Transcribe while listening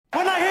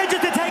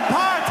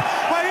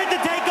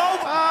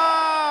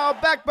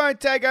Backbone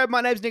Takeover. My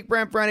name's Nick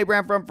Brown, Franny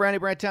Brown from Franny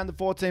Brown Town, the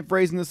 14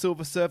 Freezing, the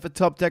Silver Surfer,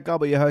 Top Tech. I'll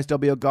be your host. I'll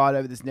be your guide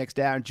over this next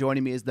hour. And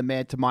joining me is the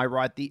man to my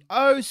right, the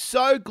oh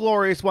so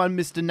glorious one,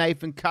 Mr.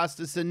 Nathan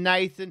Custis. And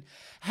Nathan,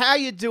 how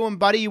you doing,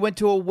 buddy? You went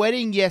to a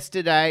wedding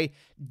yesterday.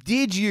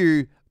 Did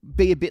you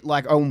be a bit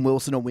like Owen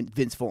Wilson or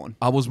Vince Vaughn?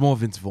 I was more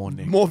Vince Vaughn,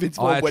 Nick. More Vince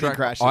Vaughn wedding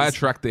crashes. I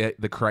attract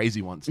the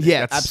crazy ones, Nick.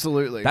 Yeah,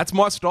 absolutely. That's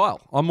my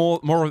style. I'm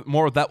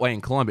more of that way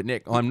inclined, but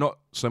Nick, I'm not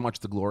so much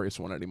the glorious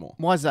one anymore.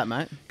 Why is that,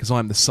 mate? Because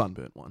I'm the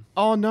sunburnt one.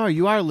 Oh, no,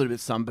 you are a little bit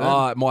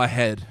sunburned. My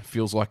head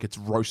feels like it's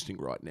roasting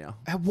right now.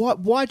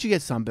 Why'd you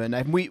get sunburned,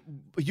 Nathan?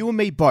 You and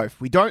me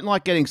both. We don't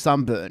like getting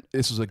sunburned.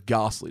 This was a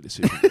ghastly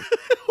decision.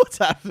 What's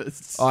happened?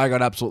 I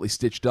got absolutely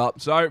stitched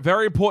up. So,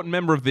 very important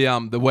member of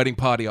the wedding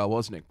party I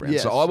was, Nick Brown.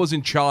 Yes. So, I was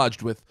in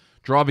charge with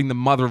driving the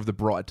mother of the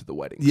bride to the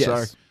wedding. Yes.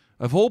 So,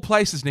 of all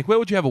places, Nick, where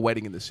would you have a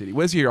wedding in the city?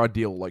 Where's your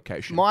ideal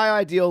location? My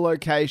ideal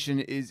location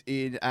is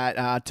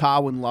at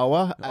Tarwin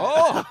Lower.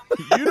 Oh,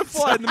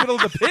 Unify in the middle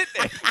of the pit,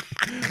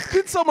 Nick.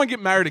 Did someone get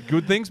married at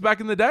Good Things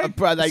back in the day?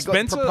 Bro, they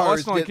Spencer, got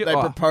proposed. Iceland They Kid-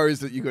 oh.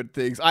 proposed that you good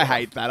things. I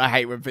hate that. I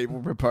hate when people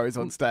propose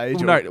on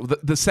stage. Well, no,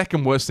 the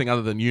second worst thing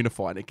other than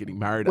Unify, Nick, getting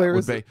married Where at would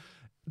is be it?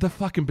 the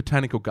fucking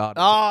Botanical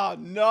Garden. Oh,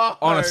 no.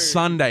 On a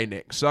Sunday,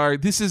 Nick. So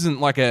this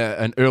isn't like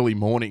an early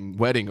morning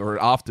wedding or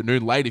an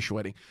afternoon, late-ish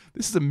wedding.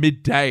 This is a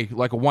midday,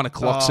 like a 1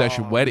 o'clock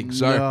session wedding.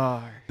 So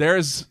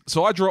no.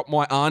 So I dropped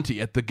my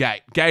auntie at the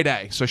gate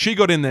A. So she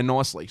got in there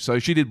nicely. So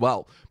she did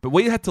well. But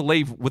we had to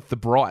leave with the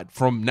bride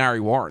from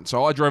Narre Warren.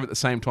 So I drove at the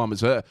same time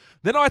as her.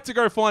 Then I had to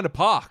go find a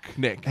park,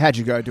 Nick. How'd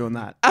you go doing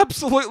that?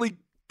 Absolutely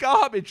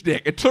garbage,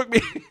 Nick. It took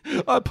me,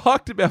 I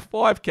parked about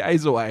 5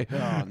 Ks away.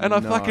 And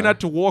I fucking had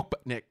to walk,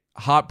 but Nick,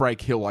 Heartbreak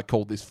Hill, I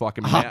called this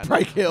fucking mountain.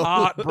 Heartbreak Hill.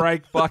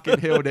 Heartbreak fucking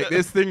Hill, Nick.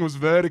 This thing was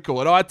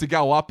vertical, and I had to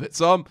go up it.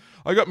 So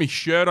I got me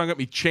shirt, I got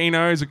me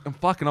chinos,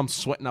 I'm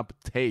sweating up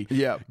a tea.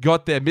 Yeah.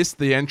 Got there, missed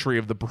the entry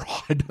of the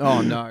bride.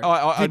 Oh,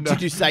 no.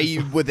 Did you say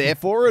you were there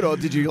for it, or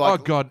did you like...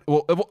 Oh, God.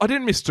 Well, I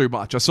didn't miss too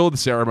much. I saw the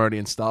ceremony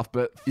and stuff,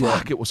 but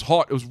fuck, it was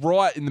hot. It was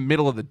right in the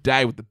middle of the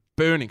day with the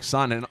burning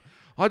sun, and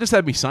I just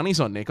had me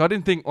sunnies on, Nick. I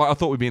didn't think... I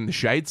thought we'd be in the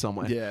shade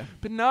somewhere. Yeah.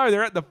 But no,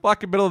 they're at the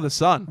fucking middle of the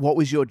sun. What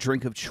was your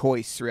drink of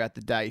choice throughout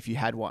the day if you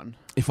had one?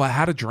 If I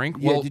had a drink,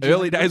 Yeah, well, did you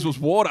early have- days was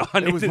water.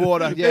 It was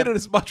water, yeah. Needed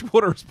as much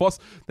water as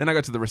possible. Then I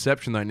got to the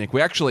reception, though, Nick.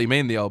 Me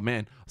and the old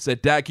man, said,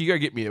 Dad, can you go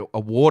get me a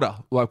water?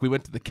 Like, we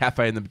went to the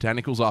cafe in the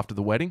Botanicals after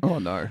the wedding. Oh,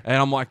 no. And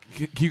I'm like,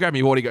 can you grab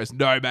me water? He goes,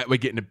 no, mate, we're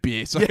getting a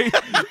beer. So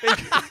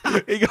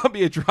he got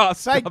me a draft.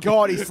 Thank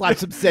God he slapped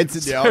some sense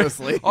in there,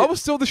 honestly. I was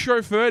still the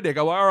chauffeur, Nick.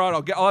 I'm like, all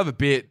right, I'll have a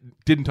beer.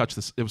 Didn't touch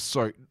this. It was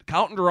so...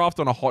 Carlton Draft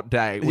on a hot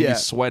day when you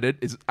sweated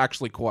is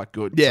actually quite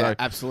good. Yeah, So-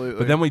 absolutely.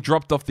 But then we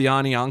dropped off the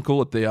auntie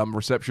uncle at the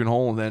reception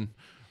hall, and then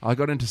I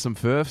got into some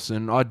furfs,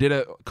 and I did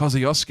it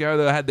Kosciuszko.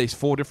 They had these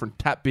 4 different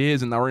tap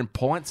beers, and they were in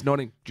pints, not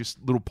in just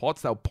little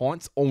pots. They were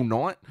pints all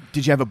night.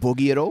 Did you have a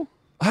boogie at all?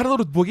 I had a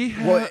little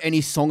boogie. Any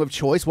song of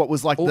choice? What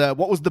was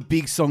the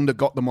big song that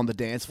got them on the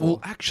dance floor?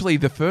 Well, actually,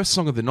 the first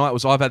song of the night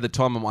was "I've Had the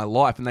Time of My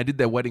Life," and they did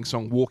their wedding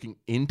song walking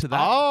into that.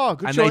 Oh,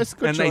 good and choice.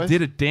 They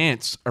did a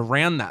dance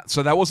around that,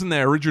 so that wasn't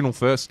their original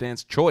first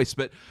dance choice,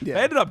 but they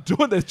ended up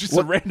doing this just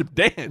a random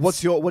dance.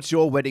 What's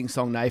your wedding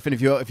song, Nathan?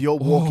 If you're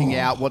walking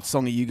out, what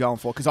song are you going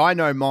for? Because I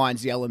know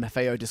mine's the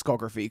LMFAO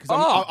discography. Because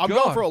I'm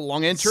going for a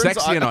long entrance.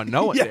 Sexy, and I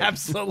know it. Yeah, Nick.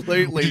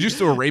 absolutely. Did you just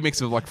do a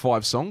remix of like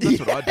 5 songs? That's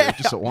what I did,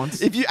 just at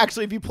once. If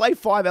you play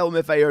 5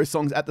 LMFAO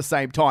songs at the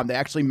same time, they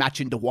actually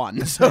match into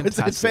one. So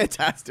it's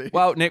fantastic.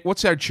 Well, Nick,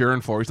 what's Ed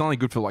Sheeran for? He's only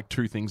good for like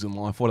 2 things in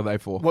life. What are they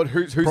for?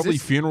 Who's probably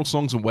this? funeral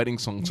songs and wedding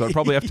songs. So I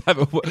probably have to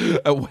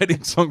have a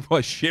wedding song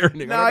by Sheeran.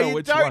 Nick. No, I don't know you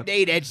which don't one.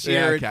 need Ed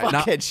Sheeran.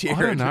 Fuck Ed Sheeran.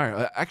 I don't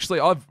know.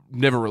 Actually, I've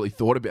never really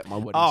thought about my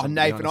wedding Oh, song, to be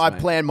Nathan, honest, I mate.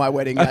 planned my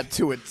wedding out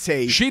to a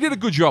T. She did a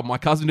good job. My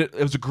cousin did.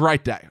 It was a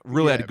great day.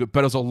 Really had a good, but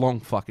it was a long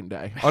fucking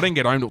day. I didn't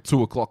get home till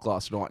 2 o'clock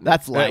last night.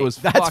 That's late. It was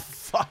That's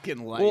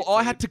fucking late. Well,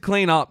 I had to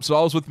clean up, so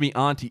I was with me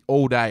auntie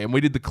all day, and we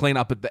did the clean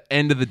up at the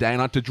end of the day,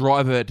 and I had to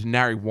drive her to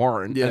Narre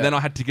Warren, Yeah. and then I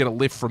had to get a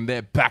lift from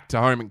there back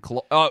to home. And it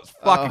was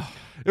fucking,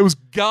 it was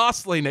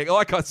ghastly, Nick.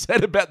 Like I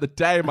said about the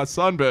day of my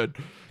sunburn.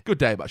 Good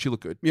day, but she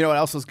looked good. You know what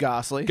else was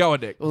ghastly? Go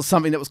on, Nick. It was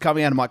something that was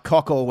coming out of my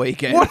cock all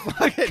weekend. What?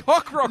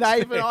 Cock rocks,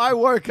 Nathan, Nick. I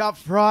woke up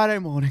Friday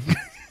morning.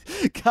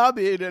 Come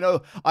in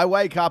and I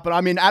wake up and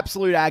I'm in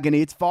absolute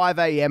agony. It's 5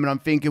 a.m. and I'm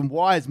thinking,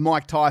 why has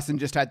Mike Tyson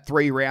just had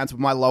 3 rounds with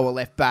my lower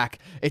left back?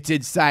 It's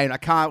insane. I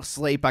can't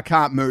sleep. I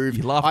can't move.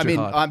 You laughed too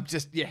hard.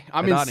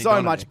 I'm in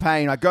so much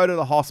pain. I go to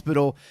the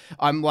hospital.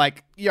 I'm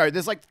like,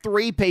 there's like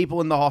 3 people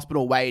in the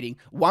hospital waiting.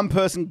 One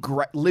person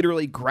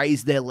literally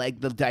grazed their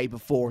leg the day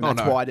before, and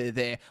that's why they're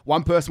there.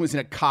 One person was in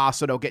a car,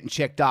 so they were getting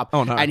checked up.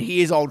 Oh, no. And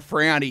here's old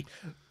Frowny.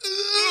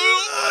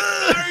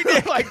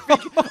 like,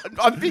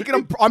 I'm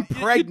thinking I'm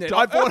pregnant.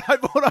 I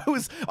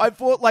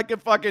thought like a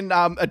fucking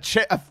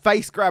a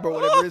face grab or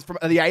whatever it is from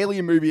the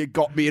Alien movie. It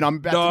got me,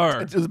 and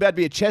it was about to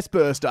be a chest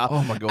burster.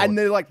 Oh my God. And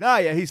they're like, no,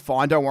 yeah, he's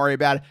fine. Don't worry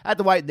about it. I had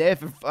to wait there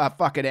for a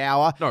fucking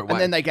hour. No way. And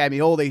then they gave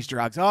me all these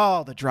drugs.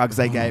 Oh, the drugs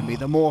they gave me,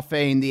 the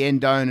morphine, the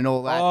endone, and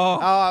all that.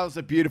 Oh. It was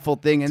a beautiful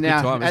thing. And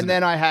now, time, isn't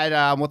then I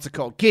had what's it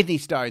called? Kidney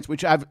stones,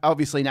 which I've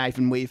obviously,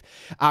 Nathan, we've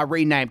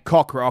renamed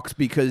cock rocks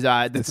because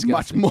that's a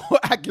much more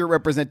accurate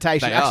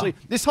representation. They Actually,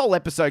 are. this whole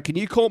episode, can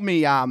you call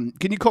me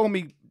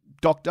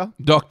Doctor?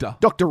 Doctor.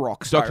 Dr.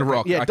 Rocks. Dr. sorry.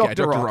 Rock. Yeah, Okay, Dr.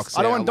 Dr. Rocks. Rocks,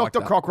 I don't yeah, want I like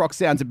Dr. that. Cock Rock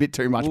sounds a bit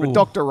too much, Ooh. but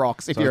Dr.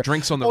 Rocks. If So you're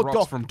drinks on the or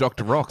rocks from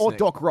Dr. Rocks. Or Nick.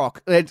 Doc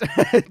Rock.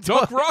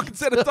 Doc Rock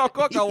instead of Doc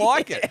Rock. I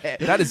like it.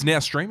 That is now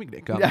streaming,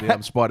 Nick, on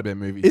the Spider-Man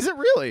movie. Is it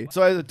really?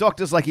 So the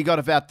doctor's like, you got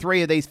about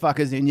 3 of these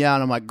fuckers in you,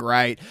 and I'm like,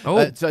 great.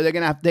 Oh. So they're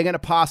gonna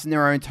pass in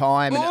their own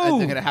time,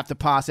 and they're gonna have to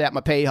pass out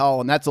my pee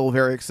hole, and that's all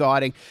very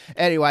exciting.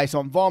 Anyway,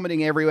 so I'm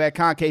vomiting everywhere,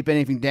 can't keep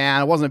anything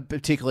down. It wasn't a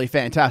particularly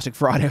fantastic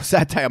Friday or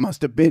Saturday, I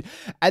must admit.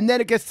 And then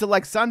it gets to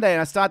like Sunday, and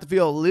I start to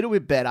feel a little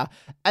bit better.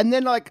 And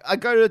then like I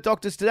go to the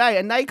doctors today,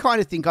 and they kind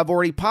of think I've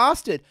already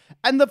passed it.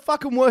 And the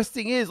fucking worst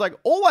thing is, like,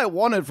 all I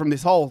wanted from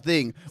this whole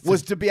thing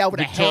was to be able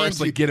to hand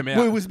victoriously you, get 'em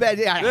out. It was about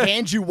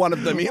hand you one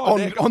of them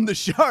on the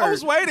show. I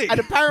was waiting. And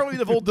apparently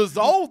they've all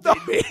dissolved in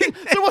me.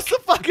 So what's the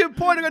fucking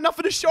point? I got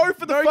nothing to show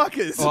for the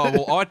fuckers. Oh,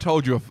 well, I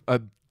told you a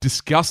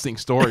disgusting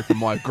story from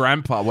my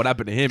grandpa. What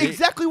happened to him?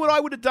 Exactly what I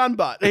would have done,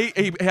 but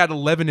He had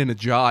 11 in a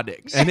jar,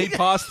 Nick, and he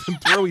passed them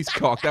through his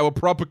cock. They were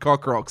proper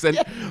cock rocks. And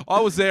I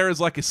was there as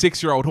like a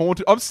 6-year-old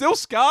haunted. I'm still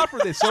scarred from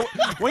this. So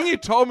when you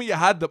told me you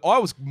had them, I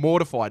was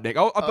mortified, Nick.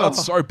 I felt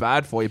so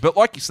bad for you. But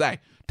like you say,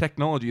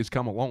 technology has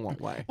come a long, long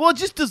way. well, it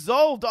just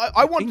dissolved.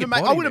 I wanted to your make.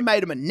 body, I would have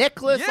made him a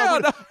necklace.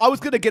 Yeah, I was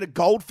going to get a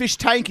goldfish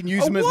tank and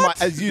use them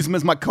what? as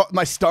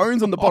my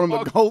stones on the bottom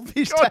of a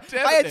goldfish God tank.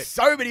 damn I it, had Nick.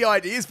 so many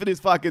ideas for this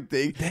fucking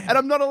thing, and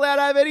I'm not allowed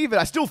to have any of it.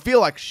 I still feel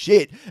like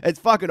shit. It's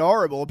fucking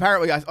horrible.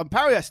 Apparently,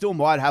 I still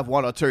might have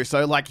one or two.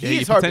 So like, you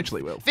here's hoping.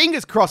 potentially will.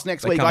 Fingers crossed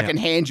next week come I out. can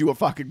hand you a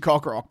fucking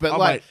cock rock. But Oh,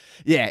 like, mate.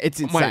 yeah, it's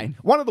insane.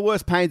 One of the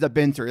worst pains I've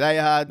been through.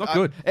 Not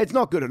good. It's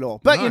not good at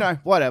all. But No. you know,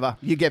 whatever.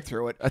 You get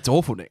through it. That's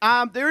awful, Nick.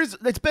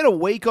 It's been a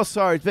week or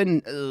so. It's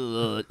been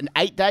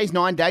 8 days,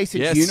 9 days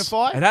since Yes,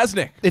 Unify. it has,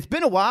 Nick. It's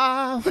been a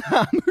while.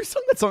 Who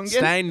sung that song again?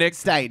 Stained, Nick.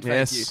 Stained, thank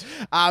Yes.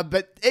 you.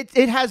 But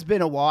it has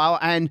been a while,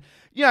 and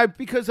you know,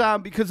 because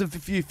of a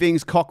few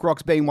things, cock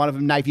rocks being one of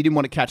them. Nate, you didn't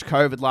want to catch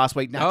COVID last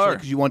week, naturally,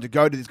 because you wanted to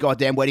go to this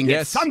goddamn wedding and get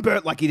Yes.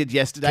 sunburnt like you did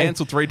yesterday.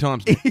 Cancelled 3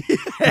 times Nick,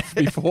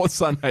 before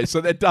Sunday.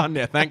 So they're done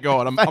now. Thank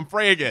God. I'm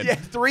free again. Yeah,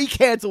 3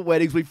 cancelled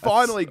weddings. We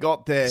finally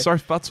got there. So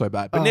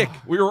bad. But Nick,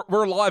 we're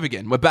alive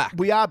again. We're back.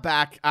 We are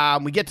back.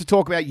 We get to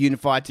talk about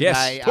Unify today.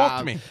 Yes, talk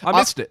to me. I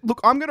missed it. Look,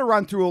 I'm going to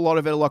run through a lot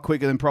of it a lot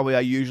quicker than probably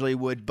I usually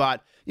would,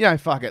 but you know,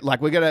 fuck it.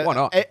 Like, we're going to... Why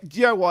not? Do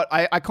you know what?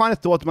 I kind of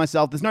thought to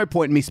myself, there's no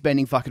point in me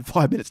spending fucking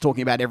 5 minutes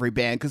talking about every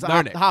band, because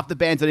Nick. half the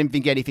bands I didn't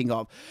think anything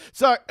of.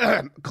 So,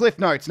 Cliff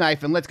Notes,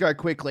 Nathan, let's go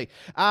quickly.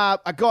 I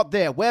got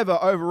there. Weather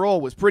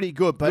overall was pretty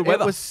good, but Good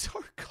weather. it was so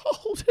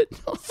cold at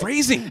night.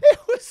 Freezing. It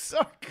was so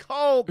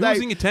cold, Who was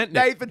Dave. in your tent,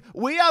 Nick? Nathan,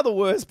 we are the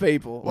worst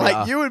people. We Like,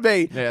 are. you and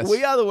me, Yes.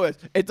 we are the worst.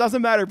 It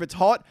doesn't matter if it's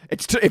hot.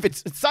 If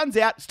it's sun's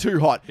out, it's too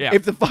hot. Yeah.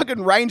 If the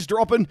fucking rain's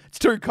dropping, it's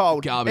too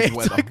cold. Garbage It's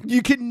weather. like,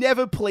 you can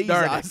never please No,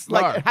 us. Nick,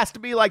 Like, no. it has to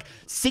be like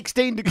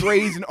 16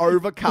 degrees and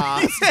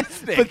overcast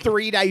for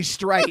 3 days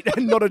straight,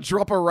 and not a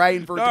drop of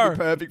rain for it to No. be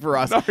perfect for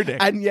us. No, Nick.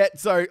 And yet,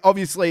 so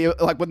obviously,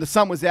 like when the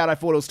sun was out, I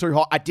thought it was too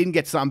hot. I didn't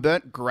get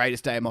sunburnt.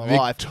 Greatest day of my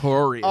life.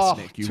 Victorious, Oh,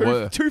 Nick. You two,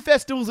 were. 2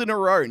 festivals in a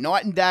row,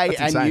 Night and Day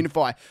and insane.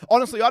 Unify.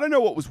 Honestly, I don't know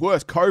what was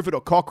worse, COVID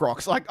or cock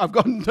rocks. Like, I've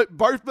gotten to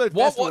both the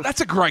festivals. What?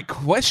 That's a great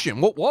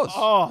question. What was?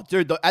 Oh,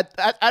 dude, at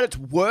its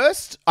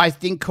worst, I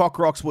think Cock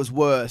Rocks was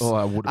worse. Oh,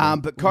 I would've been.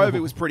 But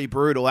COVID was pretty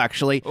brutal,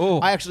 actually.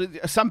 Oh.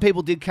 Some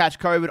people did catch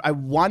COVID. I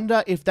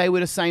wonder if they were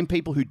the same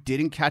people who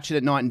didn't catch it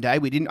at Night and Day.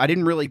 I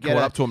didn't really get caught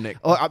it. up to 'em, Nick.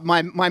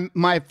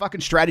 My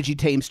fucking strategy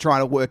team's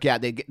trying to work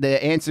out. They're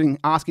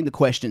asking the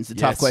questions, the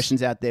tough Yes.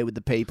 questions out there with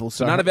the people.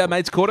 So None of our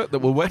mates caught it that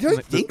were I working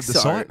don't think the so.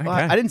 site? Like,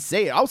 Okay. I didn't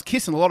see it. I was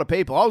kissing a lot of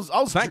people. I was.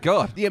 Thank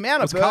God. The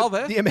amount Was of Carl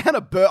there? The amount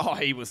of oh,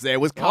 he was there.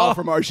 Was Carl Oh.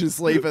 from Ocean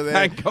Sleeper there?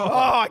 Thank God.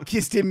 Oh, I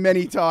kissed him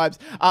many times.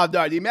 No,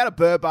 the amount of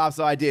bird baths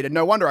I did, and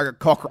no wonder I got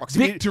cock rocks.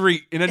 If you-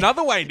 Victory in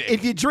another way, Nick.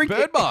 If you drink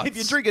bird baths. if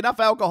you drink enough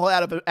alcohol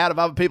out of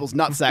other people's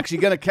nutsacks,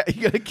 you're gonna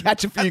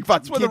catch a few fucking.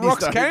 That's where the kidney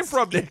rocks stones. came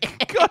from,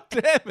 Nick. God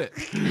damn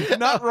it.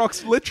 Nut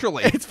rocks,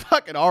 literally. It's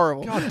fucking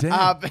horrible. God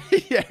damn.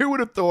 Yeah, who would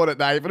have thought it,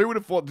 Dave? And who would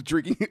have thought that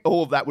drinking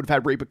all of that would have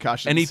had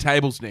repercussions? Any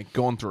tables, Nick,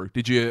 gone through?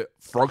 Did you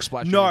frog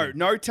splash? No, anything?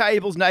 no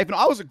tables, Nathan.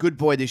 I was a good good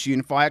boy, this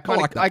Unify.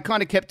 I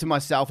kind of kept to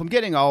myself. I'm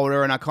getting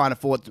older, and I kind of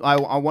thought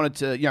I wanted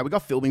to. We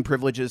got filming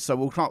privileges, so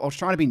I was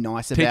trying to be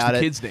nice Teach about the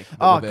it. kids, Nick.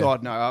 Oh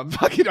God, no!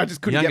 I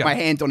just couldn't get my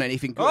hands on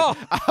anything good.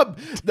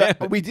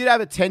 We did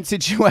have a tent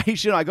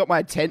situation. I got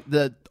my tent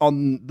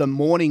on the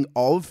morning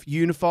of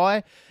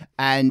Unify,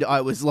 and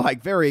I was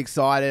like very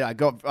excited.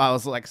 I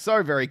was like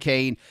so very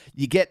keen.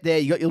 You get there,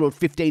 you got your little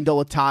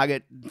 $15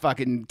 Target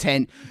fucking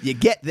tent. You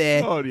get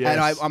there, and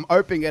I'm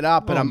opening it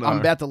up, and I'm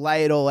about to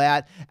lay it all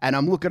out, and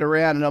I'm looking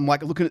around, and I'm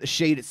like looking at the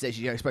sheet. It says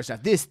you're supposed to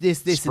have this,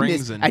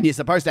 Springs and this, and you're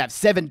supposed to have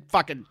 7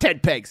 fucking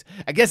tent pegs.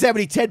 And guess how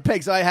many tent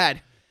pegs I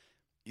had?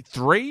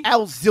 3?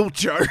 El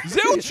Zilcho.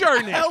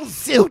 Zilcho, Nick. El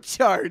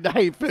Zilcho,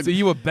 Nathan. So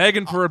you were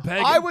begging for a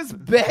peg? I was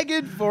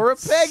begging for a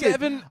peg.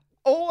 7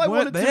 All I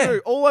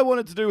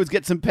wanted to do was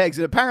get some pegs,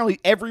 and apparently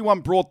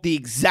everyone brought the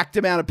exact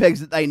amount of pegs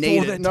that they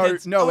needed.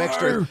 No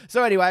extra.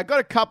 So anyway, I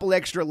got a couple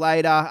extra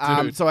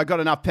later, so I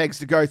got enough pegs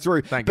to go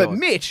through. Thank but God.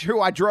 Mitch,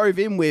 who I drove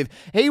in with,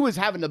 he was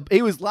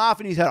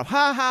laughing his head off.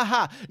 Ha ha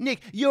ha!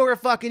 Nick, you're a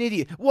fucking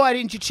idiot. Why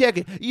didn't you check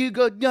it? You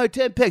got no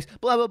 10 pegs.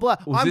 Blah blah blah.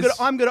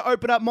 I'm gonna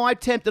open up my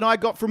tent that I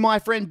got from my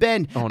friend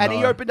Ben,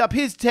 he opened up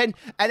his tent,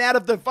 and out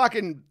of the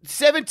fucking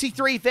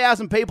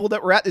 73,000 people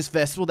that were at this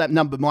festival, that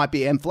number might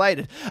be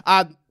inflated.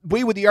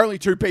 We were the only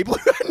 2 people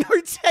who had no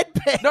 10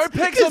 pegs. No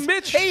pegs on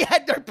Mitch. He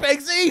had no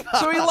pegs either.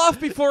 So he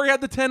laughed before he had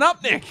the 10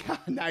 up, Nick.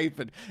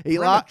 Nathan. He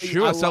laughed.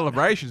 Sure,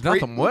 celebrations.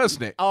 Nothing worse,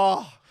 Nick.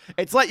 Oh.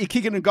 It's like you're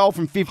kicking a goal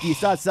from 50, you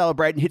start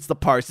celebrating, hits the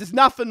post. There's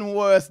nothing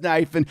worse,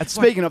 Nathan.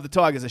 Speaking of the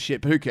Tigers are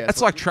shit, but who cares?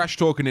 That's like trash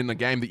talking in a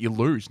game that you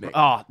lose, Nick.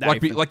 Oh,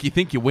 Nathan. Like you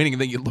think you're winning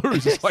and then you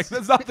lose. It's like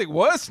there's nothing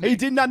worse, Nick. He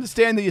didn't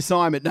understand the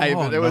assignment,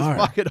 Nathan. It was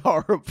fucking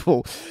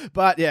horrible.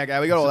 But yeah, okay,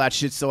 we got all that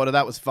shit sorted.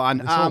 That was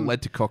fun. It's all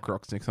led to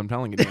Cockrocs, Nick. I'm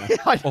telling you now.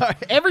 I know.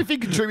 Everything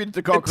contributed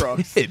to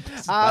Cockrocs.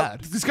 It's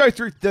bad. Let's go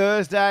through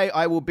Thursday.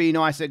 I will be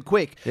nice and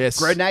quick. Yes.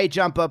 Grenade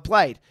Jumper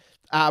played.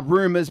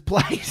 Rumours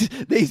played.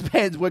 These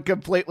bands were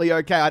completely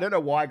okay. I don't know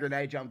why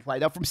Grenade Jumper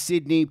played. They're from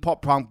Sydney,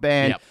 pop punk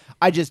band.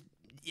 Yep.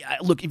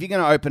 Look, if you're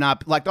going to open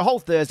up, like the whole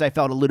Thursday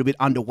felt a little bit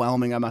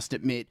underwhelming, I must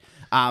admit.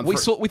 We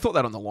thought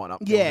that on the lineup.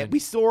 Yeah, we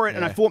saw it,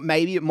 and I thought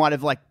maybe it might have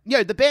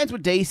the bands were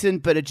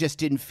decent, but it just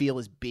didn't feel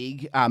as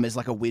big as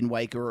like a Wind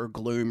Waker or a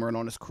Gloom or an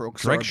Honest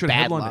Crooks or a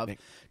Bad Love.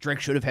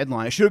 Dreg should have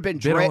headlined. It should have been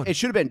Dreg. It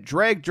should have been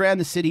Dreg, Drown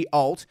the City,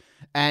 Alt,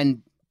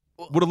 and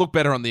would have looked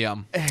better on the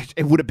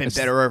It would have been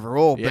better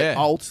overall, but Yeah.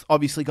 Alt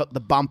obviously got the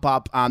bump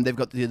up. They've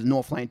got the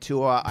North Lane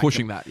tour.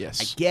 pushing that. Yes,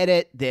 I get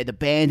it. They're the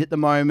band at the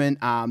moment.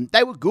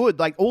 They were good.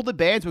 Like all the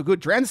bands were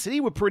good. Drown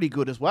City were pretty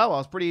good as well. I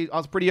was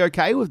pretty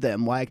okay with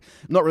them. Like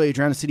not really a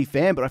Drown City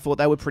fan, but I thought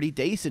they were pretty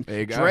decent.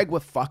 There you go. Dreg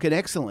were fucking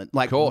excellent.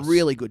 Like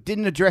really good.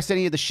 Didn't address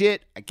any of the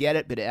shit. I get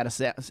it, but out of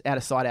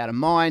sight, out of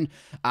mind.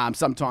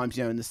 Sometimes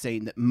in the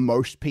scene that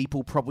most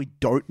people probably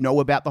don't know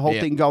about the whole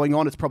thing going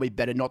on. It's probably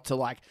better not to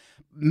like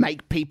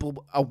make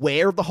people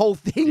aware of the whole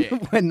thing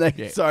when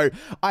they so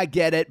I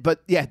get it,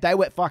 but yeah, they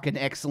were fucking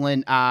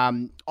excellent.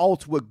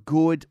 Alt were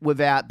good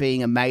without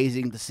being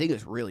amazing. The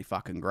singer's really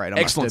fucking great.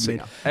 Excellent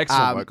singer,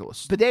 excellent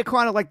vocalist. But they're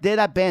kind of like they're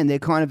that band. They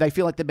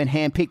feel like they've been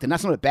handpicked, and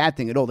that's not a bad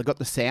thing at all. They've got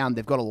the sound.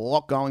 They've got a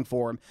lot going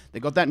for them.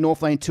 They've got that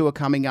North Lane tour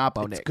coming up.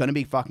 It's going to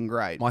be fucking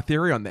great. My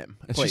theory on them,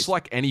 it's just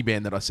like any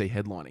band that I see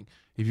headlining.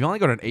 If you've only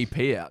got an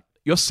EP out,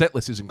 your set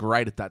list isn't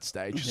great at that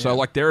stage. So,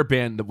 like, they're a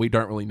band that we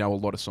don't really know a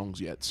lot of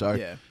songs yet.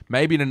 So,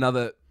 maybe in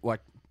another,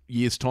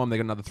 year's time, they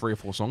got another 3 or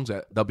 4 songs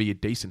out. They'll be a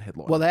decent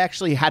headline. Well, they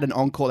actually had an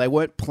encore. They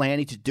weren't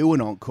planning to do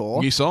an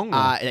encore. New song?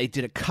 They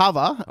did a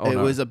cover. It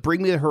was a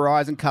Bring Me the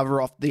Horizon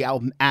cover off the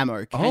album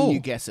Ammo. Can you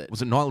guess it?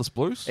 Was it Nightless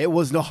Blues? It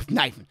was not,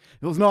 Nathan.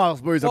 It was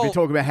Nightless Blues. I'll be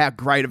talking about how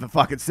great of a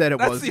fucking set it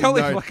was. That's the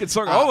only fucking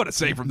song I want to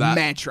see from that.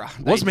 Mantra.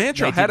 What's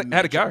Mantra? How'd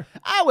it go?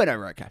 I went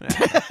over okay.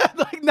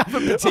 Like,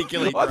 nothing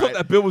particularly I thought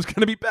that bill was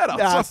going to be better.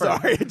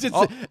 Sorry.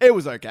 It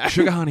was okay.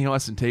 Sugar Honey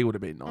Ice and Tea would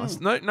have been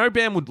nice. No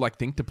band would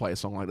think to play a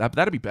song like that, but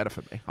that'd be better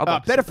for me.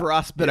 Better for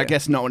us, but I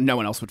guess no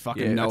one else would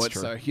fucking know it.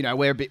 True. So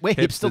we're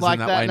hipster like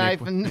that,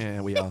 Nathan.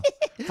 Yeah, we are.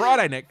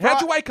 Friday, Nick.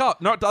 How'd you wake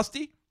up? Not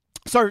dusty?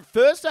 So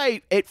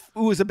Thursday, it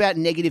was about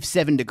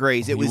 -7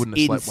 degrees. It was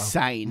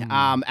insane.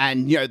 Well.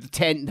 And the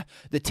tent,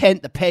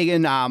 the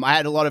pagan. I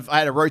had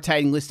a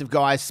rotating list of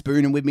guys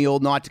spooning with me all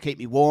night to keep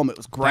me warm. It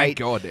was great. Thank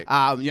God,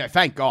 Nick.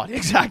 Thank God,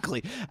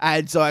 exactly.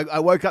 And so I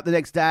woke up the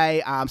next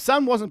day.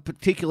 Sun wasn't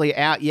particularly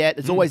out yet.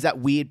 There's always that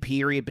weird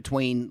period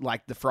between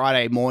like the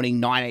Friday morning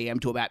 9 a.m.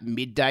 to about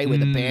midday where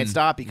the band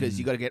start because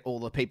you got to get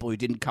all the people who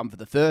didn't come for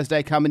the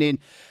Thursday coming in.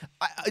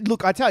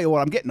 I tell you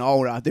what, I'm getting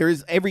older. There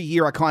is every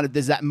year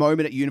there's that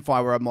moment at Unify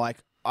where I'm like,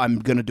 I'm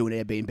gonna do an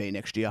Airbnb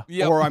next year,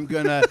 or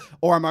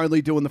I'm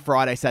only doing the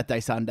Friday,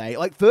 Saturday, Sunday.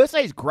 Like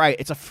Thursday is great;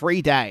 it's a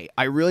free day.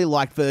 I really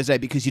like Thursday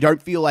because you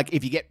don't feel like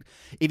if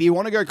you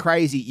want to go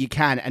crazy, you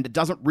can, and it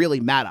doesn't really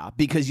matter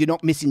because you're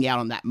not missing out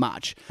on that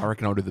much. I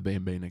reckon I'll do the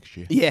B&B next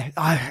year. Yeah,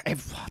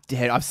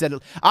 I've said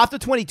it after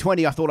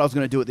 2020. I thought I was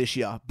going to do it this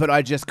year, but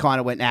I just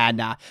kind of went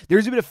nah. There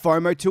is a bit of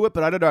FOMO to it,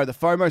 but I don't know. The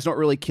FOMO's not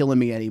really killing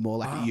me anymore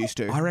like it used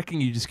to. I reckon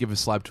you just give a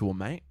slab to a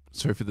mate.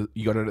 So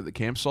you got it at the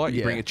campsite, you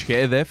Yeah. bring a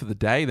chair there for the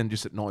day, then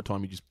just at night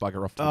time you just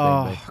bugger off to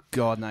the B&B. Oh,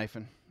 God,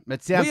 Nathan.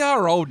 It sounds... We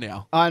are old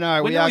now. I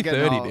know, We're we are nearly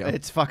getting 30 old. now.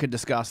 It's fucking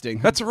disgusting.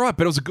 That's all right,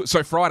 but it was a good...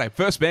 So Friday,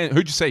 first band.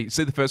 Who'd you see?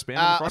 See the first band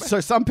on Friday?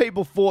 So some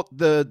people thought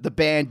the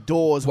band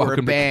Doors were a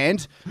Welcome to-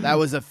 band. That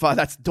was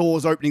that's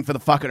Doors opening for the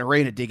fucking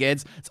arena,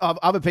 dickheads. So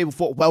other people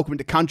thought Welcome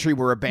to Country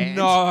were a band.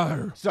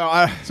 No.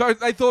 So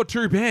they thought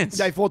two bands.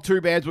 they thought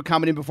two bands were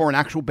coming in before an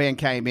actual band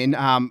came in.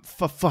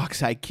 For fuck's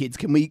sake, kids,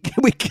 can we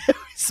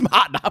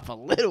smarten up a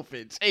little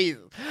bit?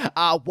 Jesus.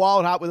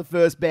 Wild Heart were the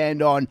first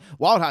band on.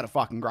 Wild Heart are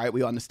fucking great.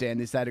 We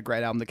understand this. They had a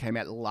great album that came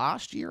out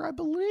last year, I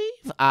believe.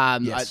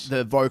 Yes.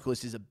 The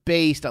vocalist is a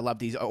beast. I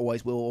loved his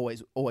always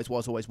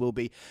will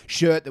be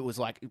shirt that was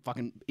like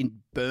fucking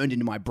burned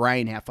into my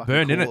brain how fucking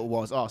Burned, cool innit? it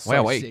was. Oh, so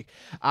Wowee. sick.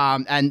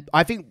 And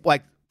I think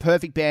like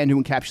perfect band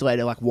who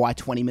encapsulated like why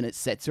 20-minute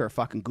sets are a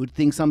fucking good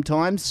thing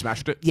sometimes.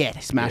 Smashed it. Yeah,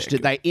 they smashed Yeah,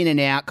 it. They in and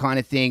out kind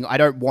of thing. I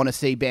don't want to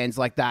see bands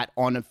like that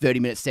on a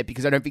 30-minute set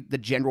because I don't think the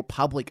general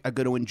public are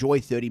going to enjoy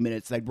 30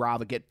 minutes. They'd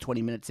rather get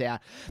 20 minutes out.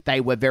 They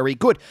were very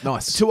good.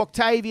 Nice. To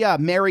Octavia,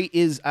 Mary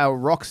is a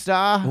rock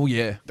star. Oh,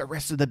 yeah. The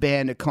rest of the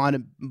band are kind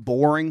of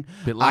boring.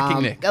 Bit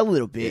lacking, Nick. A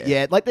little bit,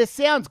 yeah. Like, their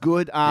sound's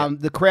good.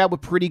 The crowd were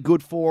pretty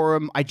good for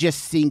them. I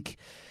just think...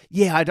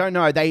 Yeah, I don't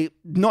know. They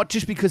not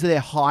just because of their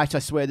height. I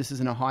swear this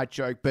isn't a height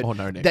joke, but Oh,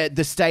 no, Nick.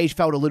 the stage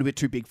felt a little bit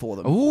too big for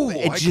them. Ooh,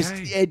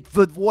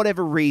 For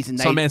whatever reason,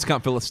 Some bands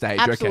can't fill a stage.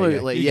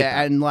 absolutely, okay, You get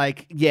yeah. And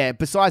like, yeah.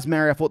 Besides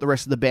Mary, I thought the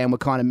rest of the band were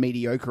kind of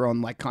mediocre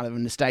on like kind of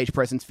in the stage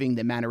presence thing.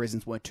 Their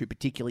mannerisms weren't too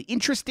particularly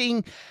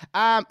interesting.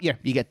 Yeah,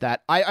 you get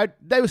that.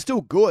 They were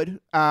still good.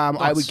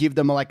 I would give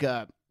them like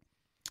a.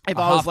 If A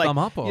I was half like, thumb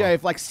up, or? yeah,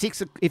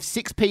 if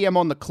 6 p.m.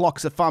 on the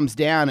clock's a thumbs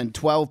down and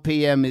 12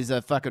 p.m. is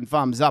a fucking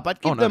thumbs up, I'd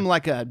give no. them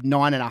like a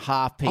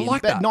 9.5 p.m. I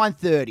like about that.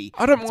 9:30.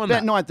 I don't It's mind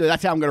about that. 9:30.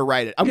 That's how I'm going to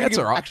rate it. Yeah, that's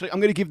all right. Actually, I'm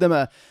going to give them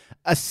a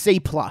C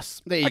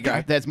plus. There you go.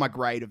 Okay. There's my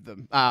grade of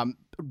them.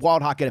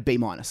 Wild Heart get a B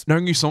minus. No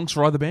new songs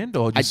for either band,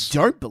 or I just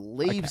don't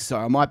believe so.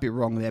 I might be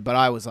wrong there, but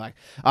I was like,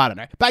 I don't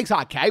know. Banks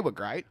Arcade were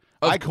great.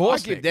 Of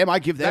course, I give Nick. them. I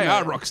give them. They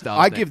are rock stars,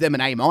 I Nick. give them an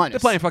A minus. they're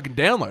playing fucking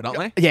Download,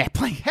 aren't they? Yeah,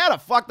 playing. How the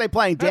fuck they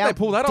playing How'd they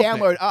pull that off,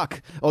 Download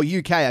UCK or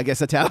UK? I guess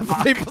that's how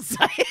people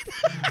say it.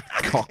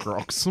 Cock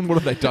rocks. What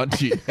have they done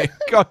to you?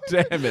 God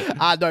damn it.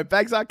 No,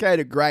 Banks Arcade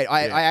are great.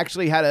 I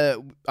actually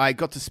I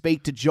got to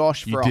speak to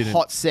Josh for a didn't.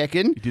 hot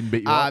second. He didn't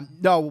beat you up?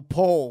 No,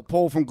 Paul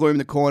from Gloom in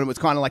the Corner was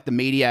kind of like the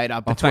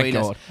mediator between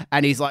us. God.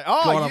 And he's like,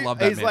 God, I love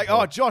that he's man, like,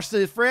 Paul. oh, Josh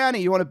says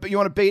Frowny, you want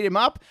to beat him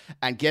up?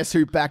 And guess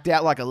who backed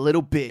out like a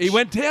little bitch? He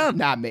went down.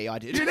 Nah, me, I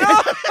did.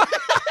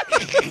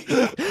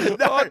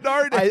 Oh,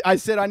 no, Nick. I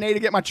said I need to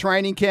get my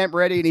training camp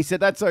ready, and he said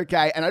that's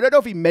okay. And I don't know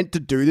if he meant to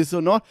do this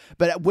or not,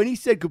 but when he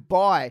said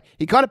goodbye,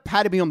 he kind of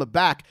patted me on the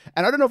back,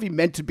 and I don't know if he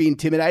meant to be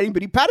intimidating,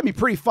 but he patted me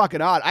pretty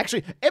fucking hard.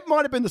 Actually, it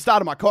might have been the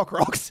start of my cock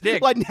rocks.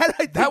 Nick, like now that I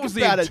think that was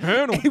the about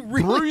internal it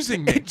really,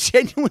 bruising, Nick. It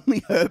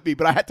genuinely hurt me,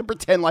 but I had to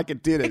pretend like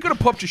it didn't. He could have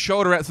popped your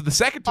shoulder out to the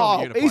second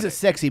time. Oh, you he's a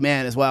sexy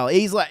man as well.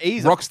 He's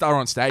rock star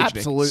on stage.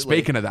 Absolutely. Nick.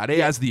 Speaking of that, he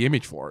has the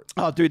image for it.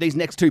 Oh, dude, these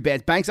next two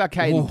bands, Banks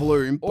Arcade and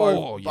Bloom.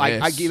 Both,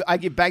 yes. I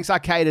give Banks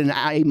Arcade an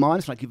A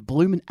minus, and I give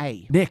Bloom an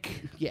A.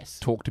 Nick, Yes.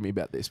 talk to me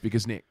about this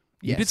because Nick,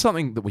 you Yes. did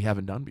something that we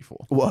haven't done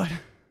before. What?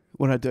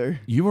 What'd I do?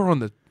 You were on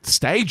the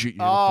stage at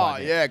Oh, Unified.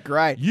 Nick. yeah,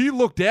 great. You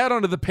looked out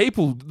onto the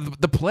people,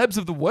 the plebs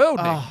of the world,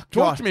 Nick. Oh,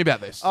 Talk God. to me about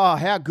this. Oh,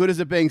 how good is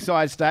it being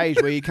side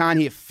stage where you can't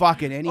hear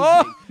fucking anything?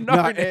 Oh,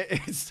 no,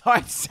 Nick.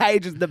 Side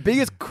stage is the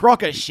biggest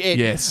crock of shit.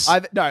 Yes.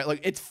 Look,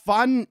 it's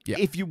fun Yeah.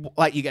 if you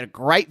like. You get a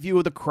great view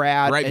of the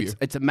crowd. Great view.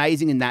 It's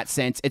amazing in that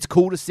sense. It's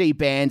cool to see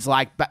bands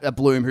like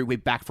Bloom, who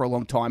we've backed for a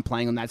long time,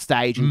 playing on that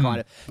stage, and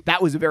kind of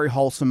that was a very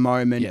wholesome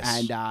moment.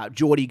 Yes. And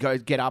Geordie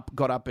got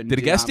up and Did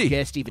a guestie.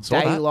 guestie for Saw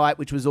that. Daylight,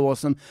 which was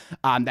awesome.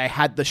 They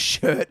had the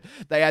shirt.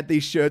 They had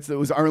these shirts that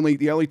was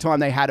the only time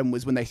they had them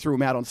was when they threw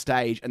them out on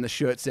stage, and the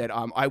shirt said,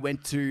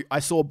 I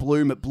saw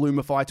Bloom at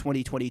Bloomify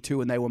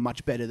 2022, and they were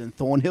much better than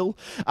Thornhill,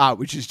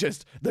 which is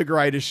just the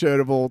greatest shirt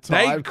of all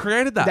time. They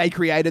created that. They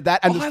created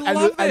that, and, Oh, the, I and,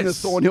 love the, and the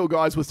this. Thornhill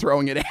guys were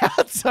throwing it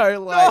out.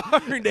 So like,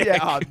 No, Nick.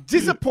 yeah,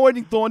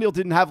 disappointing. Thornhill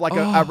didn't have like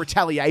a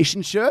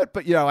retaliation shirt,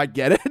 but I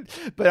get it.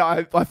 But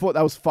I thought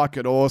that was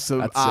fucking awesome.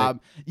 That's sick.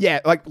 Yeah,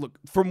 like look,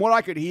 from what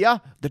I could hear,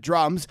 the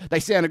drums they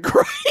sounded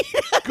great.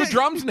 Good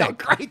drums, No, Nick.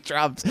 great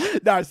drums.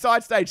 No,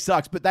 side stage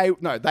sucks, but they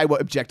were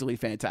objectively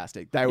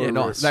fantastic. They were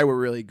nice. they were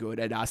really good,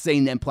 and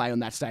seeing them play on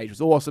that stage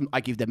was awesome.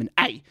 I give them an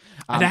A.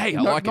 An A,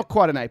 I like not it.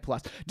 quite an A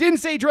plus. Didn't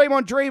see Dream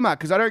on Dreamer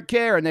because I don't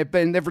care, and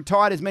they've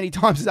retired as many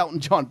times as Elton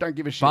John. Don't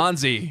give a shit.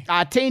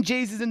 Fonzie. Teen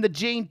Jesus and the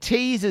Gene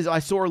Teasers I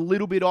saw a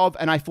little bit of,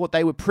 and I thought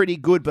they were pretty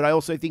good, but I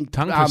also think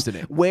Tongue twisted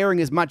it.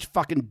 wearing as much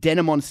fucking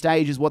denim on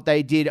stage as what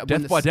they did.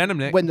 Death by denim,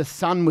 Nick. When the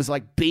sun was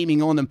like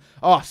beaming on them.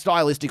 Oh,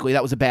 stylistically,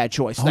 that was a bad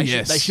choice. They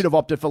yes. should have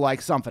opted swapped it for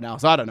like something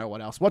else. I don't know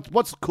what else.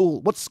 What's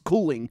cool? What's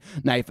cooling,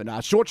 Nathan?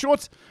 Short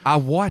shorts?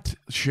 White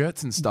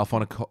shirts and stuff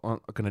on a day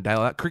like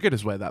that.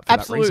 Cricketers wear that for that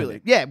reason.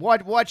 Absolutely. Yeah,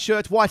 white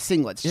shirts, white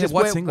singlets. Yeah, Just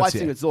white wear singlets, white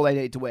yeah. singlets is all they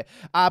need to wear.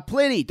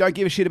 Plenty don't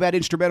give a shit about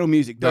instrumental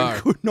music. They No.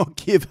 could not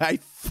give a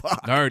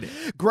fuck. No, Nick.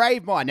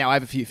 Gravemind. Now I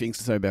have a few things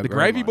to say about The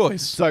Gravy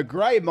Boys. So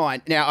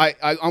Gravemind. Now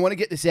I want to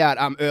get this out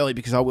early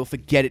because I will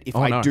forget it if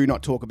I no. do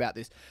not talk about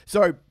this.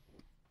 So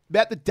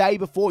about the day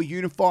before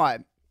Unify,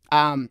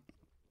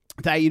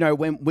 they,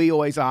 when we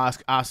always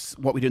ask us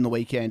what we do in the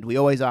weekend, we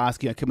always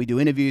ask, can we do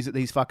interviews at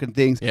these fucking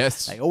things?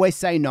 Yes. They always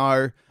say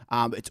no.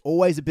 It's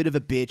always a bit of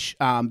a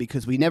bitch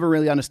because we never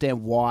really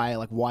understand why.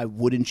 Like, why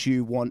wouldn't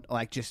you want,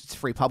 just it's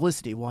free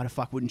publicity? Why the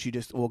fuck wouldn't you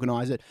just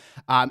organize it?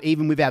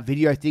 Even with our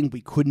video thing,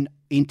 we couldn't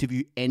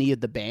interview any of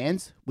the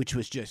bands, which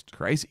was just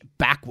Crazy.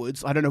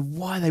 backwards. I don't know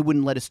why they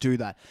wouldn't let us do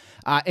that.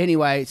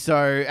 Anyway,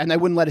 and they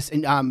wouldn't let us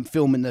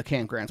film in the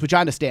campgrounds, which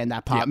I understand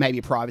that part, maybe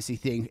a privacy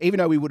thing, even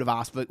though we would have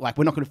asked for,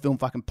 we're not going to film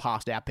fucking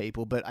past out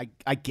people, but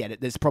I get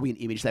it. There's probably an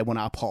image they want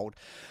to uphold.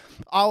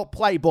 I'll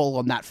play ball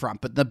on that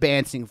front, but the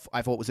band thing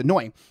I thought was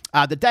annoying.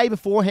 The day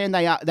beforehand,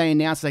 they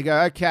announced, they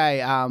go,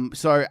 okay,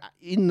 so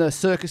in the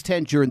circus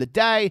tent during the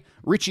day,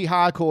 Richie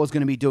Hardcore is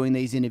going to be doing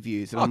these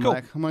interviews. And cool.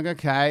 I'm like,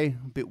 okay,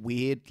 a bit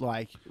weird.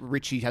 Like,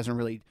 Richie hasn't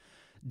really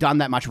done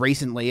that much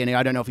recently, and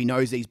I don't know if he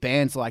knows these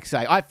bands.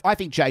 Say, I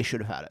think Jay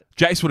should have had it.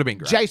 Jace would have been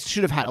great. Jace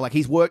should have had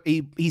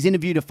it. He's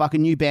interviewed a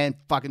fucking new band.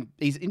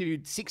 He's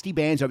interviewed 60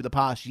 bands over the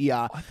past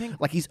year. I think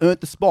he's earned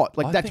the spot.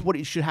 I That's think- what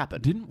it should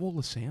happen. Didn't Wall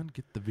of Sound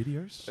get the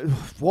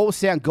videos? Wall of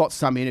Sound got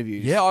some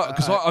interviews. Yeah,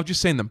 because I've just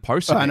seen them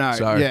posted. I know,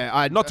 So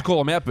yeah, not to call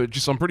them out, but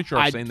just I'm pretty sure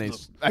I've seen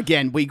these.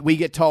 Again, we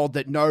get told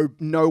that no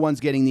one's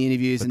getting the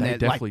interviews, But and they they're,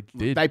 definitely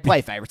did. They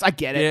play favorites. I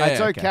get it. Yeah,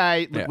 It's okay.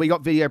 okay. Look, Yeah. we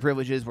got video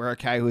privileges. We're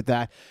okay with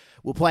that.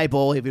 We'll play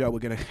ball, even though we're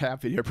going to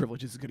have video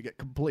privileges. Is going to get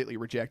completely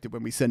rejected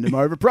when we send them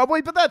over,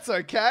 probably, but that's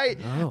okay.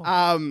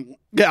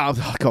 Yeah,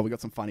 oh God, we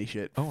got some funny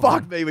shit.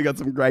 Fuck me, we got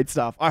some great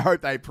stuff. I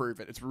hope they approve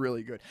it. It's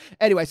really good.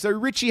 Anyway, so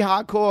Richie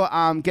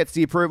Hardcore gets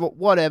the approval,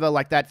 whatever,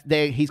 like that.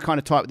 He's kind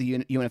of tight with the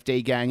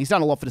UNFD gang. He's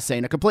done a lot for the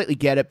scene. I completely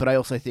get it, but I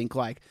also think,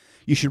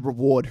 you should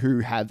reward who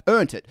have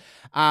earned it.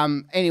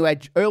 Anyway,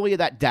 earlier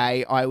that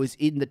day, I was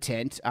in the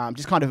tent,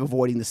 just kind of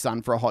avoiding the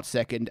sun for a hot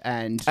second,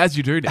 and As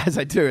you do now. as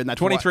I do, and that's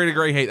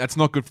 23-degree heat, that's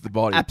not good for the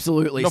body.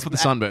 Absolutely. Not for the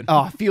sunburn.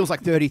 Oh, it feels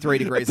like 33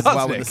 degrees as does,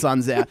 well when Nick. the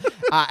sun's out.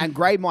 And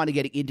Gravemind are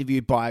getting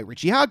interviewed by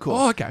Richie Hardcore.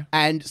 Oh, okay.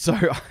 And so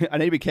I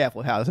need to be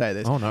careful how I say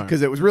this. Oh, no.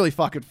 Because it was really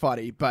fucking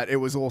funny, but it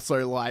was also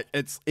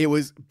it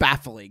was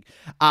baffling.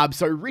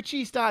 So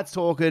Richie starts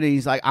talking, and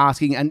he's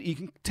asking, and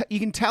you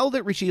can tell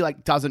that Richie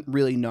doesn't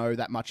really know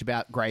that much about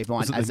Gravemind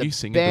Was it as the a new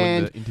singer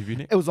band. doing the interview,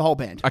 Nick? It was the whole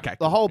band. Okay, The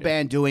cool, whole yeah.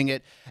 band doing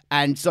it.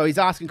 And so he's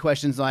asking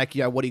questions like,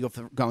 what do you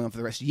got going on for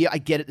the rest of the year? I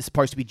get it. It's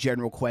supposed to be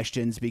general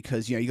questions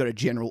because, you got a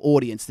general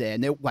audience there.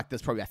 And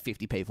there's probably about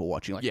 50 people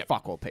watching.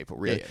 Fuck all people,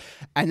 really.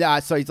 Yeah.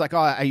 And so he's like,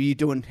 are you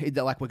doing,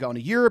 they're like, we're going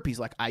to Europe. He's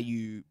like, are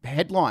you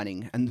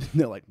headlining? And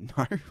they're like,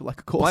 no,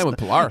 of course. Playing with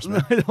Polaris,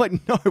 man. They're like,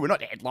 no, we're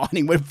not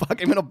headlining.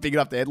 We're not big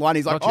enough to headline.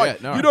 He's like, Not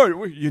yet,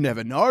 no. you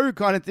never know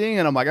kind of thing.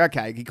 And I'm like,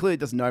 okay, he clearly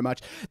doesn't know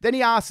much. Then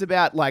he asks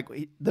about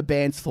the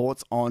band's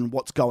thoughts on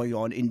what's going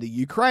on in the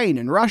Ukraine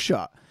and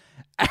Russia.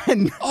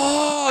 And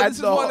This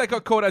is why they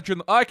got caught out during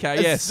the...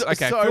 Okay, yes.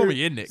 Okay, fill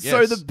me in, Nick. Yes.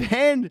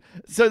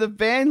 So the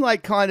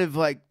band kind of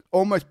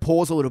almost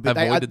pause a little bit.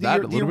 Avoided that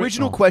a the little bit?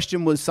 original Oh.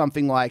 question was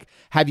something like,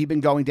 have you been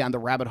going down the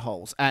rabbit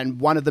holes?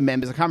 And one of the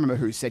members, I can't remember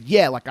who, said,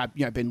 yeah,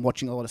 I've been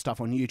watching a lot of stuff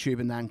on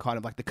YouTube and then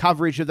kind of the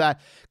coverage of that,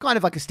 kind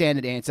of a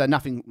standard answer,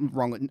 nothing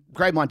wrong.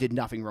 Gravemind did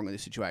nothing wrong in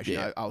this situation.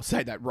 Yeah. I'll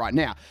say that right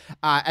now.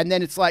 And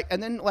then it's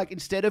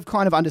instead of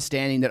kind of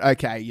understanding that,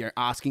 okay, you're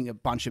asking a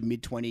bunch of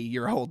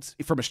mid-20-year-olds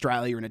from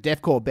Australia in a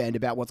deathcore band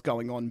about what's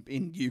going on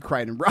in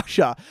Ukraine and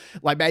Russia,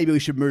 maybe we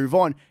should move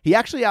on. He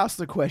actually asked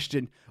the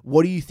question,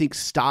 what do you think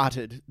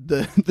started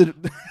the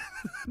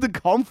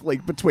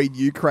conflict between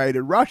Ukraine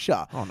and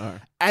Russia? Oh, no.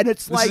 And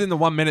it's This is in the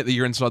 1 minute that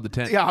you're inside the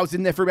tent. yeah, I was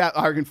in there for about,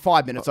 I reckon,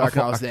 5 minutes. I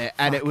was there,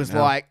 and it was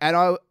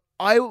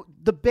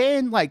the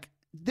band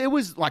there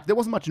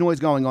wasn't much noise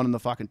going on in the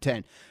fucking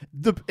tent.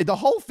 The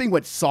whole thing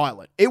went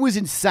silent. It was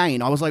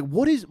insane. I was like,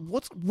 what is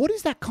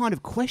that kind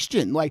of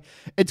question?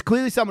 It's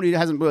clearly somebody who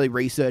hasn't really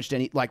researched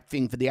any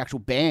thing for the actual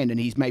band, and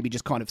he's maybe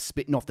just kind of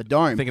spitting off the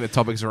dome. Thinking of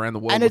topics around the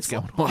world. And What's it's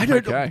going on? I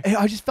don't Okay.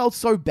 I just felt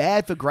so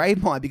bad for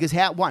Gravemind because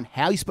how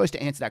are you supposed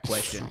to answer that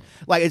question?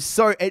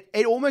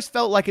 It almost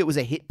felt like it was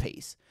a hit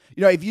piece.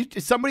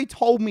 If somebody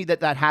told me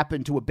that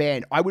happened to a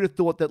band, I would have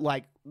thought that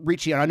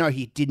Richie, and I know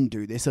he didn't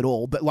do this at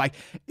all, but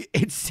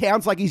it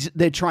sounds like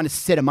they're trying to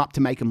set him up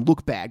to make him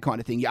look bad kind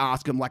of thing. You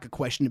ask him a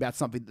question about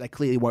something that they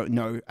clearly won't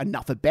know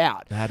enough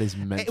about. That is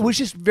mental. It was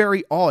just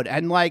very odd.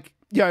 And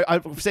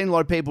I've seen a lot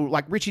of people,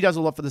 Richie does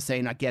a lot for the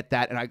scene. I get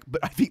that. But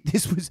I think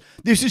this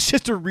is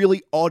just a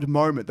really odd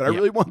moment that I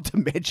really want to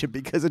mention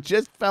because it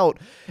just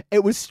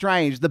it was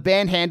strange. The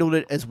band handled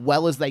it as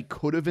well as they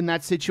could have in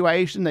that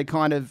situation. They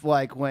kind of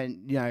went,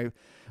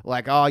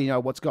 like, oh, you know,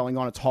 what's going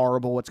on? It's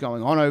horrible. What's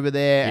going on over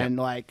there?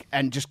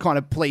 And just kind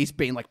of please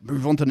being like,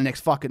 move on to the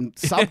next fucking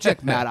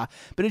subject matter.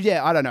 But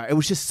yeah, I don't know. It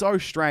was just so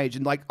strange.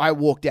 And like, I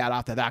walked out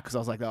after that because I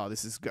was like, oh,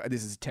 this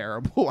is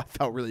terrible. I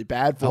felt really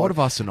bad for I it. would have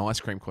asked an ice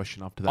cream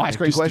question after that. Ice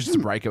cream question? Just to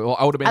break it.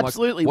 I would have been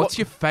Absolutely. like, what's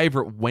your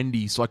favourite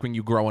Wendy's, like when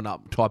you're growing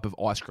up, type of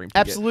ice cream to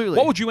Absolutely. get?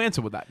 What would you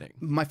answer with that,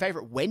 Nick? My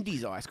favorite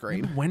Wendy's ice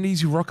cream.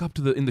 Wendy's, you rock up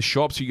to in the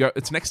shops, you go,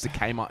 it's next to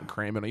Kmart and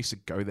Cranbourne. I used to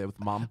go there with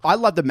Mum. I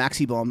love the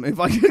Maxi Bomb. If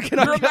I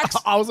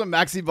I was a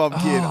Maxi Bomb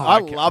kid. Oh, I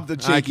okay. love the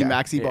cheeky Okay,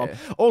 Maxi Bomb. yeah.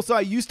 Also,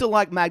 I used to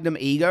like Magnum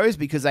Egos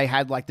because they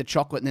had like the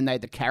chocolate and then they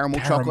had the caramel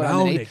chocolate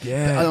Caramel, underneath.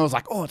 yeah. And I was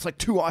like, oh, it's like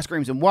 2 ice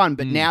creams in one.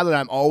 But now that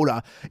I'm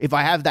older, if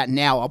I have that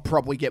now, I'll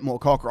probably get more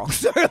cock rocks.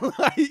 So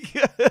like,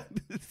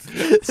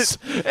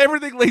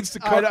 Everything leads to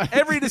I know. cock.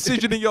 Every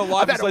decision in your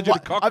life has led you to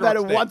cock I've had it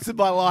rocks, Nick. once in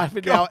my life,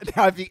 and now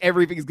I think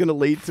everything's going to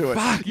lead to it.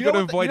 Fuck, you know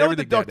gotta what avoid you know everything what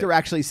the down doctor there.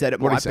 actually said it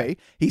What'd might he say?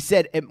 be. He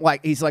said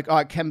he's like, oh,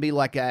 it can be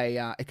like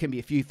it can be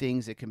a few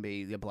things. It can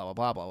be blah blah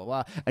blah blah blah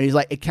blah. And he's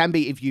like, it can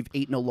be if you've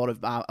eaten a lot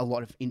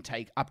of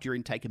intake upped your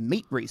intake of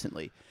meat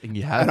recently. And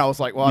you have. And I was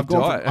like, well, You've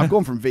died. I've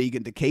gone from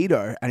vegan to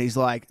keto, and he's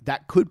like,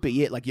 that could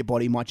be it. Like your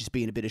body might just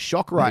be in a bit of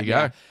shock right you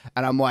now. go.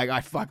 And I'm like,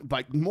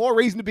 like more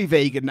reason to be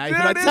vegan, Nathan.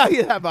 There I it is. tell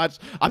you that much.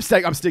 I'm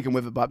sticking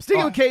with it, but I'm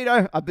sticking with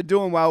keto. I've been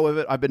doing well with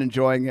it. I've been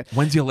enjoying it.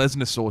 When's your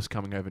Lesnar sauce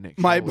coming over next?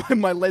 My Surely.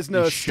 my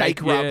Lesnar You steak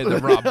shake- rub. yeah, the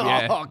rub,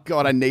 yeah. Oh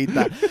god, I need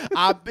that.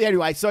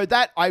 Anyway, so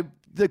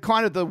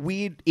the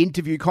weird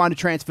interview kind of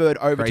transferred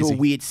over to Crazy. a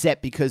weird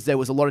set because there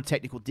was a lot of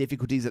technical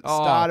difficulties at the Oh,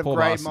 start of poor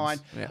Grave bastards. Mine.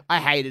 Yeah. I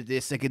hated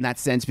this like, in that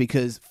sense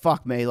because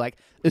fuck me, like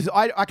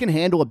I can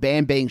handle a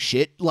band being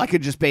shit, like it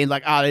just being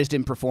like, they just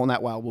didn't perform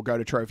that well. We'll go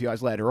to Trophy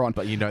Eyes later on.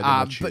 But you know they're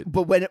not shit.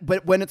 But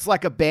when it's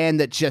like a band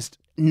that just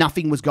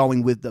nothing was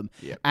going with them,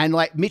 Yep. and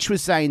like Mitch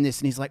was saying this,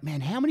 and he's like, man,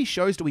 how many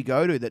shows do we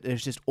go to that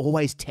there's just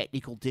always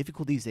technical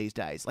difficulties these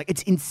days? Like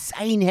it's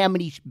insane how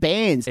many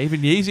bands.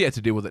 Even Yeezy had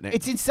to deal with it, Nick.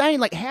 It's insane.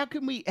 Like, how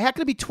can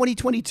it be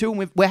 2022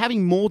 and we're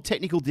having more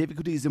technical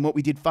difficulties than what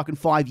we did fucking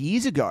 5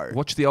 years ago?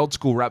 Watch the old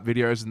school rap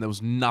videos, and there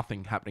was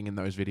nothing happening in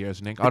those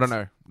videos, Nick. I don't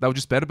know. They were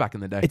just better back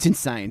in the day. It's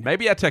insane.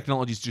 Maybe our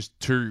technology's just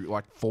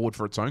too forward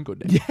for its own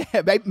good, Nick.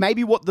 Yeah,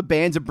 maybe what the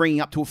bands are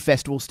bringing up to a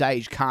festival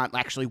stage can't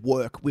actually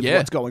work with Yeah,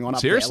 what's going on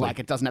up seriously. there. Like,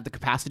 it doesn't have the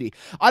capacity.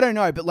 I don't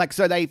know, but like,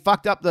 so they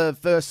fucked up the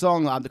first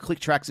song, the click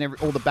tracks and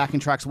all the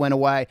backing tracks went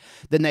away.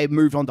 Then they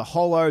moved on to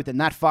Hollow. Then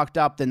that fucked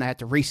up. Then they had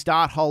to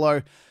restart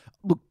Hollow.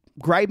 Look,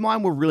 Grave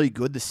Mine were really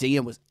good. The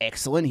singer was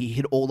excellent. He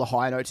hit all the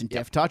high notes in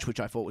Death Touch, which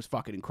I thought was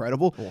fucking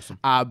incredible. Awesome.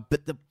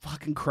 But the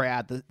fucking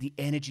crowd, the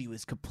energy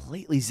was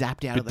completely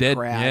zapped out of the dead,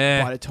 crowd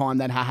yeah. by the time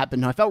that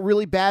happened. I felt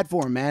really bad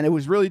for him, man. It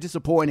was really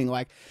disappointing.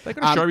 Like, They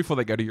got a show before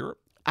they go to Europe.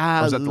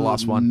 Or was that the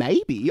last one?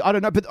 Maybe, I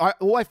don't know. But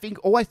all I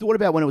thought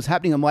about when it was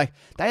happening, I'm like,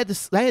 they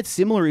had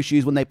similar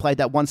issues when they played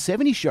that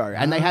 170 show,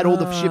 and they had all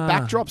the shit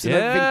backdrops and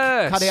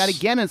everything cut out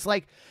again. And it's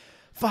like,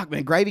 fuck,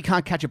 man, Gravy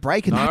can't catch a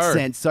break in that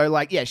sense. So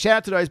like, yeah, shout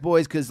out to those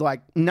boys because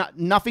like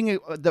nothing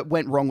that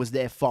went wrong was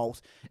their fault.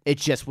 It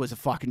just was a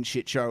fucking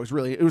shit show. It was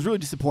really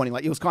disappointing.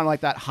 Like it was kind of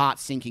like that heart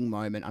sinking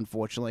moment,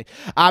 unfortunately.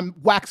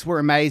 Wax were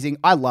amazing.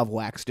 I love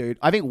Wax, dude.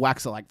 I think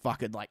Wax are like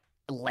fucking like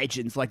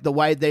legends. Like the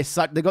way they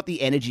got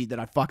the energy that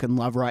I fucking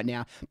love right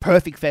now.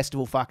 Perfect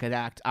festival fucking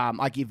act.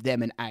 I give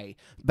them an A.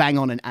 Bang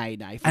on an A,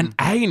 Nathan. An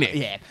A, Nick.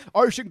 Yeah.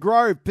 Ocean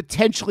Grove,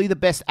 potentially the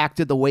best act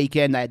of the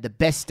weekend. They had the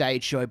best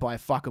stage show by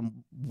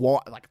fucking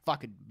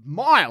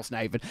miles,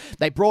 Nathan.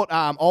 They brought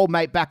old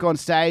mate back on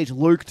stage,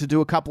 Luke, to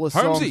do a couple of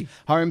songs.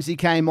 Holmesy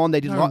came on. They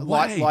did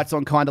Lights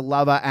on Kind of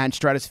Lover and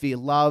Stratosphere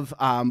Love,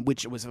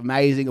 which was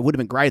amazing. It would have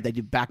been great if they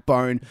did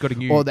Backbone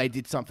or they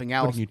did something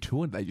else. Got a new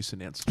tour they just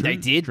announced. They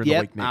did, during the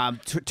week,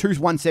 Nick. Two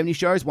 170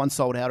 shows, one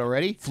sold out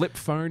already. Flip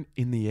phone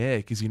in the air,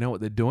 because you know what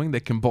they're doing? They're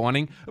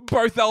combining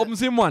both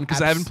albums in one, because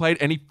they haven't played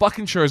any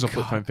fucking shows on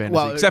Flip Phone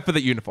Fantasy, except for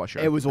the Unify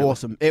show. It was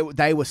awesome.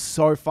 They were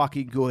so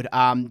fucking good.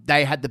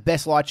 They had the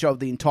best light show of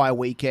the entire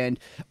weekend.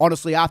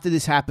 Honestly, after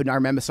this happened, I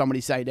remember somebody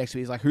saying next to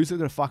me, he's like, who's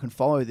going to fucking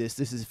follow this?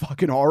 This is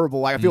fucking horrible.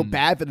 Like, I feel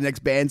bad for the next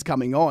bands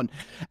coming on.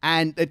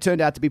 And it turned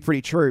out to be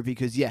pretty true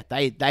because, yeah,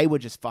 they were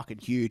just fucking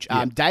huge.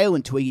 Dale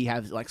and Twiggy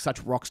have like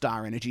such rock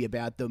star energy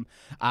about them.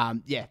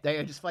 Yeah, they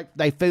are just like,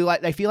 they feel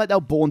like they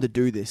were born to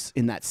do this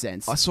in that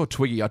sense. I saw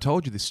Twiggy. I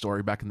told you this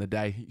story back in the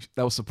day.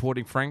 They were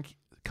supporting Frank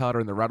Carter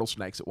and the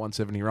Rattlesnakes at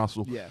 170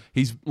 Russell. Yeah.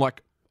 He's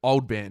like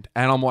old band.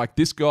 And I'm like,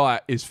 this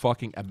guy is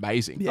fucking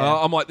amazing. Yeah.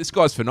 I'm like, this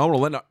guy's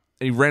phenomenal. And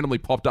he randomly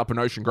popped up in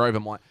Ocean Grove.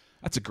 I'm like,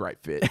 that's a great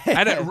fit.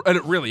 And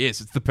it really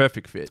is. It's the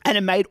perfect fit. And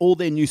it made all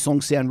their new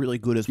songs sound really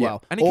good as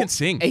well. And he can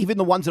sing. Even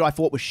the ones that I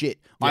thought were shit.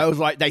 I was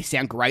like, they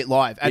sound great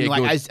live. And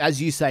like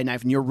as you say,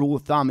 Nathan, your rule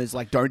of thumb is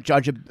like don't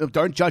judge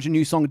a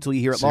new song until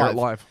you hear it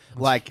live.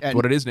 Like That's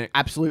what it is, Nick.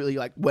 Absolutely,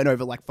 like went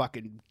over like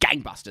fucking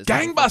gangbusters.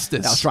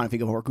 Gangbusters. I was trying to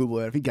think of a cool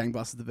word. I think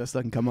gangbusters is the best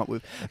I can come up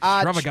with.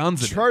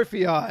 Extravaganza.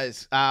 Trophy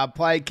Eyes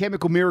played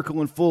Chemical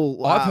Miracle in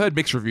full. I've heard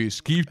mixed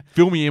reviews. Can you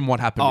fill me in what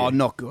happened? Oh, here?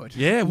 not good.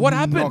 Yeah, what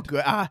happened? Not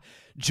good.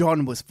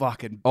 John was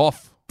fucking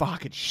Off.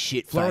 fucking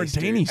shit.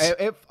 Florentinis.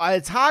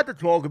 It's hard to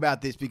talk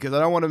about this because I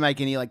don't want to make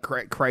any like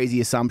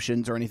crazy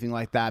assumptions or anything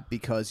like that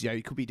because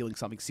you could be doing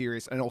something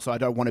serious, and also I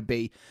don't want to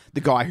be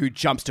the guy who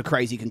jumps to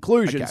crazy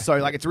conclusions. Okay. So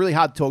like it's really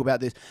hard to talk about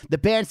this. The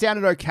band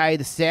sounded okay.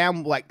 The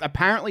sound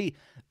apparently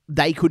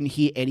they couldn't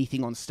hear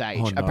anything on stage.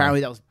 Oh, no. Apparently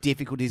there was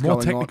difficulties More going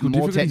on. technical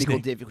More difficulties, technical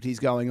Nick. difficulties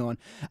going on.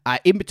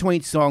 In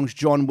between songs,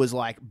 John was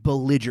like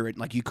belligerent.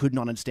 Like you could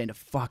not understand a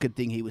fucking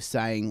thing he was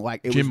saying.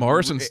 Like it Jim was,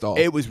 Morrison style.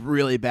 It was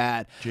really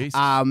bad. Jesus.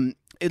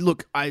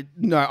 Look, I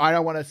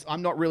don't want to.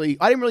 I'm not really.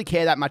 I didn't really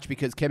care that much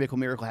because Chemical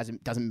Miracle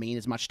doesn't mean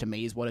as much to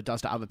me as what it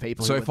does to other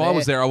people. So who if were I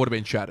was there, I would have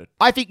been shattered.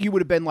 I think you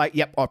would have been like,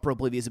 "Yep, Opera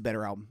Oblivion is a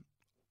better album."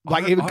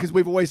 Like I- even because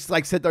we've always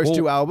like said those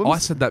two albums. I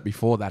said that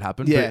before that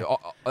happened. Yeah.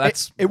 but,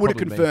 that's it would have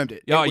probably me. confirmed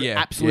it. Oh It would yeah,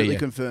 have absolutely yeah.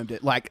 confirmed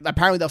it. Like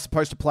apparently they were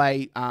supposed to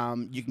play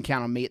 "You Can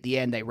Count on Me" at the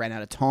end. They ran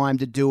out of time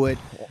to do it.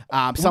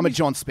 Some of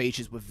John's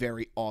speeches were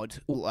very odd.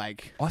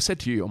 Like I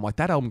said to you, I'm like,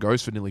 that album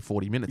goes for nearly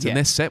 40 minutes, Yeah. and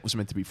their set was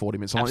meant to be 40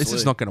 minutes. I'm like, this is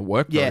Absolutely. not going to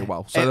work very Yeah.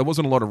 well. So And- there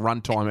wasn't a lot of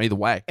runtime either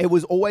way. it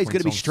was always going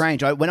to be songs.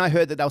 strange. When I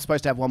heard that they were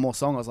supposed to have one more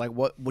song, I was like,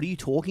 "What? What are you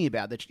talking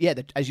about?"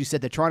 As you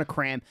said, they're trying to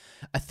cram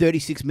a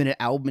 36-minute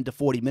album into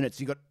 40 minutes.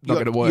 You got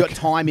gonna you work. got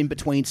time in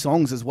between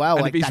songs as well.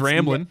 And like if he's that's-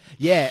 rambling.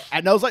 yeah.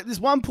 And I was like, there's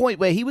one point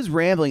where he was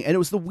rambling, and it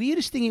was the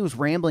weirdest thing he was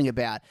rambling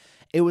about.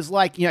 It was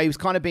like, he was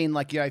kind of being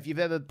like, if you've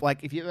ever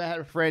had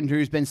a friend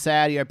who's been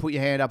sad, put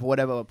your hand up or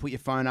whatever, or put your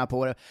phone up or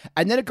whatever.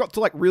 And then it got to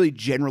like really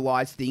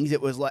generalized things.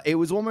 It was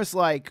almost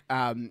like,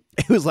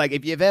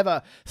 if you've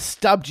ever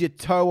stubbed your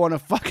toe on a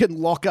fucking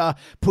locker,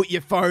 put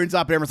your phones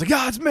up, and everyone's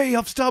like, it's me,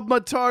 I've stubbed my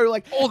toe.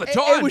 Like All the it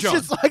time, was John.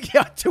 just like,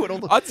 I do it all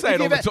the time. I'd say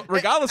it all the time,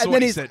 regardless of and what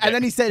then he said, And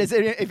then he said,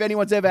 if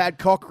anyone's ever had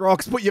cock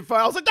rocks, put your phone.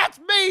 I was like, that's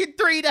me in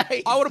 3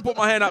 days. I would have put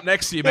my hand up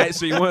next to you, mate,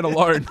 so you weren't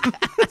alone.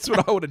 That's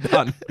what I would have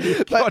done.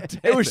 God But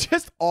damn it was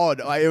just odd.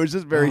 It was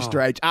just very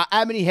strange.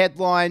 Amity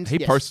headlines. He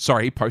yes.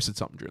 posted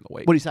something during the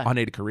week. What'd he say? I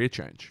need a career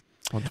change.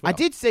 on Twitter. I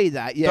did see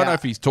that. Yeah, Don't know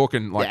if he's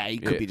talking like. yeah, he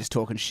could be just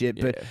talking shit.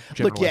 Yeah, But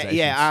look,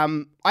 yeah.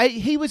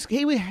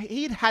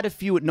 He had a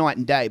few at night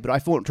and day, but I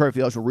thought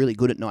Trophy Eyes were really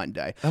good at night and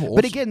day. They were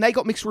But awesome. again, they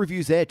got mixed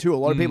reviews there too. A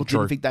lot of people true.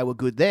 didn't think they were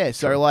good there.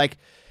 So like,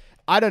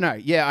 I don't know.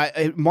 Yeah,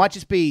 it might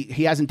just be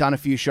he hasn't done a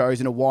few shows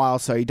in a while,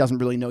 so he doesn't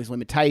really know his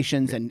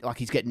limitations, and like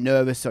he's getting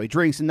nervous, so he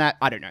drinks and that.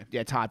 I don't know.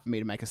 Yeah, it's hard for me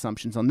to make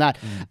assumptions on that.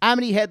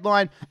 Amity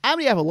headline.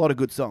 Amity have a lot of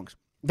good songs.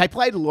 They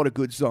played a lot of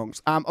good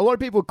songs. A lot of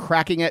people are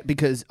cracking it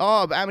because,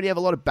 Amity have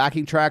a lot of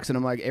backing tracks, and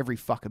I'm like, every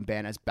fucking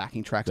band has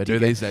backing tracks. They do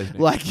dickhead. these days, Nick.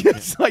 Like,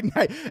 it's like,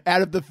 mate,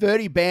 out of the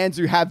 30 bands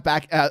who have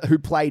who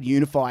played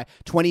Unify,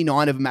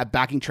 29 of them have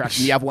backing tracks,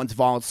 and the other one's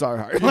Violent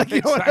Soho. Like,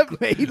 you know Exactly.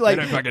 what I mean? Like,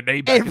 don't fucking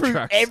need backing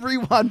tracks.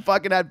 Everyone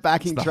fucking had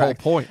backing That's the whole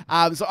tracks.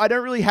 point. So I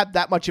don't really have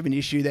that much of an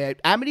issue there.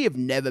 Amity have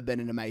never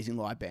been an amazing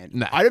live band.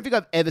 No. I don't think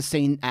I've ever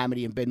seen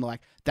Amity and been like,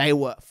 they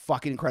were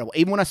fucking incredible.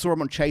 Even when I saw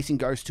them on Chasing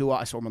Ghost tour,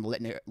 I saw them on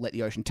the Let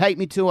the Ocean Take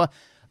Me tour.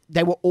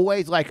 They were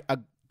always like a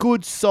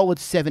good, solid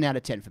 7 out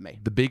of 10 for me.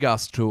 The Big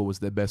Ass tour was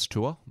their best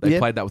tour. They Yeah.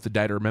 played that with the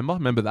Day to Remember.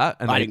 Remember that?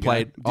 And I they didn't go.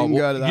 played. Didn't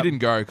go to that. You didn't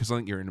go because I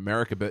think you're in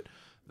America, but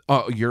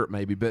Europe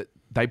maybe. But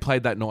they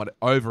played that night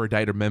over a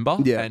Day to Remember.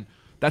 Yeah. And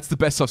that's the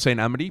best I've seen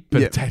Amity.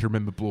 But Yeah. a Day to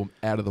Remember blew them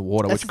out of the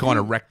water, That's which the kind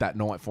of thing. wrecked that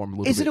night for them a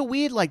little Is bit. it a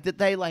weird like that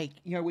they like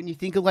when you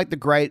think of like the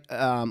great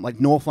like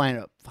Northland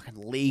are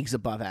fucking leagues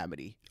above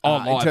Amity in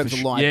live, terms for of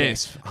sure. live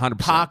Yes, bands. 100%.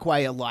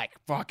 Parkway are like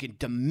fucking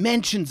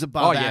dimensions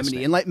above yes, Amity,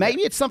 man. and like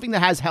maybe it's something that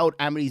has held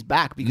Amity's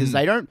back because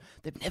they've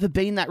never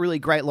been that really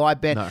great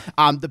live band.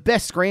 No. The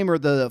best screamer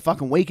of the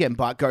fucking weekend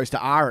but goes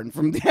to Aaron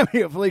from the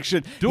Amity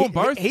Affliction. Do 'em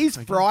both? His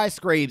fry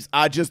screams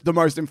are just the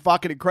most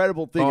fucking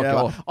incredible thing Oh, ever.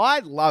 God. I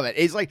love it.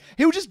 It's like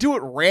he'll just do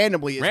it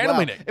randomly as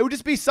Randomly, well. Nick. It would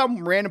just be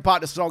some random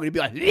part of the song and he'd be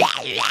like,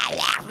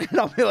 and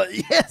I'll be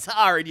like, yes,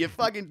 Aaron, you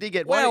fucking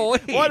dickhead. Well,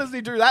 Why doesn't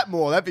he do that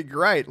more? That'd be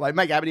great. Like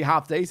make Amity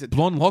half decent.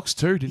 Blonde Locks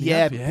too, didn't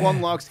Yeah, he?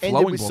 Blonde Locks. Ended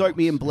Flowing with blonde Soak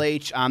Me in locks.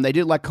 Bleach. They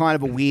did like kind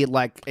of a weird,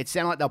 like it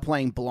sounded like they were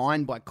playing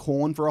Blind by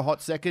Korn for a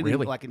hot second.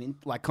 Really?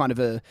 Like kind of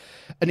an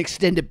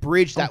extended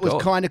bridge. That was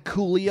God. kind of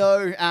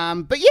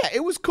coolio. But yeah,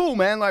 it was cool,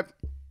 man. Like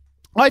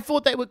I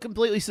thought they were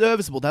completely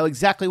serviceable. They were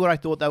exactly what I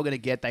thought they were going to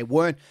get. They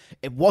weren't.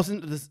 It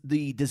wasn't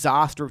the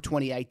disaster of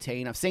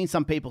 2018. I've seen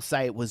some people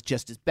say it was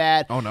just as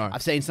bad. Oh, no.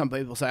 I've seen some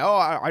people say,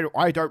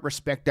 I don't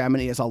respect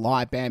Amity as a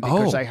live band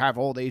because Oh. they have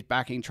all these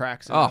backing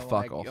tracks. And Oh, they're fuck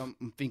like, off.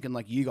 I'm thinking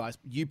like you guys,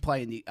 you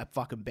play in a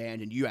fucking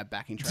band and you have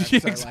backing tracks. Yeah,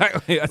 So, like-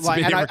 exactly. That's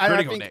like, a bit and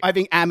hypocritical, Nick. I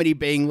think Amity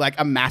being like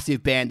a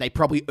massive band, they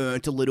probably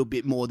earned a little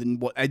bit more than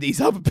what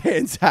these other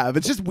bands have.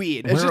 It's just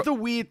weird. It's We're- just a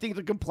weird thing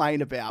to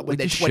complain about when We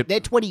they're, just shit- they're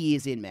 20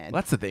 years in, man.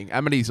 That's the thing.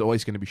 Amity's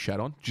always going to be shat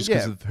on just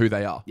because Yeah. of who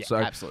they are. Yeah, so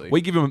absolutely.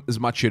 we give them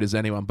as much shit as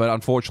anyone, but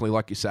unfortunately,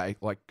 like you say,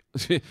 like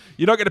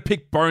you're not going to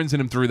pick bones in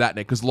them through that,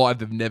 Nick, because live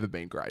they've never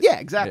been great. Yeah,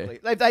 exactly.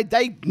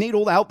 They need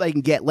all the help they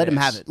can get. Let them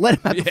have it.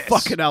 Let them have the Yes.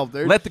 fucking help,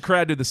 dude. Let the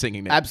crowd do the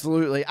singing, Nick.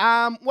 Absolutely.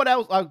 What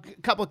else? A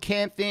couple of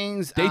camp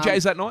things.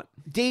 DJs that night?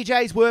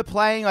 DJs were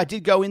playing. I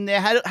did go in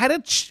there. Had a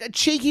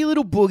cheeky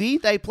little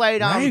boogie. They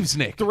played Raves,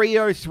 Nick.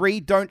 303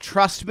 Don't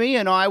Trust Me,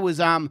 and I was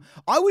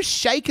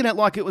shaking it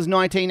like it was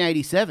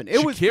 1987. It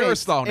Shakira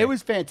style, Nick. It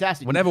was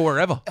fantastic. Whenever,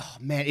 wherever. Oh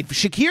man, if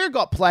Shakira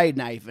got played,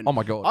 Nathan, Oh,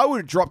 my God. I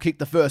would have drop kicked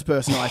the first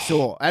person I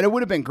saw, and it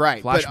would have been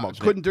great. Flash but mobs,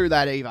 I couldn't do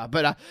that either.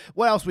 But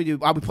what else we do?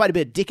 We played a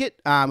bit of Dicket.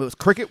 It was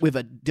cricket with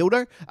a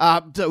dildo.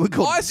 So we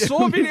called. I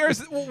saw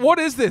videos. What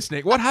is this,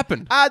 Nick? What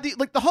happened?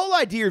 The whole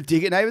idea of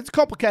Dicket, Nathan, it's a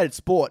complicated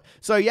sport.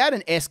 So you had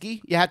an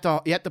esky. You had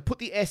to put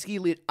the esky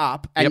lid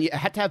up, and you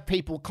had to have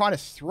people kind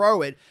of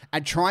throw it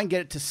and try and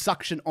get it to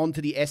suction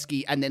onto the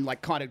esky, and then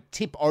like kind of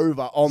tip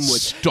over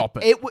onwards. Stop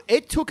it.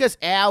 It took us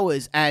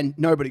hours, and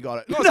nobody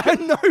got it.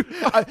 No.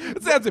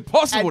 It sounds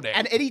impossible, Nick.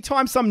 And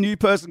anytime some new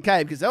person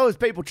came, because there was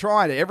people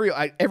trying it,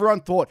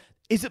 everyone thought,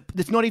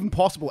 it's not even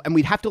possible, and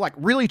we'd have to like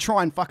really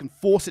try and fucking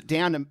force it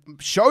down and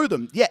show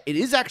them, yeah, it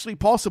is actually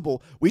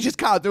possible. We just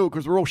can't do it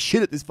because we're all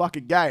shit at this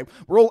fucking game.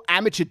 We're all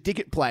amateur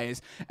Dicket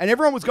players, and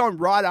everyone was going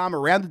right arm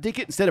around the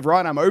Dicket instead of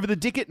right arm over the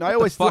Dicket. And I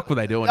always fuck thought, were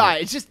they doing? No,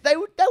 it's just they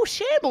were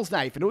shambles,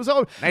 Nathan. It was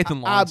all Nathan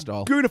Lyon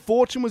style. Goon of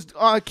Fortune was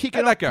kicking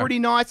How'd that up go? pretty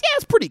nice. Yeah,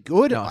 it's pretty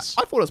good. Nice.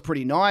 I thought it was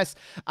pretty nice.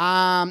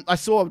 I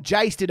saw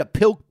Jace did a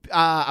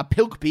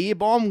pilk beer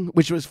bomb,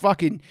 which was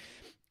fucking.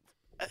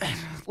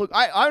 Look,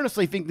 I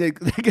honestly think they're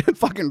going to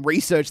fucking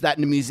research that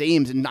in the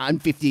museums in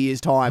 50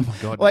 years' time. Oh, my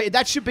God. Like,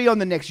 that should be on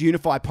the next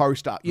Unify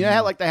poster. You know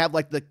how like they have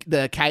like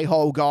the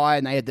K-hole guy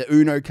and they had the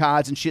Uno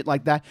cards and shit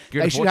like that?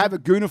 Goon They of should Fortune? have a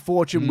Goon of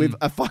Fortune with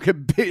a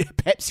fucking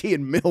Pepsi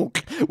and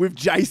milk with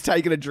Jace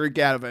taking a drink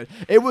out of it.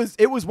 It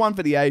was one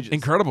for the ages.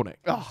 Incredible, Nick.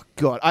 Oh,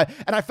 God. I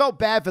felt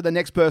bad for the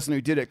next person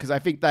who did it because I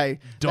think Dodgy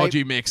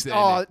they, mix there.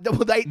 Oh, Nick.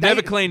 well, they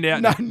Never cleaned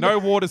out. Nick. No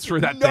waters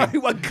through that no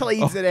thing. one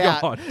cleans Oh, it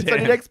out. God So the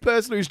damn. next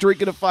person who's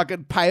drinking a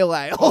fucking pale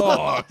ale.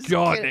 Oh,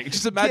 God, Nick.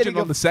 Just imagine getting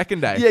on the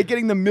second day. Yeah,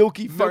 getting the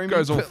milky Milk foamy.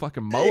 goes all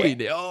fucking moldy,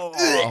 Nick.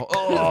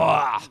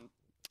 Oh.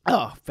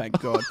 Oh, thank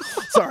God.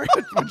 Sorry,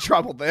 I'm in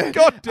trouble there.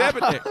 God damn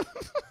it, Nick.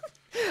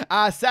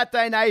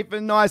 Saturday,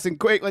 Nathan, nice and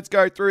quick. Let's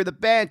go through the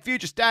band.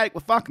 Future Static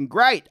were fucking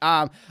great.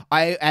 I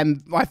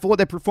thought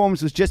their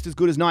performance was just as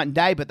good as Night and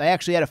Day, but they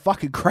actually had a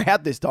fucking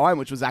crowd this time,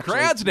 which was actually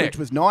Crowds, Nick. which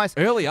was nice.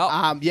 Early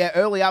up.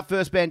 Early up.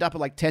 First band up at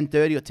like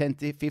 10:30 or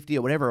 10:50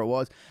 or whatever it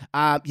was.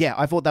 I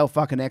thought they were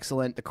fucking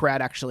excellent. The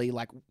crowd actually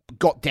like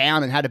got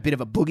down and had a bit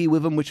of a boogie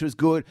with them, which was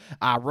good.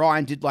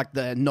 Ryan did like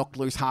the knock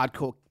loose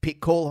hardcore pick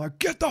call, like,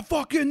 get the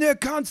fuck in there,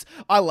 cunts.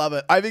 I love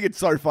it. I think it's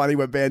so funny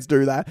when bands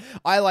do that.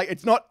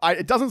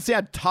 It doesn't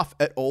sound tough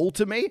at all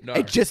to me. No.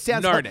 It just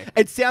sounds Nick.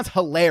 it sounds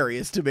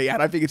hilarious to me, and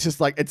I think it's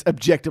just like it's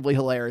objectively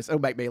hilarious. It'll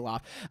make me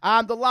laugh.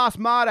 The Last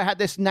Martyr had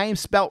this name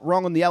spelt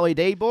wrong on the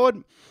LED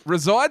board.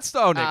 Reside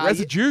style, Nick.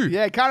 Residue.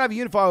 Yeah, can't have a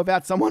Unify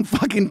without someone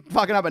fucking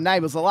up a name.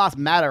 It was The Last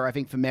Matter, I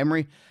think, from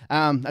memory.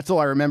 That's all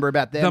I remember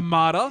about them. The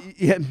Martyr.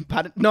 Yeah,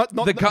 pardon, not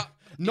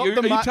Are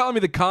you telling me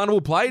the Carnival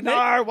played, Nick?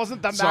 No, it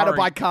wasn't The Matter Sorry.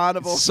 by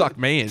Carnival. Suck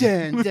me in.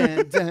 Dun,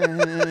 dun,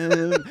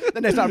 dun.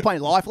 Then they started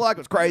playing Lifelike. It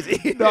was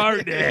crazy. No,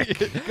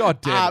 Nick. God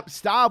damn it.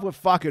 Starve were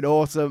fucking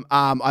awesome.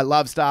 I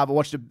love Starve. I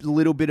watched a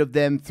little bit of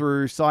them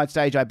through Side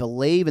Stage, I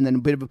believe, and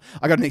then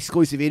I got an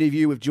exclusive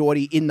interview with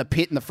Geordie in the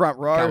pit in the front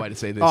row. Can't wait to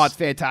see this. Oh, it's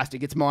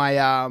fantastic. It's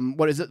my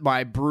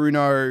my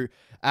Bruno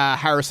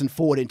Harrison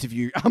Ford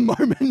interview. A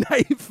moment,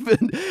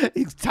 Nathan.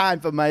 It's time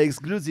for my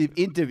exclusive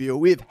interview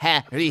with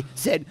Harry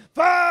said,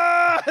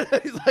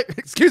 he's like,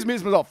 excuse me,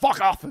 Mr. Fuck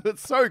off.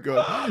 It's so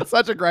good.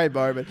 Such a great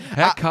moment.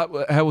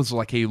 How was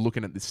like he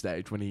looking at this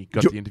stage when he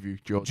got the interview,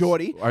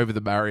 Geordie? Over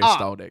the barrier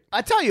style, Nick.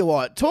 I tell you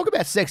what, talk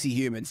about sexy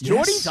humans.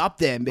 Geordie's up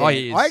there, man. Oh,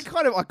 he is.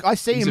 I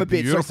see He's him a a bit,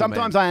 so beautiful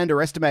sometimes man. I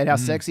underestimate how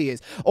sexy he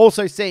is.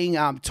 Also seeing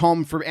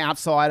Tom from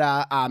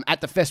Outsider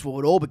at the festival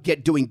at all, but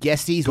doing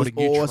guesties was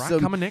Got a new track awesome.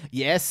 coming, Nick?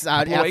 Yes,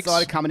 Couple of weeks.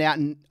 Outsider coming out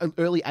in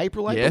early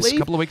April, I Yes, believe. a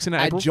couple of weeks in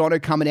April. And Jono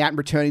coming out and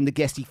returning the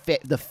guesty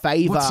the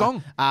favour. What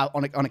song?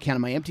 On account of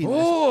my emptiness.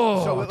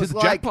 Oh, so it did was the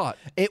like, jackpot.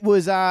 It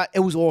was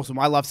awesome.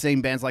 I love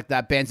seeing bands like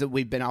that, bands that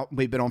we've been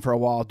on for a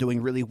while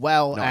doing really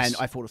well, Nice. and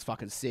I thought it was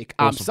fucking sick.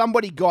 Awesome.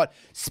 Somebody got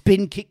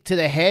spin kicked to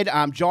the head.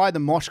 Jai the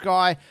Mosh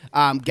guy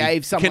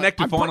gave someone.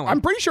 Connected finally. I'm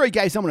pretty sure he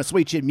gave someone a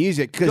Sweet Chin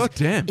Music because God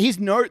damn.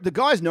 the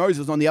guy's nose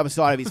was on the other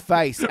side of his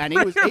face, and he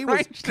was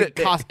Arranged it,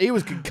 concussed. He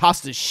was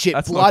concussed as shit.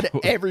 That's Blood not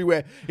good.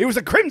 everywhere. It was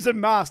a crimson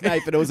mask,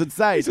 Nathan. It was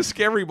insane. He's a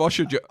scary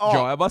mosher, Jai.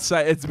 I must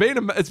say,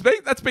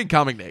 that's been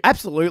coming, Nick.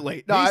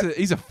 Absolutely. No,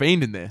 He's a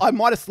fiend in there. I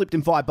might have slipped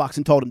him $5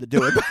 and told him to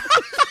do it.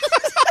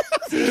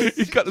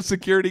 He's got the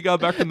security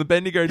guard back from the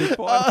Bendigo, Nick.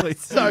 Finally,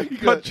 so he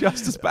got good.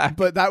 justice back.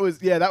 But that was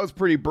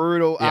pretty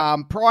brutal. Yeah.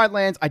 Pride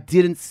Lands I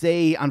didn't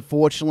see,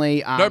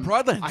 unfortunately. No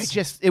Pride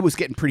Lands. It was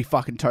getting pretty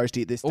fucking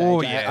toasty at this stage.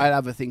 Oh, yeah. I had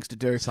other things to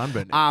do.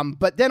 Sunburn.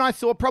 But then I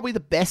saw probably the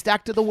best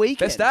act of the weekend.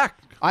 Best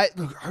act.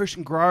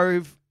 Ocean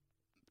Grove,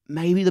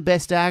 maybe the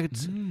best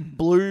act.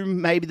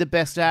 Bloom, maybe the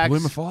best act.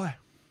 Bloom of Fire.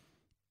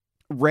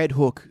 Red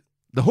Hook.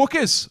 The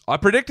Hookers. I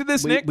predicted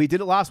this, Nick. We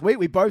did it last week.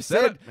 We both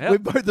said Said it, yep. we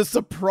both the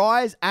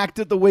surprise act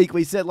of the week.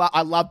 We said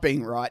I love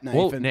being right, Nathan.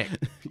 Well, Nick,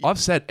 I've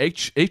said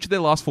each of their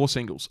last 4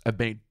 singles have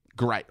been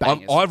great.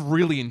 Bangers. I've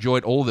really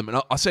enjoyed all of them.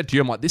 And I said to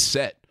you, I'm like, this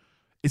set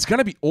It's going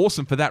to be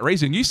awesome for that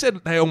reason. You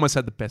said they almost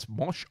had the best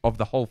mosh of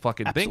the whole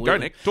fucking thing. Go,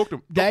 Nick. Talk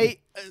to them.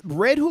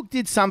 Red Hook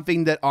did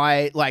something that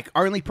I like.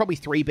 Only probably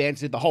 3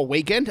 bands did the whole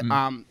weekend.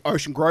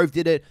 Ocean Grove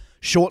did it.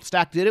 Short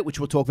Stack did it, which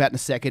we'll talk about in a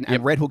second,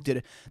 and Red Hook did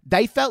it.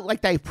 They felt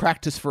like they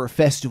practiced for a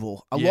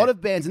festival. A lot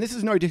of bands, and this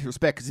is no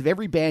disrespect, because if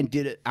every band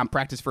did it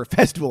practice for a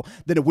festival,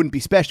 then it wouldn't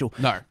be special.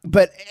 No.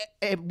 But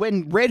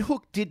when Red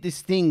Hook did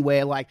this thing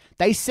where like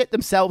they set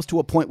themselves to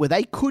a point where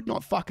they could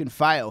not fucking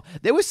fail,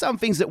 there were some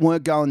things that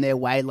weren't going their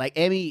way. Like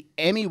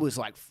Emmy was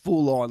like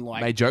full on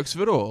like made jokes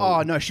of it, or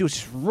oh no, she was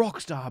just rock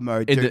star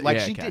mode,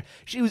 dude.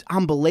 She was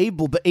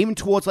unbelievable. But even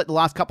towards like the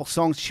last couple of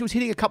songs, she was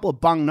hitting a couple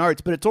of bung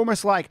notes. But it's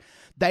almost like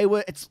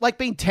it's like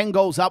being 10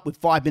 goals up with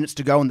 5 minutes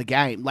to go in the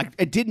game. Like,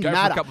 it didn't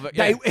matter.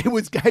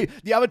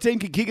 The other team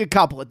could kick a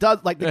couple. It does,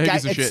 like,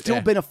 it's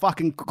still been a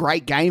fucking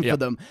great game for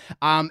them.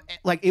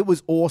 Like, it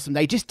was awesome.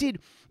 They did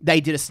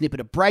a snippet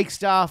of break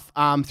stuff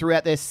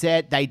throughout their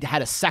set. They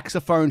had a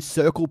saxophone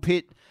circle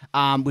pit,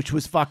 which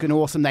was fucking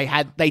awesome.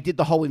 They did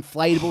the whole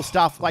inflatable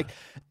stuff. Like,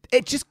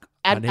 it just...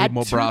 I need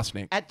more brass,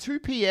 Nick. At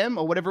 2 p.m.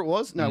 or whatever it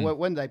was. No,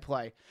 when did they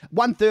play?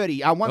 1:30.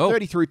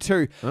 1:30 through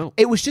 2. Oh.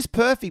 It was just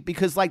perfect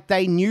because like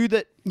they knew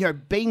that, you know,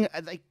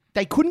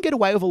 they couldn't get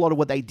away with a lot of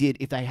what they did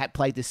if they had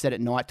played this set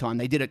at nighttime.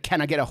 They did a Can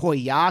I Get a Hoy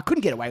Ya?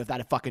 Couldn't get away with that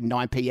at fucking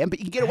 9 p.m. But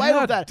you can get away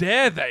with that. How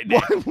dare they,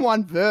 Nick?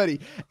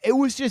 1:30. It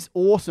was just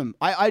awesome.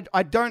 I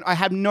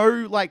have no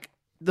like.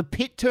 The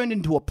pit turned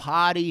into a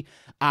party.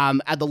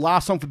 At the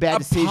last song for Bad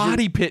Decisions. A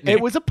party pit, Nick.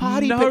 It was a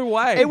party pit. No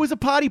way. It was a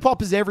party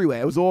poppers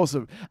everywhere. It was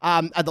awesome.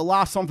 At the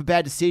last song for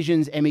Bad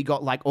Decisions, Emmy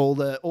got like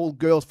all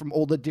girls from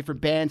all the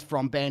different bands,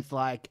 from bands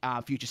like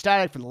Future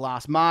Static, from The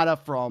Last Martyr,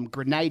 from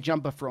Grenade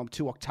Jumper, from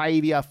 2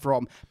 Octavia,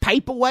 from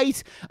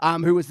Paperweight,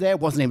 who was there,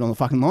 wasn't even on the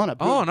fucking lineup.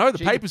 Oh no, the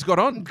Papers got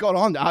on. Got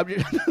on.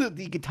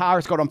 The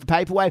guitarist got on for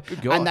Paperweight.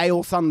 Good God. And they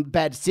all sung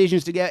Bad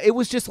Decisions together. It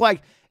was just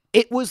like,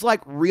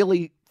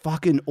 really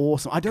fucking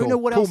awesome. I don't know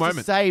what else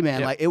to say, man.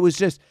 Yep. Like, it was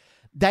just...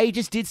 They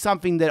just did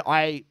something that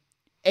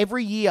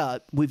every year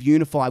with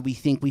Unify, we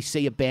think we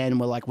see a band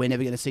and we're like, we're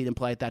never going to see them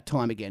play at that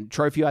time again.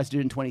 Trophy Eyes did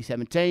it in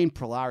 2017.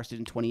 Polaris did it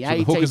in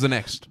 2018. So the Hook is the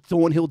next.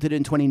 Thornhill did it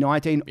in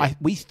 2019. Yeah.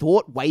 We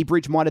thought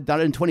Weybridge might have done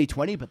it in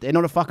 2020, but they're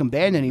not a fucking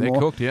band anymore. They're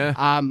cooked,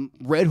 yeah.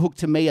 Red Hook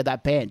to me are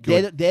that band.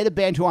 They're the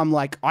band who I'm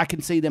like, I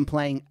can see them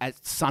playing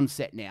at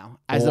Sunset now,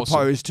 as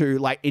opposed to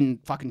like in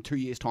fucking 2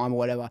 years' time or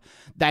whatever.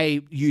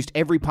 They used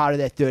every part of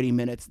their 30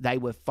 minutes. They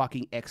were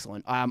fucking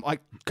excellent. I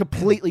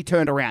completely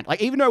turned around.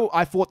 Like, even though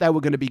I thought they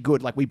were going to be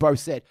good, like we both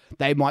said,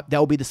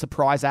 they'll be the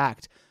surprise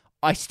act.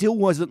 I still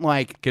wasn't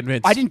like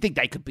convinced. I didn't think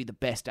they could be the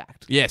best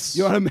act. Yes.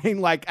 You know what I mean?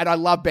 Like, and I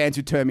love bands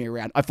who turn me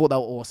around. I thought they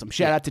were awesome.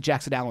 Shout out to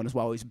Jackson Allen as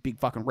well. He's a big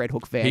fucking Red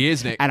Hook fan. He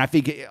is, Nick. And I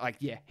think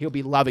he'll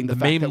be loving the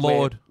fact meme that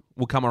lord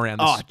will come around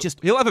this.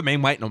 He'll have a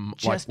meme waiting on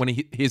like when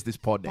he hears this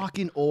pod, Nick.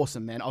 Fucking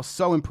awesome, man. I was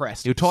so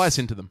impressed. He'll tie us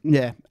into them.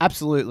 Yeah,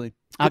 absolutely.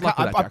 I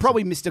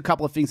probably missed a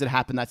couple of things that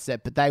happened that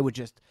set, but they were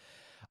just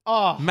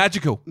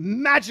magical,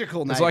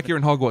 Nathan. It's like you're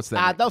in Hogwarts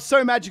there. They were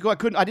so magical.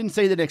 I didn't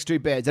see the next 2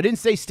 bands. I didn't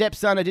see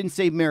Stepson. I didn't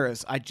see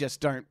Mirrors. I just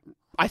don't.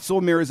 I saw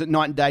Mirrors at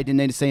night and day. Didn't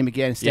need to see him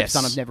again.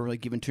 Stepson, I've never really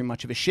given too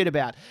much of a shit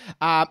about.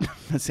 That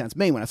sounds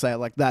mean when I say it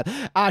like that.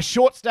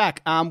 Short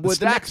Stack was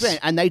the next band,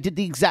 and they did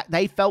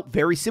they felt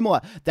very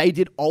similar. They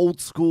did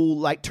old school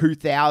like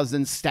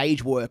 2000s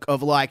stage work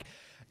of like,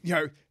 you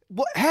know,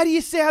 how do you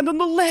sound on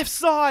the left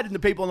side? And the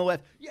people on the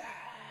left, yeah,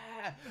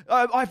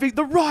 I think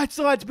the right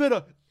side's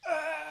better.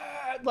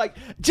 Like,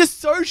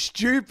 just so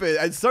stupid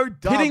and so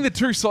dumb. Hitting the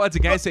 2 sides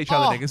against each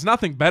other, Nick. There's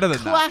nothing better than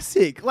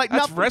classic. that. Like,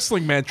 that's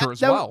wrestling mantra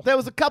as well. There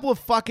was a couple of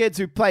fuckheads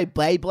who played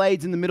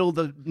Beyblades in the middle of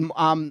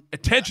the...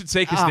 Attention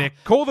seekers, Nick.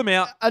 Call them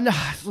out.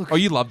 Look,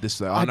 you love this,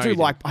 though. I do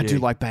like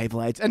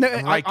Beyblades. And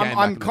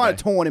I'm kind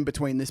of torn in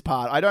between this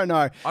part. I don't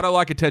know. I don't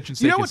like attention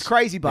seekers. You know what's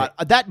crazy, but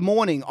that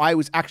morning, I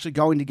was actually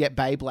going to get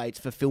Beyblades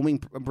for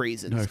filming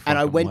reasons. And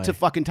I went to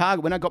fucking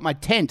Target. When I got my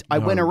tent, I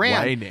went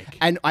around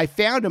and I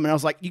found them and I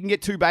was like, you can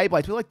get 2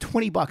 Beyblades. They're like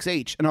 $20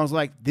 each. And I was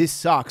like, this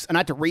sucks. And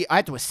I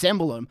had to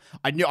assemble them.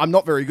 I'm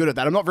not very good at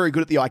that. I'm not very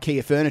good at the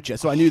IKEA furniture.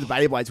 So I knew the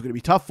Beyblades were going to be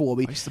tough for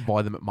me. I used to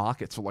buy them at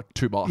markets for like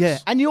 $2. Yeah.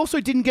 And you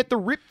also didn't get the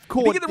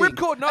ripcord. You didn't get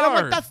the ripcord? No. And I'm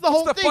like, that's the whole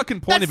thing. That's the fucking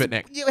point of it,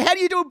 Nick. How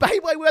do you do a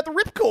Beyblade without the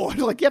ripcord?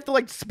 Like, you have to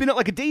like spin it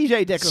like a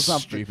DJ deck or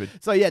something. Stupid.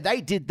 So yeah,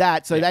 they did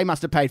that. So they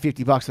must have paid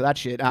 $50 for that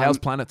shit. How's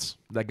Planets?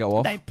 That go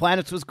off?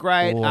 Planets was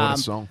great. What a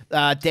song.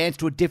 Dance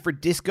to a Different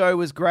Disco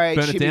was great.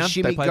 Burn It Down?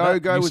 Shimmy Go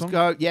Go was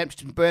go. Yeah,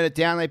 Burn It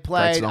Down they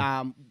played.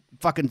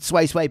 Fucking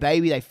Sway Sway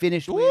Baby they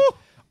finished with.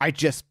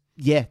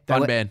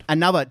 Fun band.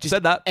 Another just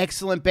said that.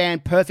 Excellent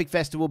band, perfect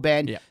festival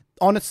band. Yeah.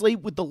 Honestly,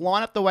 with the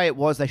lineup the way it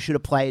was, they should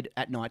have played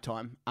at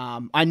nighttime. I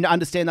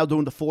understand they were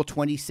doing the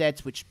 420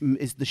 sets, which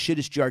is the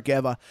shittest joke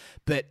ever,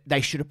 but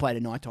they should have played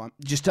at nighttime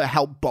just to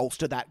help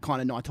bolster that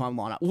kind of nighttime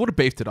lineup. Would have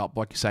beefed it up,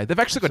 like you say. They've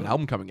actually got an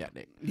album coming out,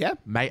 Nick. Yeah.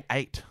 May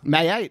 8.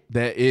 May 8.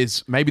 There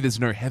is, maybe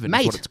there's no heaven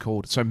is what it's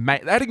called. So they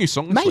had a new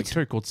song this week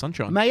too called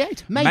Sunshine. May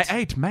 8. May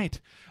 8, mate.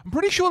 I'm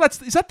pretty sure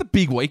is that the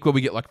big week where we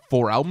get like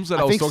 4 albums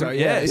that I was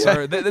talking about?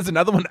 So there's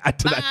another one add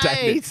to that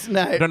day.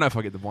 No. I don't know if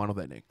I get the vinyl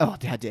there, Nick. Oh,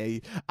 how dare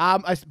you.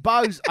 But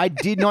Bugs, I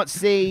did not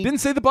see. Didn't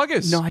see the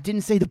buggers. No, I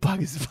didn't see the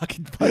Buggers.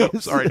 Fucking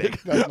Buggers. Sorry,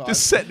 Nick. That's nice.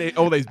 Just setting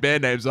all these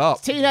band names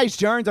up. Teenage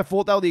Jones, I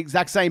thought they were the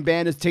exact same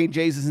band as Teen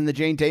Jesus and the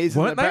Gene Teasers.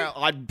 Weren't they?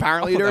 Apparently I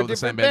thought they're they a were the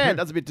same different band band. too.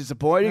 That's a bit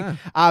disappointing.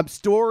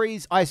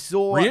 Stories, I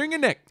saw.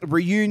 Reunion, Nick.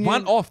 Reunion.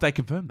 One off. They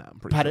confirmed that. I'm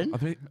pretty Pardon?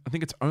 Sure. I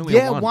think it's only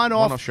a one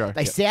off show.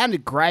 They Yeah.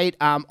 sounded great.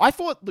 I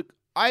thought, look,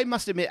 I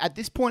must admit, at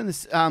this point in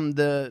this,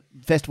 the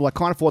festival, I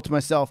kind of thought to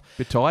myself,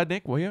 Bit tired,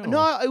 Nick. Were you?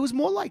 no, it was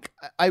more like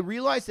I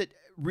realized that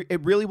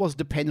it really was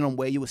dependent on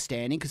where you were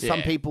standing, because some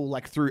Yeah. people,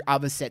 like, through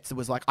other sets, it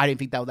was like, I didn't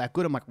think they were that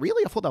good. I'm like,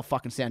 really? I thought they were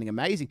fucking sounding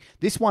amazing.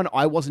 This one,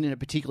 I wasn't in a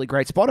particularly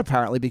great spot,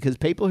 apparently, because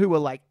people who were,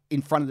 like,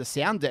 in front of the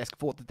sound desk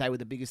thought that they were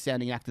the biggest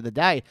sounding act of the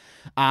day.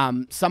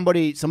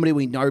 Somebody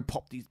we know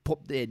popped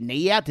their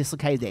knee out,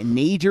 dislocated their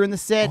knee during the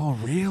set. Oh,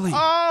 really?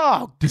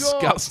 Oh,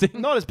 Disgusting.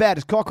 God. Not as bad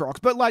as Cockroach,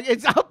 but, like,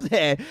 it's up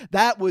there.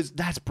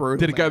 That's brutal.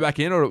 Did it go man. back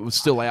in, or it was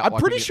still out? I'm like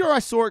pretty when you- sure I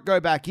saw it go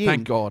back in.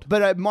 Thank God.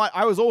 But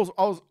I was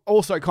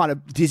also kind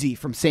of dizzy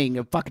from seeing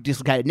a fucking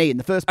dislocated knee in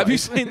the first place. Have you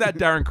seen that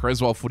Darren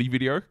Creswell footy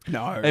video?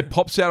 No. It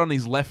pops out on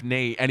his left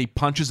knee and he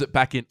punches it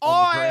back in Oh,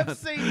 on the I ground. have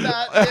seen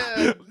that.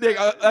 Yeah. Nick,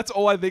 that's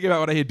all I think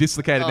about when I hear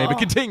dislocated knee. But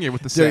continue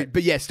with the set. Dude,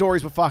 but yeah,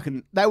 stories were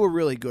they were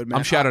really good, man.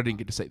 I'm shattered I didn't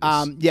get to see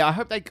this. Yeah, I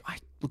hope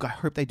I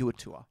hope they do a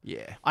tour.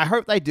 Yeah. I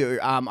hope they do.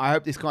 I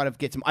hope this kind of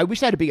gets them. I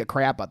wish they had a bigger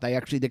crowd, but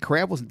the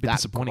crowd wasn't that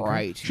Disappointing.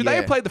 great. Should they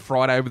have played the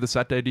Friday over the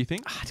Saturday, do you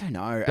think? I don't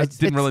know. That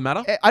didn't really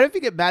matter? I don't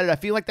think it mattered. I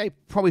feel like they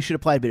probably should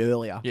have played a bit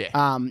earlier.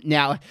 Yeah.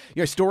 Now,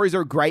 Stories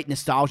are a great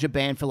nostalgia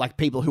band for, like,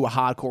 people who are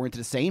hardcore into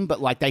the scene, but,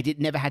 like, they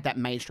never had that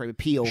mainstream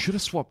appeal. Should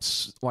have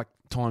swapped, like,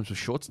 times with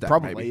short stack,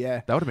 Probably, maybe.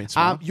 yeah. That would have been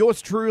smart.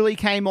 Yours Truly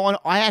came on.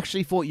 I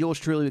actually thought Yours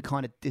Truly were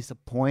kind of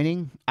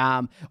disappointing.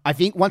 I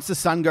think once the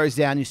sun goes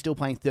down, you're still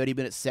playing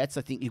 30-minute sets.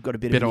 I think you've got a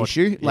bit of an odd.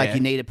 issue. Like, Yeah.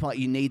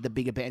 you need the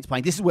bigger bands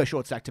playing. This is where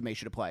Short Stack to me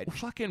should have played.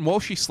 Fucking While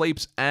She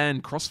Sleeps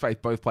and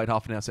Crossfaith both played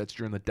half an hour sets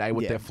during the day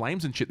with Yeah. their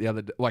Flames and shit the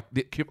other day, like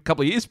a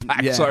couple of years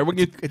back. Yeah, So when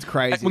it's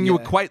crazy, when you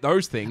yeah. equate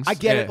those things, I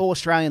get yeah. it, all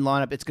Australian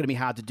lineup. It's going to be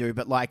hard to do,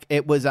 but, like,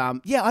 it was, I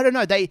don't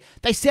know. They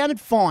sounded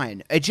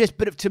fine.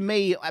 But to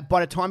me, by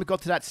the time it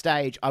got to that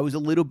stage, I was a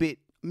little bit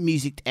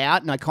musiced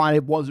out, and I kind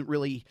of wasn't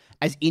really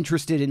as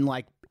interested in,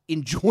 like,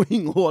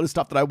 enjoying a lot of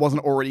stuff that I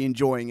wasn't already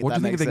enjoying. What do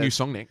you think of their new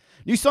song, Nick?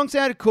 New song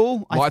sounded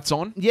cool. Lights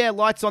On? Yeah,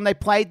 Lights On. They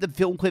played the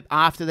film clip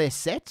after their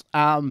set,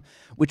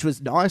 which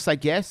was nice, I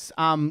guess.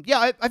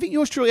 I think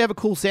Yours Truly have a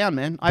cool sound,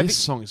 man. This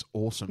song is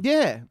awesome.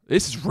 Yeah.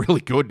 This is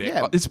really good, Nick.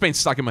 Yeah. It's been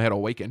stuck in my head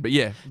all weekend, but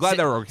yeah, glad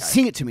they were okay.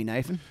 Sing it to me,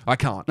 Nathan. I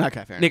can't.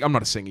 Okay, fair Nick, I'm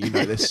not a singer. You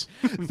know this.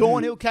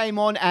 Thornhill came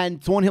on,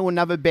 and Thornhill,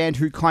 another band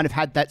who kind of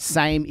had that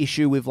same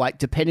issue with, like,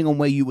 depending on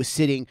where you were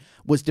sitting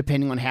was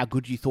depending on how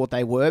good you thought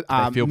they were.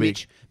 They feel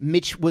big.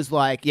 Mitch was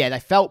like, yeah, they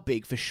felt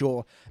big for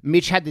sure.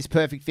 Mitch had this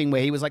perfect thing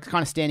where he was, like,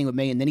 kind of standing with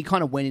me, and then he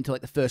kind of went into,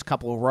 like, the first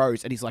couple of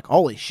rows, and he's like,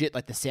 holy shit,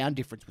 like, the sound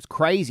difference was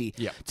crazy.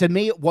 Yeah. To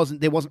me,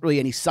 there wasn't really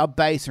any sub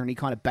bass or any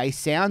kind of bass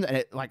sound,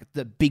 and like,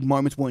 the big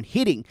moments weren't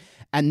hitting.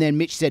 And then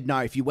Mitch said, no,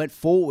 if you went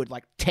forward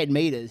like 10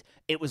 meters,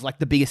 it was like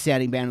the biggest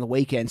sounding band of the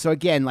weekend. So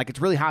again, like, it's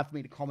really hard for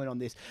me to comment on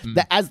this.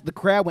 As the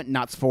crowd went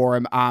nuts for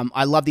him,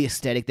 I love the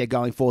aesthetic they're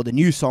going for. The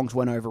new songs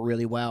went over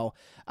really well.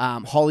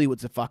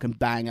 Hollywood's a fucking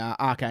banger.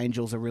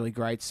 Archangel's a really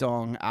great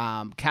song.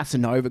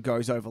 Casanova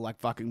goes over like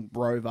fucking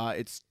Rover.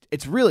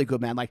 It's really good,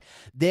 man. Like,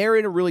 they're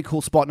in a really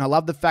cool spot, and I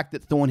love the fact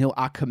that Thornhill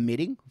are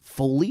committing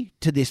fully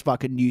to this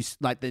fucking new,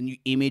 like, the new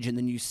image and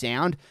the new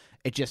sound.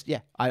 It just,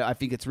 I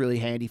think it's really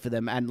handy for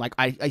them. And, like,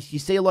 you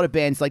see a lot of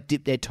bands, like,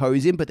 dip their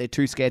toes in, but they're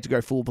too scared to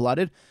go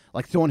full-blooded.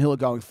 Like, Thornhill are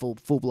going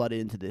full-blooded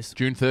into this.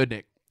 June 3rd,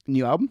 Nick.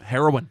 New album?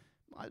 Heroin.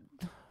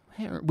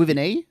 With an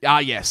E? Ah,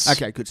 yes.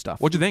 Okay, good stuff.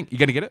 What'd you think? You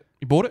going to get it?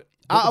 You bought it?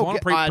 Bought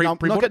the vinyl? I'm not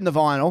Pre-bought getting the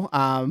vinyl.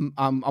 I'm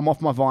off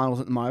my vinyls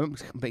at the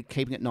moment. I'm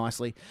keeping it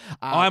nicely.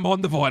 I'm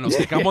on the vinyl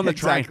stick. I'm on the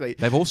train. Exactly.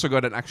 They've also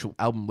got an actual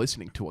album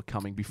listening tour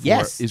coming before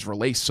Yes. it is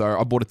released. So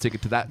I bought a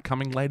ticket to that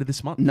coming later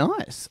this month.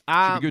 Nice.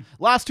 be good.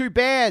 Last two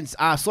bands,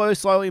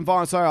 Slowly and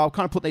Violent Sorrow. I'll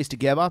kind of put these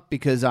together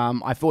because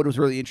I thought it was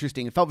really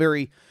interesting. It felt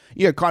very,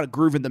 kind of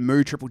groove in the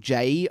mood, Triple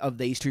J of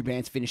these two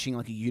bands finishing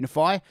like a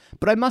unify.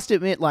 But I must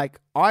admit, like,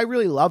 I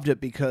really loved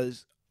it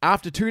because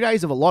after 2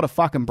 days of a lot of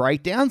fucking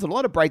breakdowns, and a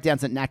lot of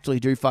breakdowns that naturally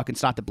do fucking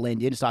start to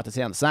blend in and start to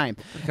sound the same.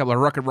 A couple of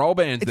rock and roll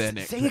bands there,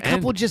 Nick. Seeing a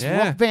couple of just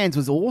yeah. rock bands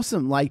was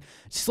awesome. Like,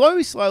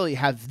 Slowly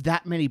have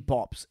that many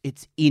bops.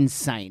 It's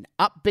insane.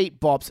 Upbeat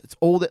bops. It's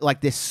all that,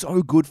 like, they're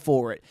so good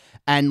for it.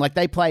 And, like,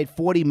 they played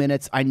 40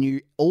 minutes. I knew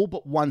all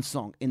but one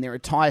song in their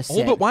entire set.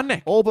 All but one,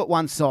 Nick? All but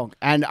one song.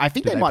 And I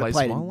think Did they they might play have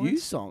played a Smile new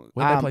Lines? song.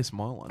 Where did they play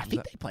Smile Lines? I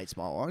think they played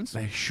Smile Lines.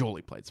 They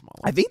surely played Smile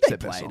Lines. I think It's they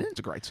their best played song. it. It's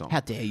a great song. How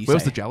dare you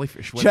Where's say the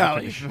Jellyfish? Where's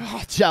Charlie.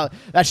 the Charlie.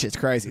 That shit's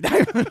crazy.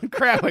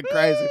 Crowd went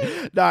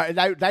crazy. No,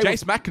 they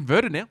Jace Mack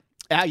converted now.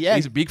 yeah.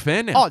 He's a big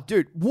fan now. Oh,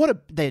 dude,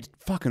 they're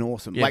fucking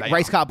awesome. Yeah, like, they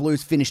Race are. Car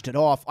Blues finished it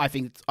off. I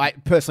think,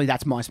 personally,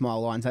 that's my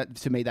Smile Lines.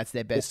 To me, that's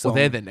their best Well, song.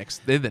 they're the next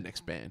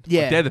band.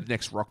 Yeah. Like, they're the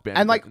next rock band.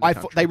 And, like, in the I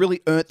country. thought they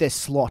really earned their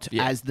slot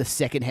Yeah. as the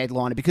second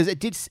headliner because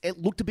it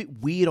looked a bit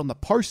weird on the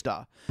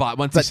poster. But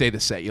once you see the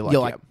set, you're like,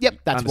 You're like, yep,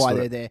 that's why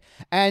understood they're it.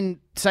 there. And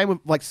same with,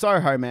 like,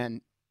 Soho,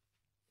 man.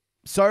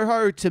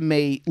 Soho to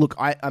me, look,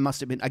 I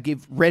must admit, I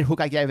give Red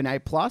Hook, I gave an A+.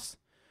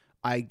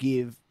 I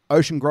give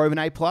Ocean Grove an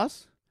A+.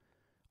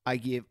 I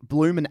give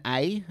Bloom an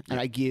A, and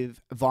I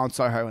give Violent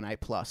Soho an A+.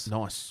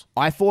 Nice.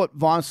 I thought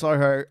Violent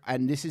Soho,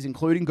 and this is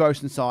including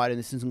Ghost Inside, and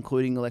this is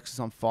including Alexis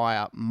on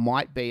Fire,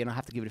 might be, and I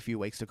have to give it a few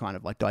weeks to kind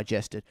of like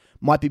digest it,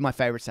 might be my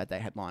favorite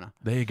Saturday headliner.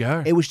 There you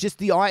go. It was just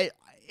it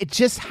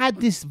just had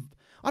this,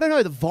 I don't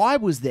know, the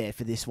vibe was there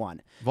for this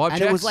one. Vibe and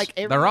checks, it was like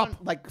they're everyone, up.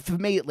 like for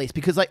me at least,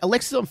 because like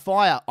Alexis on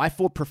Fire, I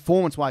thought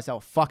performance-wise they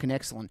were fucking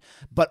excellent,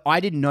 but I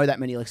didn't know that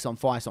many Alexis on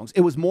Fire songs.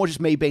 It was more just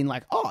me being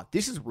like, oh,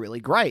 this is really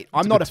great.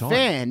 I'm not a good time.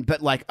 fan,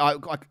 but like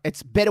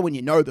it's better when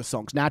you know the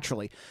songs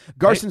naturally.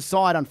 Ghost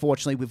Inside,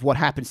 unfortunately, with what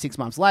happened 6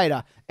 months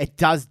later, it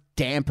does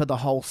damper the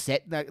whole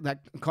set, that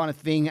kind of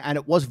thing, and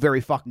it was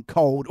very fucking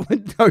cold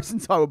when Ghost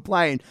Inside were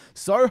playing.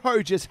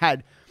 Soho just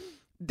had...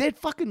 They're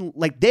fucking,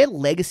 like, they're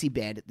legacy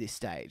band at this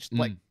stage.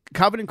 Like,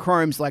 Covered in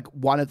Chrome's, like,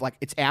 one of, like,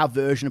 it's our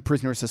version of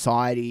Prisoner of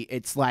Society.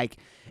 It's, like,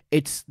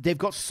 they've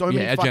got so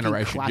many our fucking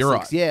generation. classics. You're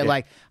right. Yeah, Yeah.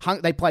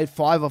 like, they played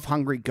 5 off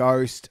Hungry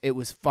Ghost. It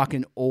was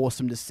fucking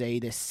awesome to see.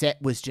 Their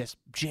set was just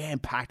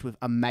jam-packed with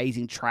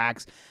amazing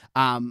tracks.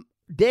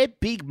 Their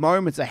big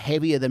moments are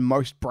heavier than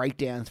most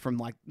breakdowns from,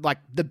 like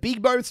the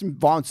big moments from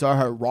Violent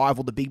Soho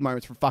rival the big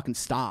moments from fucking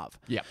Starve.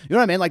 Yeah. You know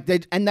what I mean? Like,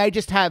 they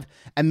just have,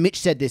 and Mitch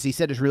said this, he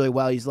said this really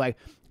well. He's like,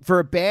 for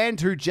a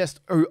band who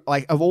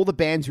like, of all the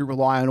bands who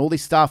rely on all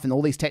this stuff and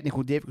all these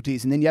technical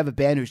difficulties, and then you have a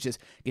band who's just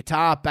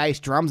guitar,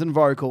 bass, drums, and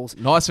vocals.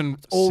 Nice and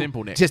all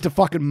simple, Nick. Just a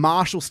fucking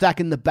Marshall stack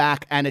in the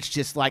back, and it's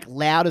just like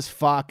loud as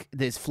fuck.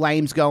 There's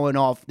flames going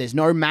off. There's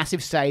no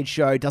massive stage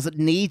show. Doesn't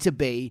need to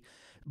be.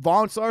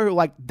 Violent Soho,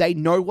 like, they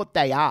know what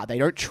they are. They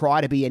don't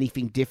try to be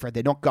anything different.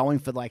 They're not going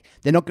for, like,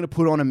 they're not going to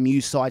put on a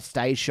Muse side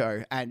stage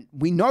show. And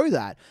we know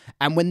that.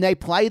 And when they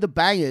play the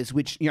bangers,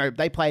 which, you know,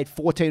 they played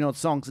 14 odd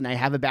songs and they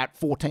have about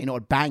 14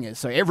 odd bangers.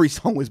 So every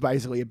song was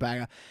basically a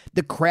banger.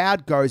 The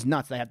crowd goes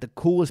nuts. They have the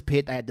coolest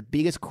pit. They had the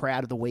biggest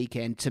crowd of the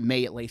weekend, to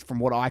me at least, from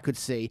what I could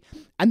see.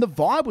 And the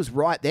vibe was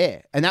right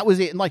there. And that was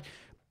it. And, like,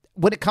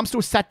 when it comes to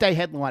a Saturday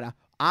headliner,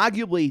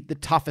 arguably the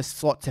toughest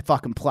slot to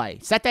fucking play.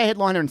 Saturday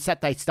headliner and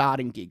Saturday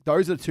starting gig.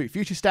 Those are the two.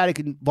 Future Static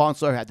and Violent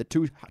Soho had the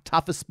two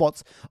toughest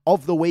spots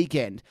of the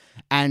weekend.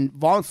 And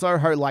Violent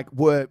Soho, like,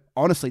 were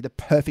honestly the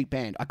perfect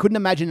band. I couldn't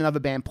imagine another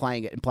band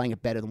playing it and playing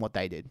it better than what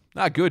they did.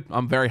 Ah, good.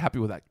 I'm very happy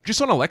with that.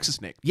 Just on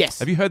Alexis, Nick. Yes.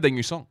 Have you heard their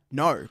new song?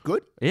 No.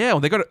 Good? Yeah, well,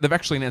 they've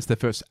actually announced their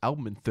first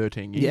album in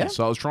 13 years. Yeah.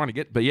 So I was trying to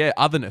get, but yeah,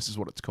 Otherness is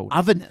what it's called.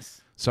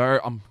 Ovenness.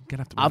 So I'm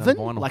gonna have to buy Oven?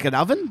 that vinyl. Like an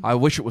oven? I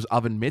wish it was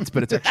Oven Mitts,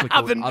 but it's actually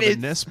called Oven Mitts.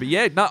 Otherness. But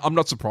yeah, no, I'm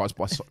not surprised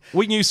by.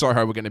 We knew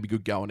Soho were going to be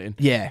good going in.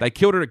 Yeah. they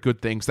killed it at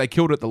good things. They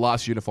killed it at the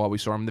last Unify we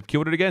saw them. They've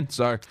killed it again.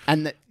 So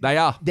And they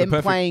are the them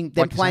perfect, playing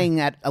like you say. playing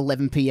at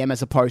 11 p.m.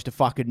 as opposed to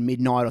fucking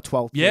midnight or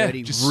 12:30 Yeah,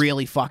 just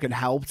really fucking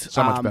helped.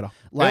 so much better.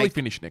 Early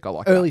finish, Nick. I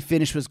like Early that.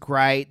 finish was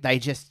great. They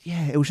just,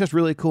 it was just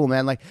really cool,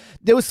 man. Like,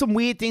 there was some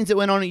weird things that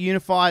went on at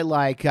Unify,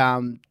 like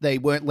they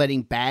weren't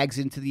letting bags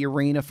into the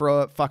arena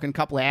for a fucking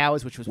couple of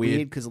hours, which was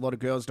weird because a lot of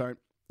girls don't.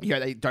 You know,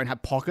 they don't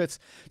have pockets.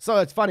 So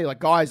it's funny, like,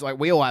 guys, like,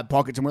 we all have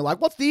pockets, and we're like,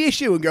 what's the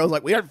issue? And girls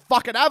like, we don't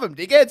fucking have them,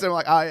 dickheads. And I'm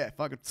like, oh, yeah,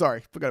 fucking,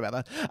 sorry, forgot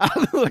about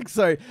that. Like,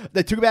 so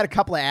they took about a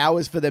couple of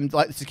hours for them,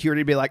 like,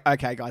 security to be like,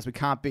 okay, guys, we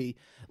can't be,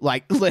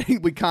 like,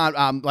 we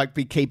can't, like,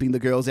 be keeping the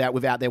girls out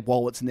without their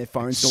wallets and their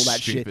phones and all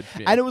that Stupid,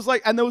 shit. yeah. And it was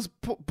like, and there was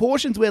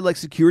portions where, like,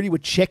 security were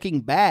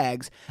checking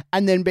bags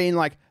and then being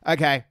like,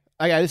 okay,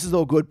 this is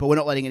all good, but we're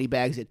not letting any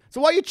bags in.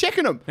 So why are you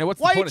checking them? Yeah, what's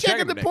the why are you point of checking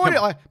checking the them? point?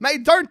 Come on. Like,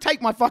 mate, don't take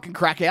my fucking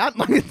crack out.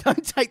 Like,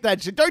 don't take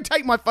that shit. Don't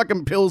take my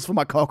fucking pills for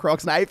my cock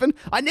rocks, Nathan.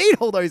 I need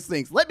all those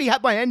things. Let me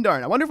have my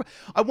endone.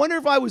 I wonder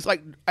if I was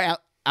like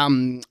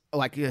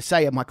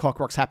say my cock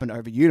rocks happened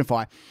over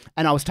Unify,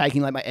 and I was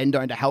taking like my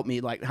endone to help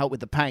with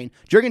the pain.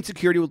 Do you reckon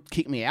security would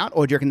kick me out,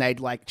 or do you reckon they'd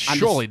like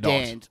Surely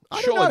understand? not.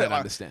 I don't Surely know. they'd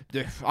understand.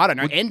 I don't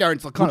know.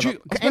 Endone's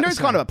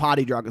kind of a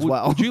party drug as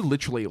well. Would you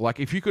literally,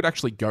 like, if you could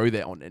actually go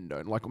there on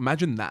Endone, like,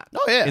 imagine that.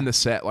 Oh, yeah. In the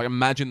set. Like,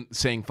 imagine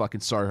seeing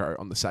fucking Soho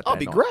on the Saturday That'd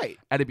be night. great.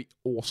 That'd be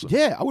awesome.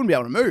 Yeah, I wouldn't be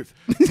able to move.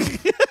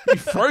 You're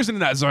frozen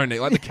in that zone,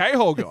 Nick, like the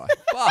K-hole guy.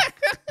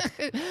 Fuck.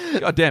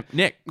 God damn.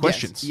 Nick,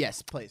 questions.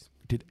 Yes, please.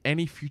 Did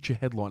any future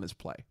headliners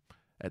play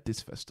at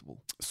this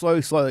festival?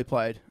 Slowly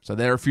played. So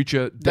they're a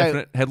future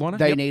definite headliner?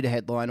 They Yep. need a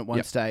headline at one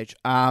Yep. stage.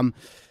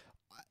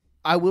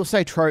 I will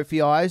say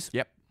Trophy Eyes.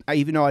 Yep.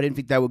 Even though I didn't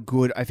think they were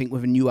good, I think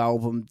with a new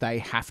album, they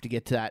have to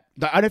get to that.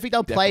 I don't think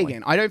they'll play Definitely.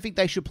 again. I don't think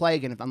they should play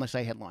again unless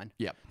they headline.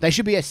 Yep. They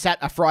should be a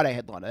Friday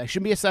headliner. They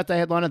shouldn't be a Saturday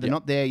headliner. They're Yep.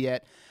 not there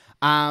yet.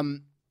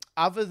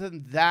 Other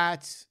than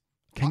that,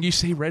 Can you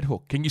see Red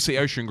Hook? Can you see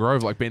Ocean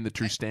Grove, like, being the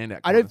true standout?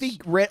 I don't guys?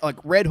 think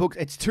Red Hook.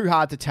 It's too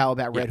hard to tell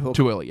about Red Hook.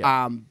 too early,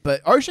 yeah. But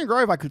Ocean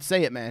Grove, I could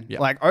see it, man. Yeah.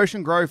 Like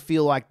Ocean Grove,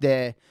 feel like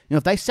they're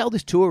if they sell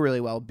this tour really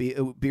well,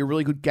 it would be a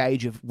really good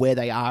gauge of where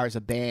they are as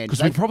a band.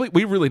 Because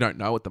we really don't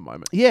know at the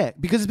moment. Yeah,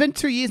 because it's been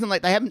 2 years and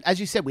like they haven't, as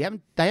you said, they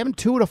haven't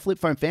toured a Flip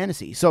Phone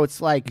Fantasy, so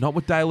it's like Not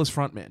with Dale as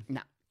frontman.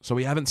 no. So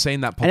we haven't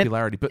seen that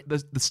popularity, but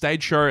the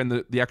stage show and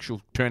the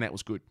actual turnout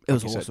was good. It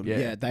was awesome.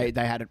 Yeah, they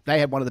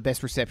had one of the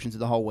best receptions of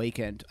the whole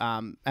weekend,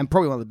 and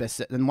probably one of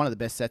the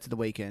best sets of the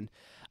weekend.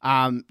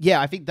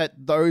 I think that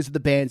those are the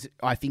bands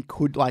I think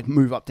could like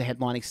move up to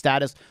headlining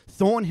status.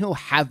 Thornhill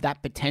have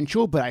that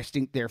potential, but I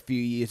think they're a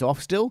few years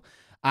off still.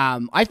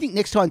 I think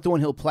next time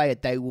Thornhill play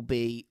it, they will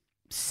be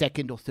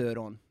second or third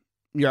on.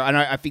 Yeah, and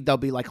I think they'll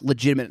be like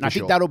legitimate. And I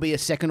think that'll be a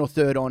second or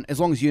third on as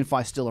long as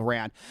Unify's still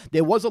around.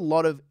 There was a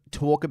lot of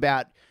talk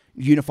about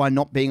Unify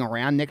not being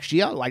around next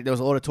year. Like there was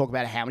a lot of talk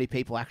about how many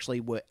people actually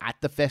were at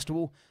the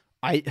festival.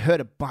 I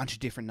heard a bunch of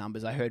different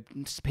numbers. I heard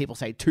people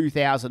say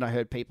 2,000. I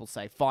heard people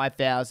say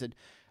 5,000.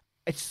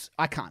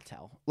 I can't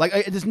tell.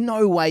 Like, there's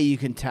no way you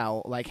can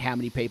tell, like, how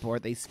many people are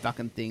at these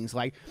fucking things.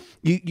 Like,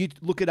 you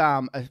look at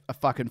a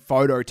fucking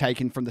photo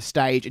taken from the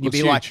stage, and you'd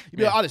be like,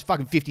 oh, there's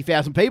fucking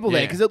 50,000 people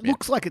there, because it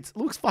looks like it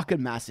looks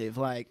fucking massive.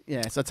 Like,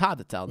 yeah, so it's hard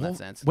to tell in that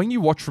sense. When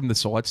you watch from the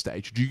side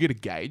stage, do you get a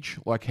gauge?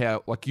 Like,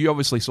 how, like, you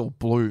obviously saw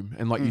Bloom,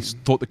 and, like, you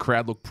thought the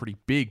crowd looked pretty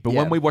big, but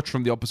when we watch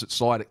from the opposite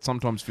side, it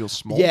sometimes feels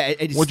small. Yeah,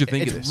 what do you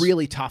think of this? It's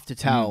really tough to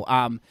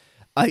tell.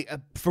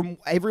 From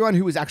everyone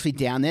who was actually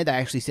down there, they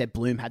actually said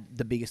Bloom had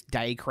the biggest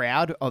day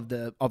crowd of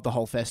the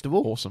whole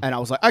festival. Awesome. And I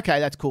was like, okay,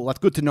 that's cool. That's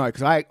good to know,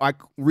 because I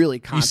really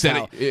can't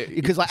tell.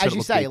 Because like, as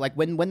you say, big. like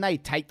when they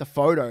take the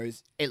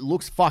photos, it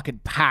looks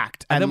fucking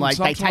packed, and like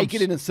they take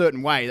it in a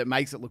certain way that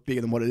makes it look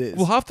bigger than what it is.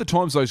 Well, half the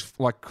times those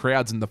like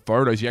crowds in the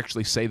photos, you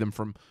actually see them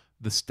from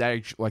the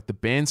stage, like the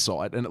band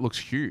side, and it looks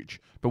huge.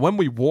 But when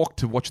we walk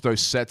to watch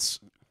those sets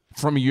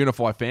from a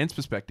Unify fan's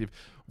perspective,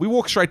 we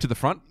walk straight to the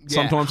front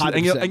sometimes,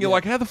 and you're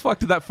like, how the fuck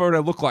did that photo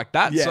look like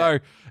that? Yeah. So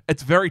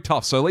it's very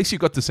tough. So at least you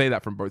got to see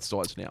that from both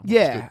sides now.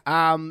 Yeah.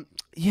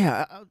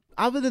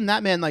 Other than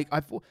that, man, like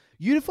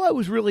Unify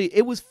was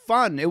it was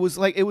fun. It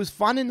was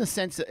fun in the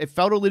sense that it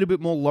felt a little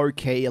bit more low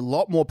key. A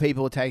lot more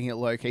people were taking it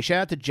low key.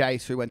 Shout out to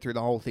Jace, who went through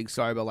the whole thing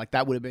sober. Like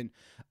that would have been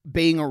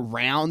being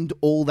around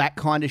all that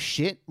kind of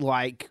shit.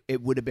 Like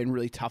it would have been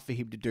really tough for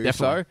him to do.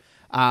 Definitely. So.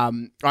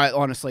 I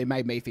honestly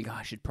made me think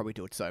I should probably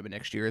do it sober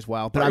next year as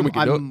well. But I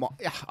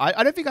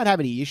don't think I'd have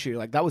any issue.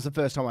 Like that was the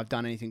first time I've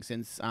done anything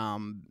since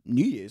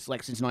New Year's,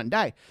 like since Night and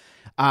Day.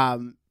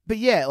 But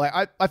yeah,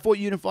 like I thought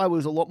Unify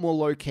was a lot more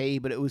low key,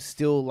 but it was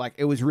still like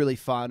it was really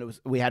fun.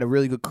 We had a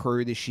really good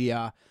crew this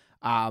year.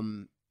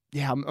 I'm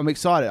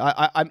excited.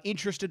 I'm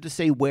interested to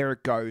see where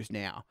it goes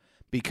now,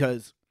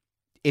 because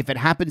if it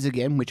happens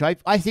again, which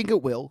I think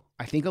it will,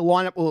 I think a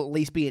lineup will at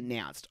least be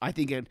announced. I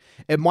think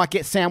it might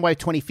get Soundwave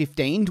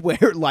 2015,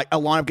 where like a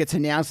lineup gets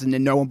announced and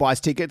then no one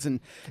buys tickets and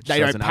they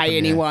don't pay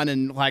anyone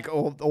and like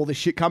all the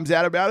shit comes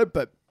out about it.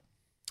 But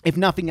if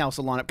nothing else,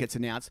 a lineup gets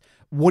announced.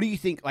 What do you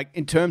think, like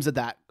in terms of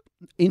that?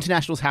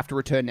 Internationals have to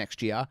return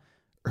next year.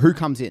 Who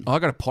comes in? I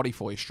got a potty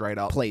for you straight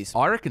up. Please.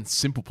 I reckon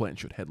Simple Plan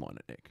should headline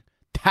it, Nick.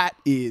 That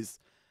is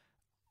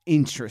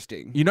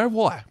interesting. You know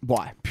why?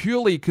 Why?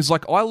 Purely because,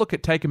 like, I look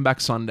at Taken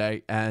Back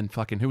Sunday and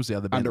fucking, who was the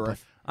other band? Under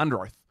Oath.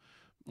 Under Oath.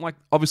 Like,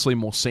 obviously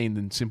more seen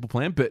than Simple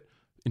Plan, but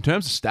in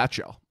terms of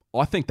stature,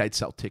 I think they'd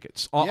sell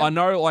tickets. I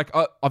know, like,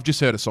 I've just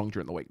heard a song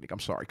during the week, Nick. I'm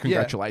sorry.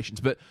 Congratulations.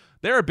 But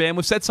they're a band.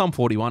 We've said Sum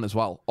 41 as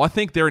well. I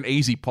think they're an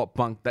easy pop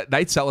punk.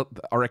 They'd sell,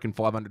 I reckon,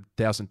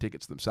 500,000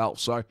 tickets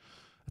themselves. So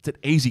it's an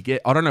easy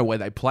get. I don't know where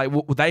they play.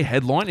 Would they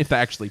headline if they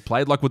actually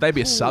played? Like, would they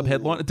be a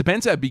sub-headline? It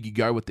depends how big you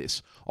go with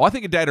this. I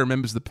think A Day to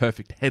Remember is the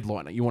perfect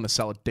headliner. You want to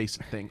sell a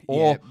decent thing.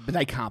 Or, but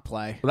they can't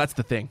play. Well, that's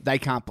the thing. They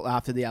can't,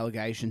 after the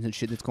allegations and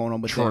shit that's going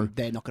on with them,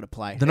 they're not going to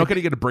play. They're not going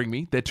to get to Bring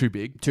Me. They're too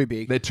big. Too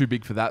big. They're too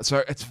big for that.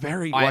 So it's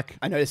very, I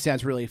know this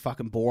sounds really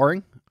fucking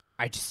boring.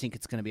 I just think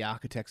it's going to be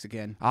Architects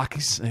again.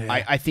 Architects.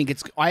 Yeah. I think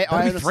it's...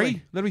 That'll be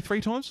three. That'll be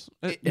 3 times?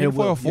 It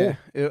will, or 4?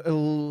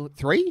 Yeah.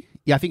 3?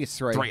 Yeah, I think it's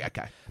 3. 3,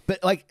 okay.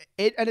 But like,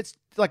 it's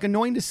like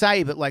annoying to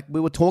say, but like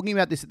we were talking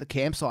about this at the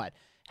campsite.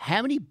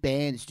 How many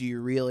bands do you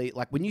really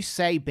like when you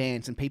say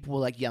bands and people were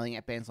like yelling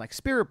at bands like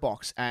Spirit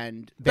Box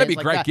and that'd be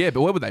like great, that. yeah.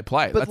 But where would they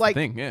play? But that's like,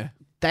 the thing,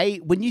 yeah.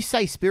 When you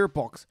say Spirit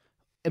Box,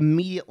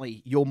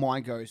 immediately your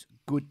mind goes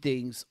good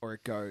things, or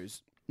it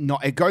goes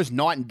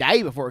Night and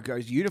Day before it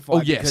goes Unify.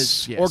 Oh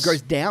yes. Or it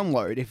goes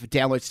Download if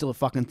Download's still a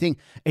fucking thing.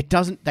 They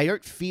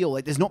don't feel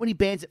like there's not many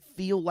bands that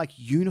feel like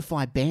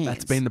Unify bands.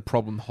 That's been the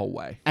problem the whole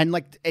way. And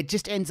like it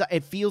just ends up,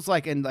 it feels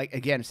like, and like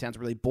again, it sounds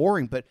really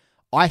boring, but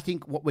I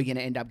think what we're going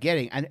to end up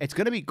getting, and it's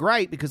going to be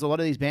great because a lot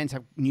of these bands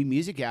have new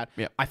music out.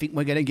 Yep. I think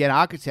we're going to get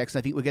Architects.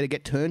 I think we're going to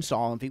get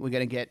Turnstile. I think we're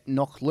going to get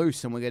Knocked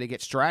Loose, and we're going to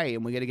get Stray,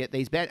 and we're going to get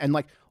these bands, and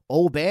like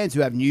all bands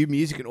who have new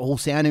music and all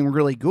sounding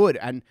really good,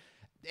 and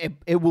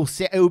it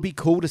will be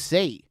cool to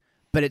see.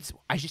 But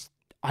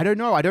I don't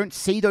know. I don't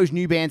see those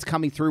new bands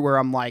coming through where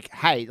I'm like,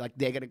 hey, like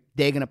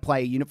they're gonna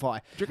play Unify.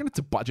 Do you reckon it's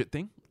a budget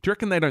thing? Do you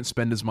reckon they don't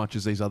spend as much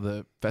as these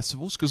other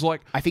festivals? Because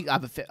like I think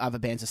other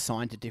bands are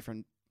signed to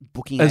different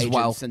booking as agents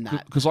well, and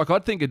that. Because like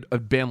I'd think a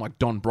band like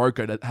Don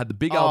Broco that had the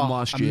big album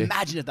last year.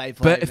 Imagine if they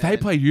played. But if they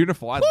play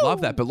Unify, I'd love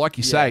that. But like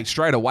you say,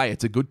 straight away,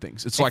 it's a good thing.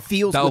 It's like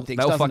feels they'll good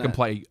things, fucking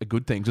play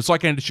good things. It's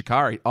like Ender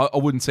Shikari. I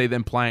wouldn't see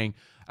them playing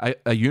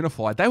a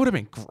Unified. They would have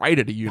been great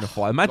at a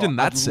Unified. Imagine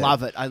that set. I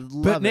love it. I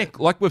love But it. Nick,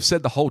 like we've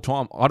said the whole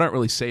time, I don't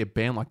really see a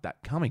band like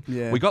that coming.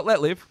 Yeah. We got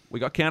Let Live, we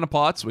got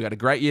Counterparts, we got a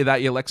great year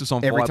that year. Lexus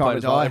on Every Fire Time played I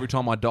as well. Die. Every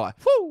Time I Die.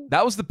 Woo!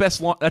 That was the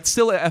best line. That's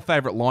still our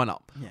favourite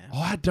lineup. Yeah.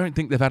 I don't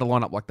think they've had a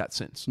lineup like that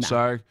since.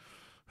 So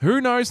who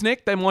knows,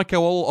 Nick? They might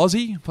go all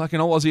Aussie, fucking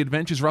all Aussie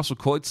Adventures, Russell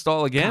Coit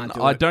style again. Can't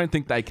do I it. don't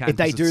think they can. If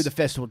they 'cause do, it's- the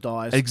festival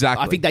dies.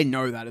 Exactly. I think they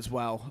know that as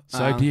well.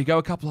 So do you go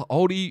a couple of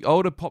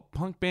older pop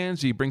punk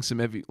bands? Do you bring some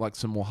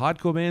some more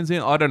hardcore bands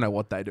in? I don't know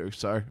what they do.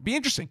 So it'd be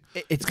interesting.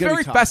 It's gonna be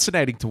very tough.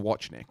 fascinating to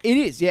watch, Nick. It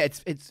is, yeah.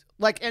 It's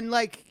like, and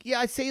like, yeah,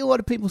 I see a lot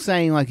of people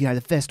saying like, the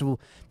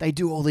festival, they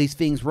do all these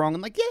things wrong,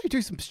 and like, yeah, they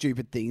do some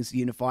stupid things,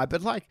 Unify,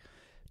 but like,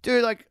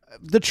 dude, like,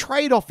 the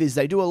trade-off is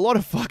they do a lot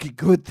of fucking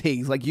good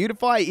things. Like,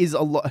 Unify is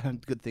a lot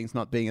good things,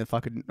 not being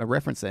a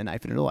reference there,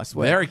 Nathan, at all, I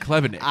swear. Very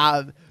clever, Nick.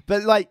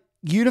 But like,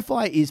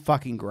 Unify is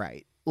fucking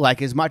great.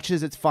 Like, as much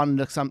as it's fun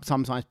to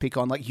sometimes pick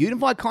on, like,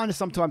 Unify kind of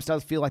sometimes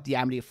does feel like the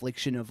Amity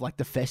Affliction of like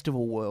the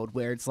festival world,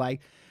 where it's like,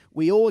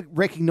 we all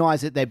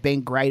recognize that they've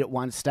been great at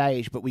one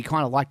stage, but we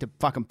kind of like to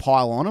fucking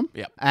pile on them.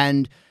 Yep.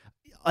 And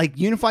like,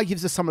 Unify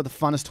gives us some of the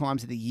funnest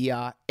times of the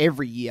year,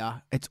 every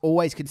year. It's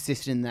always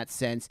consistent in that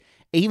sense.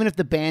 Even if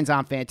the bands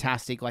aren't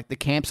fantastic, like, the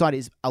campsite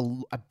is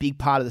a big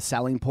part of the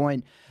selling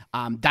point.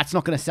 That's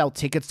not going to sell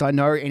tickets, I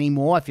know,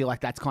 anymore. I feel like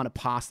that's kind of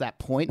past that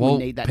point. Well,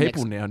 we need that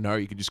people now know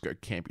you can just go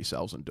camp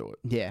yourselves and do it.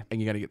 Yeah.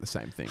 And you're going to get the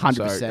same thing.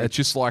 100%. So it's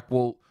just like,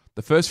 well,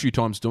 the first few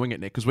times doing it,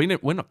 Nick, because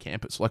we're not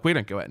campers. Like, we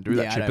don't go out and do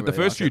that Yeah, I shit. don't But the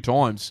really first like few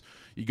times,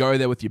 you go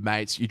there with your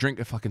mates, you drink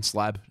a fucking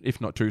slab,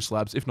 if not 2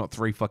 slabs, if not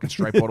 3 fucking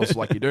straight bottles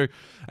like you do,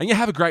 and you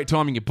have a great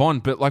time and you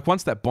bond. But like,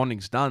 once that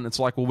bonding's done, it's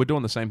like, well, we're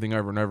doing the same thing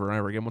over and over and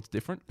over again. What's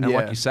different? And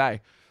like Yeah. you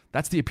say,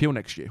 that's the appeal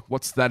next year.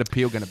 What's that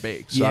appeal going to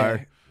be? So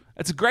Yeah.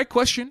 it's a great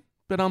question,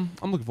 but I'm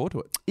looking forward to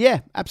it. Yeah,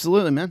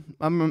 absolutely, man.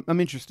 I'm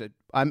interested.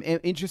 I'm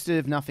interested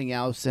if nothing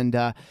else, and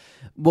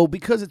well,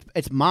 because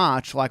it's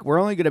March, like, we're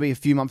only going to be a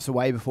few months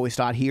away before we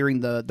start hearing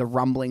the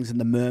rumblings and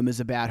the murmurs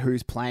about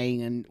who's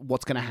playing and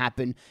what's going to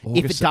happen.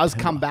 If it does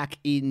come back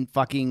in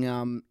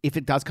if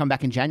it does come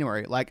back in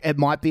January, like, it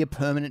might be a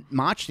permanent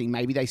March thing.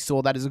 Maybe they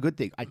saw that as a good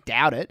thing. I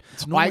doubt it.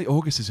 It's normally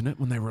August, isn't it,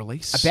 when they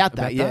release? About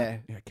that, yeah.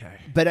 Okay.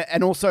 But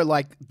and also,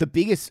 like, the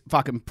biggest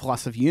fucking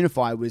plus of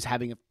Unify was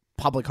having a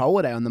public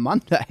holiday on the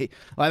Monday.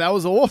 Like, that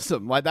was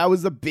awesome. Like, that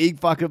was the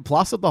big fucking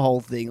plus of the whole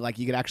thing. Like,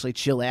 you could actually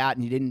chill out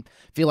and you didn't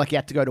feel like you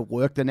had to go to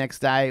work the next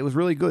day. It was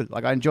really good.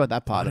 Like, I enjoyed that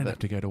I part of didn't it. have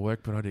to go to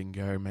work, but I didn't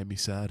go. It made me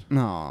sad.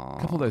 No. A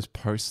couple of those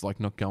posts,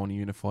 like not going to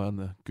Unify on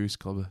the Goose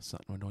Club, are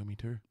starting to annoy me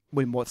too.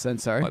 In what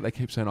sense, sorry? Like, they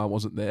keep saying I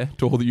wasn't there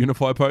to all the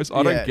Unify posts. I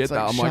Yeah, don't get it's that.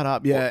 like, I'm shut like,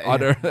 up. Yeah, I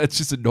don't. It's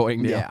just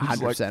annoying now. Yeah, I'm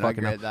just 100%, I fucking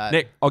agree hell. with that.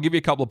 Nick, I'll give you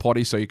a couple of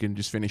potties so you can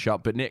just finish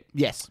up. But Nick,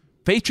 Yes.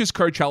 features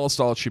Coachella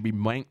style should be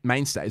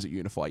mainstays at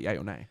Unify. Yay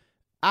or nay?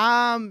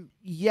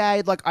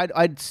 Yeah, like,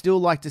 I'd still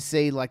like to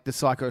see, like, the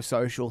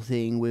psychosocial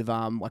thing with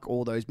like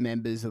all those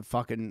members of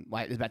fucking,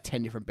 like, there's about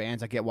 10 different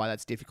bands. I get why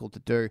that's difficult to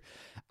do.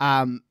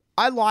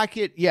 I like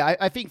it. Yeah,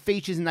 I think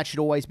features and that should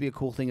always be a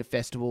cool thing at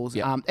festivals.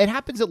 Yeah. It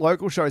happens at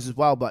local shows as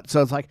well, but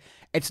so it's like,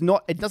 it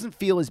doesn't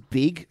feel as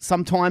big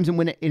sometimes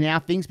in our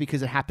things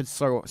because it happens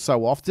so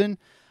often.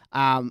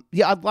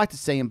 Yeah, I'd like to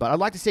see them, but I'd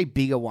like to see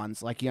bigger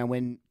ones, like,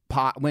 when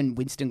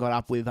Winston got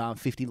up with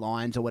 50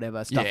 lines or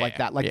whatever, stuff like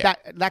that. Like,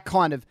 that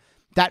kind of,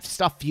 that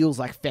stuff feels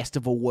like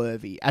festival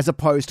worthy, as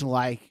opposed to,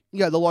 like,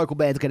 the local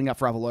bands getting up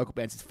for other local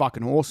bands. It's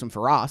fucking awesome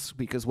for us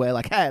because we're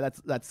like, hey,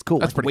 that's cool.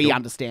 That's Like, pretty we cool.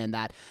 understand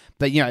that,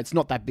 but it's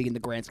not that big in the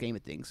grand scheme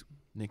of things.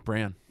 Nick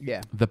Brown.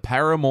 Yeah. The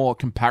Paramore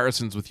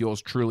comparisons with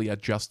yours truly are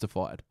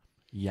justified.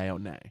 Yay or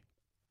nay?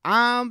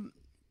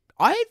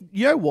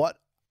 You know what?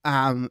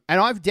 And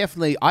I've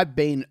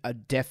been a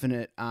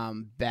definite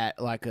bad,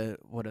 like,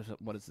 what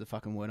is the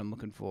fucking word I'm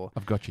looking for?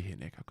 I've got you here,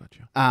 Nick. I've got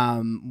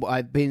you.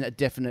 I've been a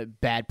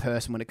definite bad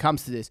person when it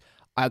comes to this.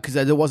 Because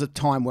there was a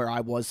time where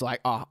I was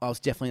like, I was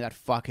definitely that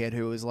fuckhead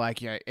who was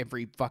like,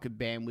 every fucking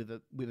band with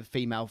a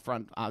female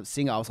front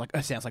singer, I was like,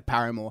 it sounds like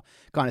Paramore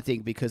kind of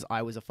thing, because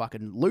I was a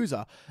fucking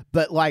loser.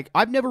 But, like,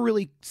 I've never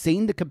really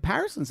seen the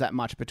comparisons that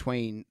much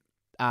between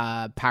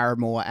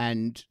Paramore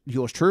and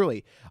yours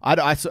truly.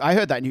 I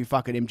heard that new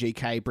fucking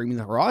MGK Bring Me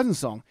the Horizon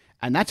song,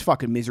 and that's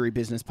fucking Misery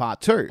Business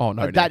Part 2. Oh,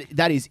 no,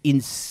 that is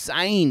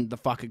insane, the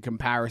fucking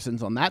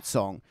comparisons on that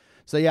song.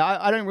 So, yeah,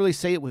 I don't really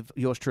see it with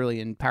yours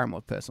truly and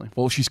Paramore, personally.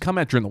 Well, she's come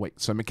out during the week.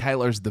 So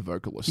Michaela is the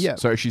vocalist. Yeah.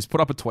 So she's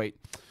put up a tweet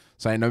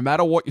saying no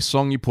matter what your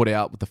song you put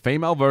out with the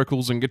female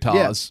vocals and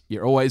guitars,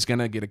 you're always going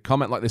to get a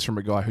comment like this from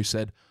a guy who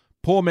said,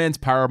 poor man's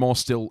Paramore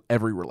still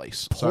every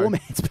release. Poor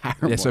man's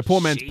Paramore. Yeah, so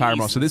poor man's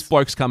Paramore. So this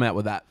bloke's come out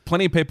with that.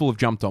 Plenty of people have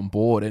jumped on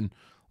board, and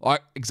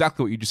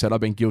exactly what you just said.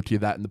 I've been guilty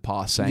of that in the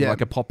past, saying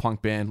like a pop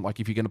punk band,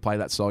 like if you're going to play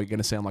that song, you're going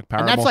to sound like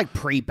Paramore. And that's like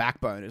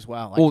pre-Backbone as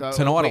well. Like, Well,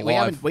 Tonight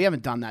Alive. We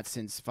haven't done that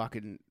since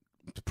fucking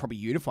probably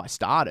Unify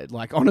started.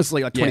 Like,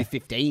 honestly, like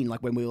 2015,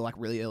 like when we were like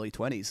really early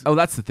 20s. Oh,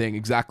 that's the thing,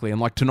 exactly.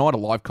 And like Tonight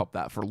Alive copped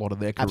that for a lot of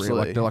their career.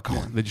 Absolutely. Like they're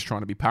like, they're just trying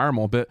to be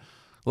Paramore. But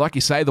like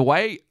you say, the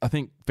way I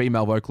think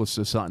female vocalists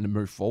are starting to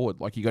move forward.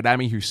 Like you got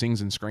Amy who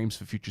sings and screams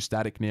for Future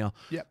Static now.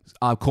 Yep.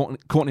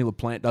 Courtney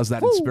LaPlante does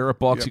that in Spirit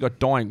Box. You got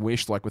Dying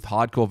Wish, like with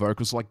hardcore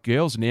vocals. Like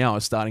girls now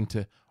are starting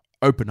to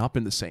open up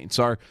in the scene.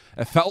 So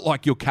it felt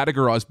like you're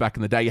categorized back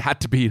in the day. You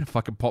had to be in a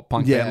fucking pop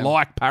punk band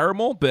like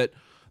Paramore, but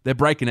they're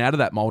breaking out of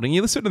that molding.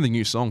 You listen to the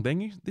new song,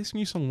 this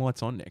new song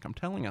lights on, Nick. I'm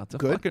telling you,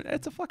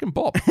 it's a fucking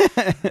bop.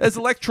 There's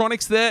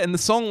electronics there, and the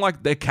song,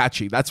 like, they're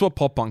catchy. That's what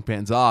pop punk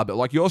bands are. But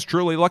like yours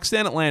truly, like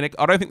Stan Atlantic,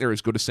 I don't think they're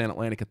as good as Stan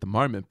Atlantic at the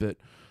moment, but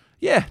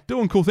yeah,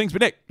 doing cool things.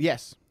 But Nick,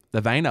 Yes.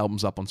 the Vane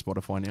album's up on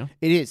Spotify now.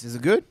 It is. Is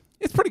it good?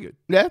 It's pretty good.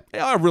 Yeah.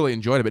 Yeah, I really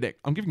enjoyed it. But Nick,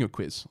 I'm giving you a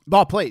quiz.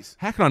 Oh, please.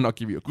 How can I not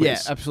give you a quiz?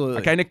 Yeah,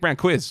 absolutely. Okay, Nick Brown,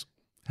 quiz.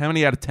 How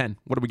many out of 10?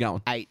 What are we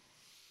going? 8.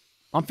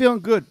 I'm feeling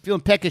good.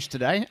 Feeling peckish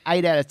today.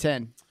 8 out of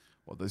 10.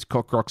 Well, those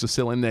cock rocks are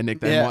still in there,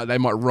 Nick. They Yeah.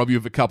 might rob you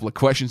of a couple of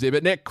questions there.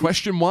 But Nick,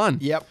 question 1.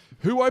 Yep.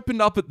 Who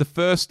opened up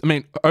first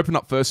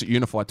at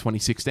Unify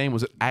 2016?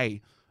 Was it A,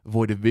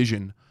 Void of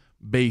Vision,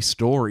 B,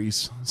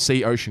 Stories,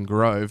 C, Ocean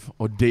Grove,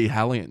 or D,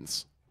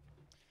 Hellions?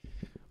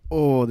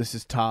 Oh, this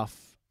is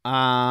tough.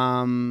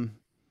 Earthcaller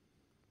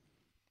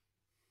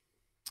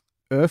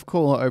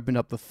opened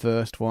up the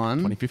first one.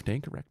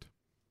 2015, correct.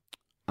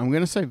 I'm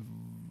going to say...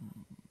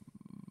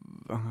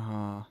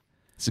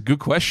 It's a good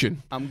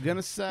question. I'm going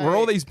to say... Where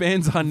all these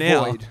bands are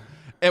now. Void.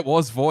 It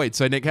was Void.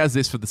 So Nick has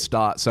this for the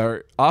start. So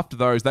after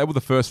those, they were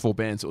the first 4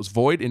 bands. It was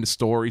Void, into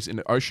Stories,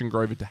 into Ocean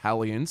Grove, into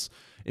Hellions,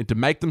 into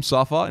Make Them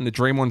Suffer, into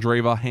Dream on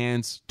Dreamer,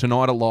 Hands,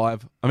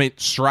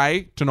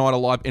 Stray, Tonight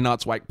Alive, in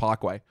Arts Wake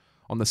Parkway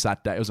on the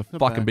Saturday. It was a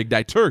fucking big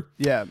day too.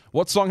 Yeah.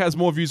 What song has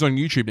more views on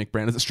YouTube, Nick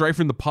Brown? Is it Stray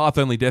from the Path,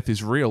 Only Death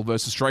is Real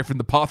versus Stray from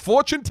the Path,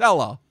 Fortune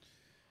Teller?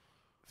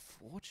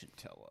 Fortune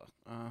Teller.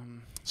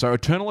 So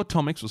Eternal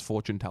Atomics was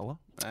Fortune Teller,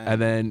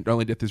 and then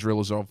Only Death is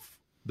Real is of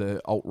the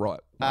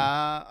alt-right.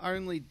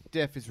 Only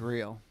Death is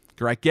Real.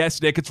 Great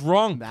guess, Nick. It's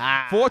wrong.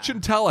 Nah.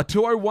 Fortune Teller,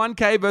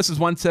 201K versus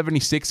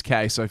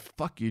 176K. So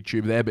fuck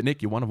YouTube there. But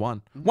Nick, you're 1 of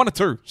 1. 1 of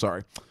 2,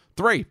 sorry.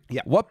 3.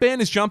 Yeah. What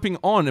band is jumping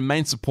on and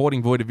main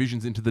supporting Void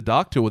Division's Into the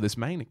Dark tour this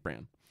May, Nick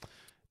Brown?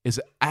 Is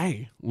it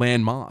A,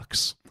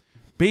 Landmarks,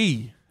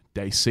 B,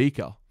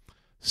 Dayseeker,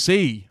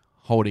 C,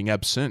 Holding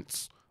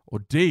Absence, or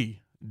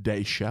D,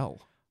 Day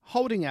Shell?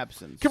 Holding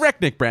Absence.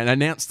 Correct, Nick Brown.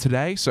 Announced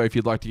today. So if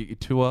you'd like to get your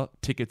tour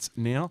tickets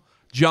now,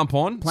 jump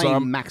on.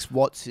 Playing Max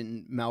Watts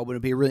in Melbourne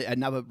would be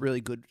another really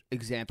good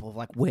example of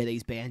like where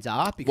these bands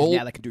are, because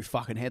now they can do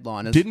fucking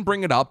headliners. Didn't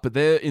bring it up, but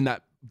they're in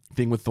that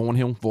thing with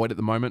Thornhill Void at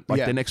the moment. Like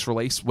their next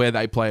release where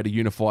they play at a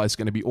Unify is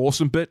going to be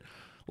awesome. But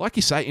like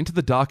you say, Into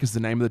the Dark is the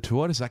name of the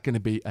tour. Is that going to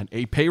be an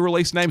EP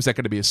release name? Is that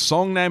going to be a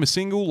song name, a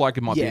single? Like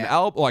it might be an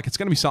album? Like it's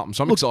going to be something.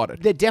 So I'm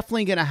excited. They're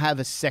definitely going to have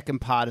a second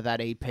part of that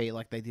EP,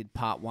 like they did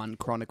part 1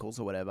 Chronicles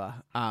or whatever.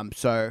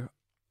 So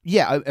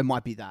yeah, it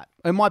might be that.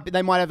 It might be.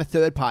 They might have a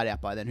third part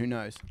out by then. Who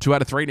knows? 2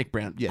 out of 3, Nick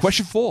Brown. Yes.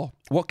 Question 4.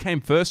 What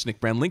came first, Nick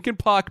Brown? Linkin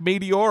Park,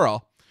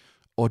 Meteora,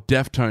 or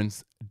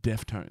Deftones,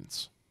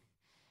 Deftones?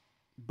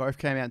 Both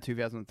came out in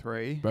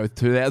 2003. Both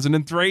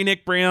 2003,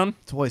 Nick Brown.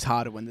 It's always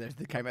harder when they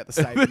came out the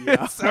same year.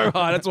 It's so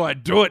hard. That's why I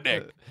do it,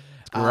 Nick.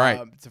 It's great.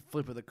 It's a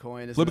flip of the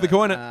coin. Isn't Flip of the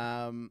coin.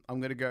 I'm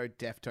going to go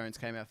Deftones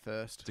came out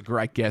first. It's a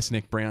great guess,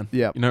 Nick Brown.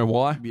 Yep. You know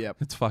why? Yep.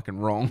 It's fucking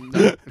wrong.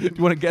 Do you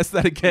want to guess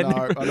that again?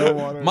 No, Nick? I don't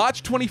want to.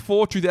 March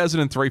 24,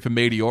 2003 for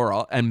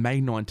Meteora, and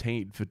May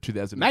 19 for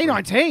 2003. May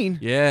 19?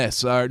 Yeah,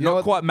 so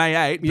not quite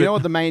May 8. You know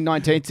what the May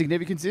 19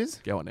 significance is?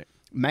 Go on, Nick.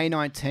 May Is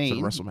 19.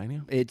 it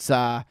WrestleMania? It's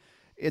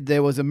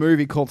there was a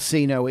movie called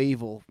See No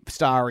Evil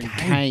starring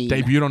Kane.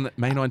 Debuted on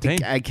May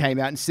 19. It came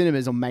out in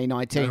cinemas on May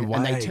 19, No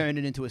and they way. turned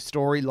it into a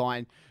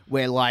storyline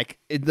where like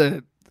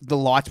the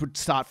lights would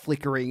start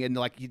flickering, and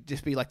like you'd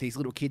just be like these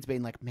little kids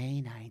being like May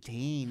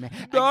 19.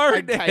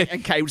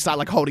 And Kane would start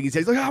like holding his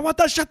head. He's like, "I want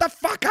to shut the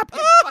fuck up."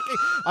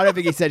 I don't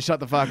think he said shut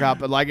the fuck up,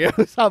 but like it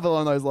was something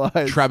along those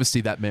lines.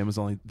 Travesty, that man was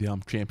only the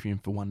champion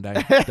for one day.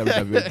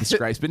 WWE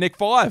disgrace. But Nick,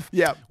 5.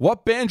 Yep.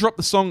 What band dropped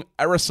the song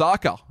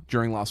Arasaka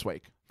during last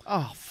week?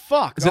 Oh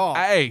fuck! Is it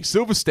A,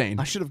 Silverstein,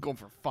 I should have gone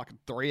for a fucking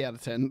 3 out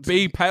of 10.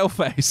 B,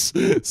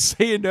 Paleface,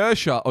 C,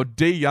 Inertia, or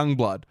D,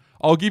 Youngblood?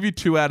 I'll give you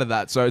 2 out of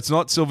that. So it's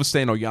not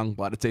Silverstein or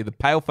Youngblood. It's either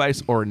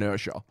Paleface or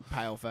Inertia.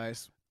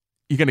 Paleface.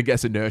 You're going to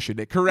guess Inertia,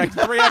 Nick. Correct.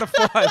 3 out of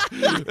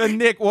 5. And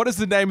Nick, what is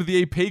the name of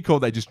the EP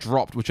called they just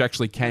dropped, which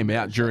actually came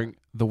out during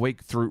the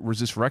week through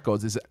Resist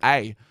Records? Is it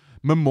A,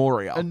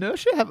 Memoria?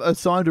 Inertia have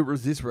assigned to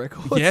Resist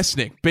Records. Yes,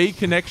 Nick. B,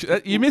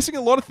 Connection. You're missing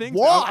a lot of things.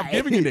 Why? I'm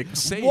giving you, Nick.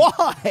 C.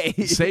 Why?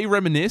 C,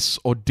 Reminisce,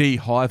 or D,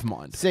 Hive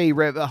Mind? C,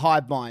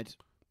 Hive Mind.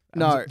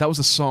 No. That was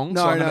a song,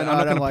 No, so I'm no,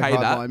 not going to like pay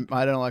Hive that. Mind.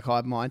 I don't like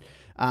Hive Mind.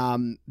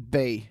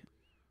 B.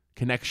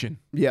 Connection.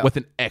 Yeah. With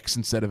an X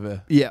instead of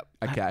a... Yeah.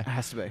 Okay. It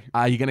has to be.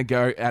 You're going to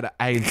go out of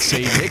A and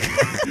C,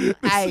 Nick.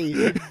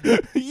 A.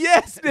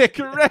 Yes, Nick,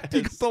 correct.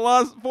 You got the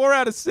last 4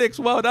 out of 6.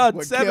 Well done.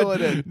 We're 7.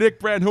 killing it. Nick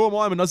Brown, who am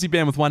I? I'm an Aussie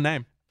band with one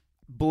name.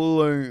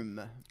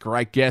 Bloom.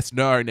 Great guess.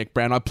 No, Nick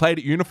Brown. I played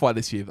at Unify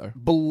this year, though.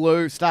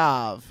 Blue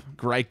Starve.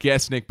 Great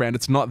guess, Nick Brown.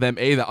 It's not them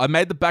either. I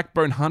made the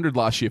Backbone 100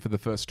 last year for the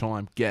first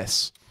time.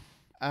 Guess.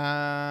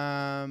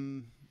 That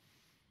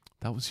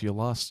That was your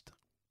last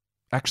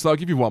Actually, I'll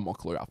give you one more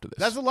clue after this.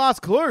 That's the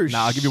last clue. No,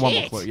 I'll give you one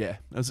more clue. Yeah,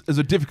 it was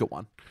a difficult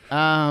one.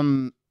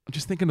 I'm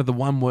just thinking of the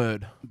one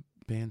word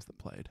bands that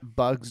played.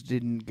 Bugs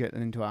didn't get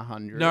into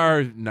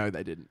 100. No,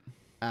 they didn't.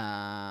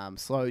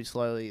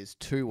 Slowly is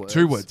 2 words.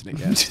 2 words, Nick.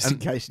 Yeah. Just in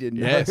case you didn't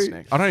know. Yes,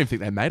 Nick. I don't even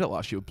think they made it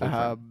last year with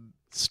Blueprint.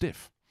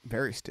 Stiff.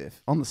 Very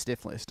stiff. On the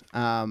stiff list.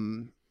 I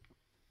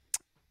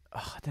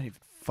don't even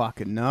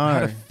fucking know. I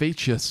had a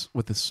feature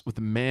with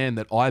a man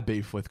that I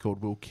beef with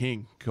called Will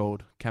King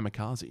called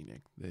Kamikaze,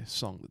 Nick. Their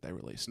song that they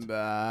released.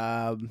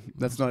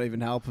 That's not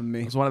even helping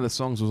me. It was one of the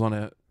songs was on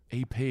a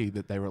EP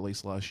that they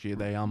released last year.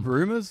 They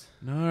Rumors?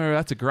 No,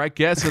 that's a great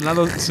guess.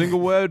 Another single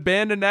word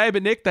band and name,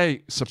 but Nick,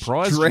 they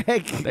surprised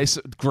Drake.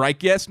 you. Great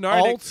guess. No,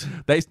 Alt.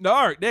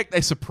 Nick,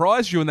 they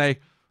surprised you and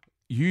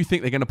you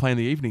think they're going to play in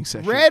the evening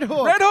session. Red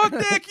Hook. Red Hook,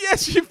 Nick.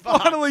 Yes, you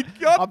finally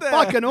got I'm there.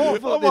 fucking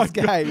awful at my this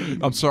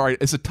game. I'm sorry.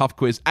 It's a tough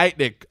quiz. 8,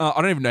 Nick. I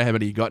don't even know how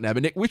many you got now,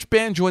 but Nick, which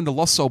band joined the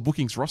Lost Soul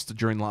Bookings roster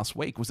during last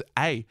week? Was it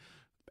A?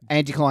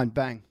 Anticline,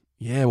 bang.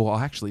 Yeah, well,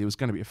 actually, it was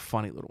going to be a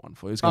funny little one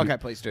for you. Okay,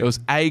 please do. It was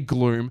A,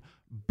 Gloom,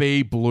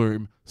 B,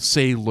 Bloom,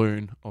 C,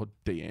 Loon, or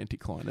D,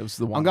 Anticline. It was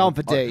the one. I'm going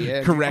for D,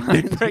 yeah. Correct,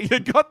 Nick. You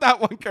got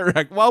that one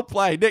correct. Well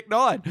played, Nick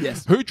 9.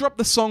 Yes. Who dropped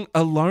the song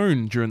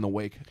Alone during the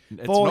week?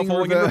 It's Falling not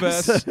Falling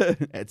Reverse. in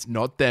Reverse. It's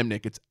not them,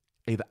 Nick. It's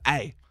either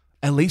A,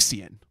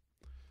 Elysian,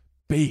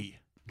 B,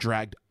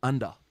 Dragged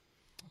Under,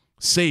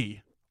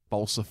 C,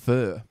 Balsa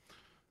Fur,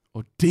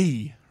 or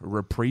D,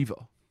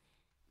 Repriever.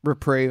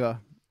 Repriever.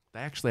 They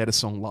actually had a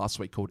song last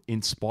week called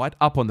Inspired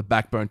up on the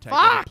Backbone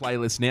Takeover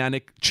playlist now,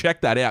 Nick.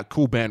 Check that out.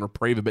 Cool band,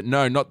 Repriever. But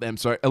no, not them.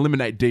 So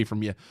eliminate D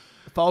from you.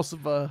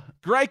 Falsifier.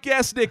 Great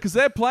guess, Nick, because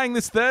they're playing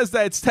this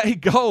Thursday at Stay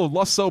Gold.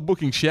 Lost Soul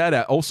Booking shout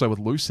out. Also with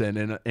Loose End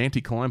and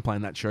Anticline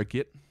playing that show.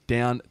 Get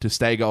down to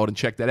Stay Gold and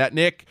check that out.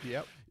 Nick,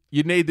 Yep.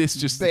 you need this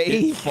just to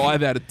B. get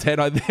 5 out of 10,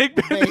 I think.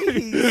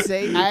 B,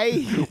 C,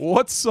 A.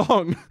 What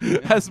song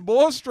has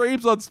more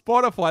streams on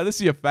Spotify? This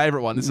is your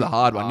favorite one. This is a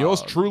hard one.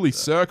 Yours truly,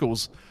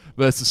 Circles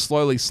versus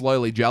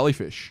Slowly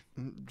Jellyfish.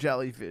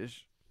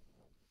 Jellyfish.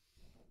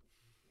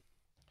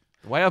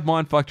 The way I've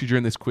mind fucked you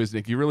during this quiz,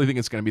 Nick, you really think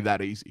it's going to be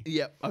that easy?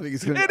 Yep, I think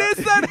it's going to It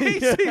is that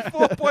easy.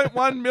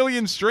 4.1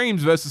 million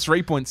streams versus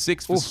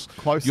 3.6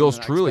 for closer yours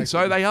than I truly.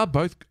 expected. So they are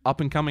both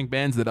up-and-coming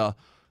bands that are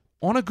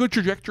on a good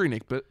trajectory,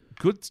 Nick, but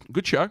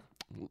good show.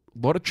 A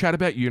lot of chat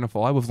about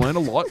Unify. We've learned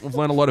a lot. We've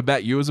learned a lot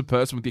about you as a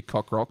person with your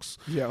cock rocks.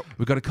 Yep.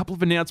 We've got a couple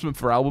of announcements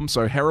for albums.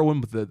 So Heroin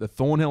with the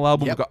Thornhill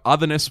album. Yep. We've got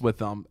Otherness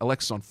with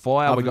Alexis on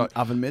Fire. We got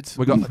Oven Mitts.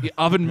 We got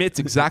Oven Mitts,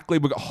 exactly.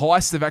 We've got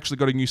Heist. They've actually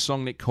got a new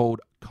song, Nick,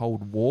 called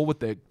Cold War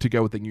to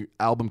go with the new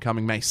album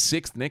coming May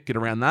 6th, Nick. Get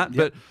around that.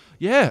 But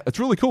yeah, it's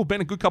really cool.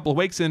 Been a good couple of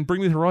weeks, and Bring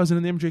Me the Horizon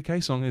and the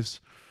MGK song is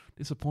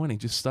disappointing.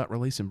 Just start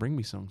releasing Bring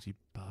Me songs, you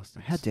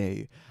bastards. How dare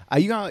you? Are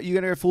you going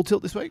to go full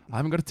tilt this week? I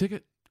haven't got a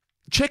ticket.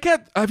 Check out,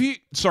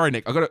 sorry,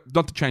 Nick, I got to,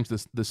 not to change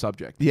the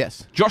subject.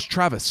 Yes. Josh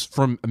Travis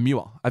from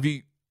Amua,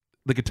 the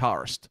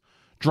guitarist,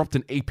 dropped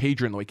an EP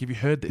during the week. Have you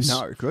heard this?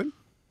 No, good.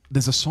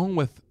 There's a song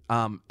with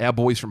our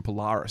boys from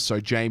Polaris, so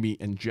Jamie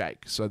and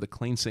Jake, so the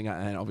clean singer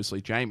and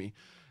obviously Jamie.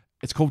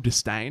 It's called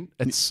Disdain.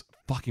 It's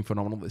fucking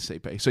phenomenal, this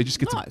EP. So he just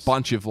gets Nice. a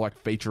bunch of like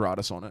feature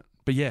artists on it.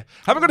 But yeah,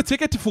 haven't got a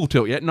ticket to Full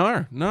Tilt yet.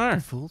 No.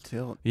 Full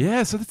tilt.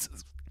 Yeah, so that's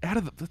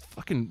that's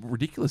fucking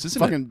ridiculous, isn't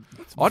Fucking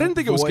it? I didn't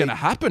think it was going to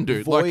happen,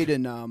 dude. Void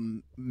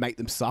and make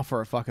them suffer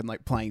a fucking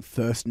like playing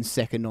first and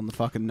second on the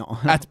fucking.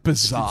 That's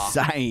bizarre.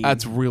 Insane.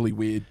 That's really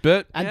weird.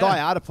 But And yeah. Die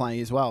Art playing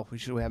as well. We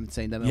haven't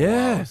seen them in a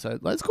Yeah. while. So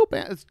that's cool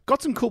band. It's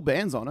got some cool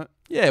bands on it.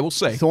 Yeah, we'll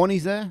see.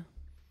 Thorny's there.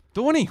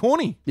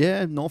 Horny.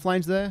 Yeah, North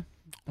Lane's there.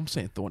 I'm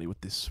saying Thorny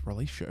with this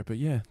release show, but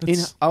yeah.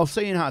 I'll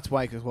see In Heart's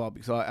Wake as well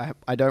because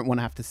I don't want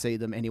to have to see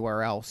them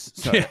anywhere else.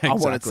 So Yeah, I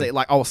want to exactly.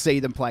 see I'll see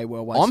them play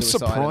World Wide I'm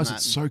Suicide and surprised that.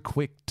 it's so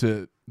quick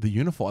to the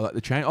Unify, like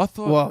the change. I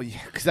thought Well, yeah,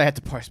 because they had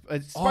to post.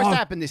 It's supposed Oh. to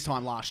happen this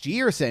time last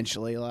year,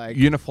 essentially. Like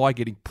Unify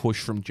getting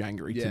pushed from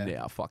January Yeah. to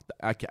now. Fuck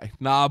that. Okay.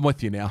 Nah, I'm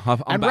with you now.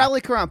 I'm and back.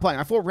 Relica aren't playing.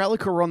 I thought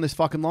Relica were on this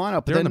fucking lineup,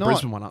 but They're they're in the not.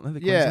 Brisbane one, aren't they?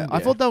 The Yeah, Queensland?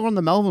 I thought they were on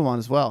the Melbourne one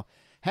as well.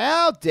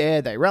 How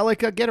dare they?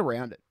 Relica, get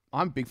around it.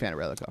 I'm a big fan of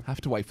Relica.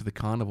 Have to wait for the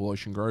Carnival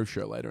Ocean Grove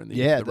show later in the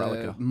year. Yeah, for the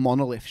Relica.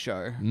 Monolith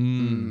show.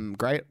 Mm.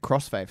 Great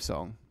Crossfave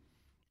song.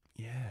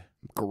 Yeah.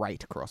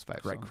 Great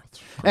Crossfave Great. song.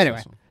 cross Anyway,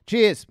 song.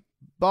 cheers.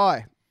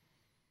 Bye.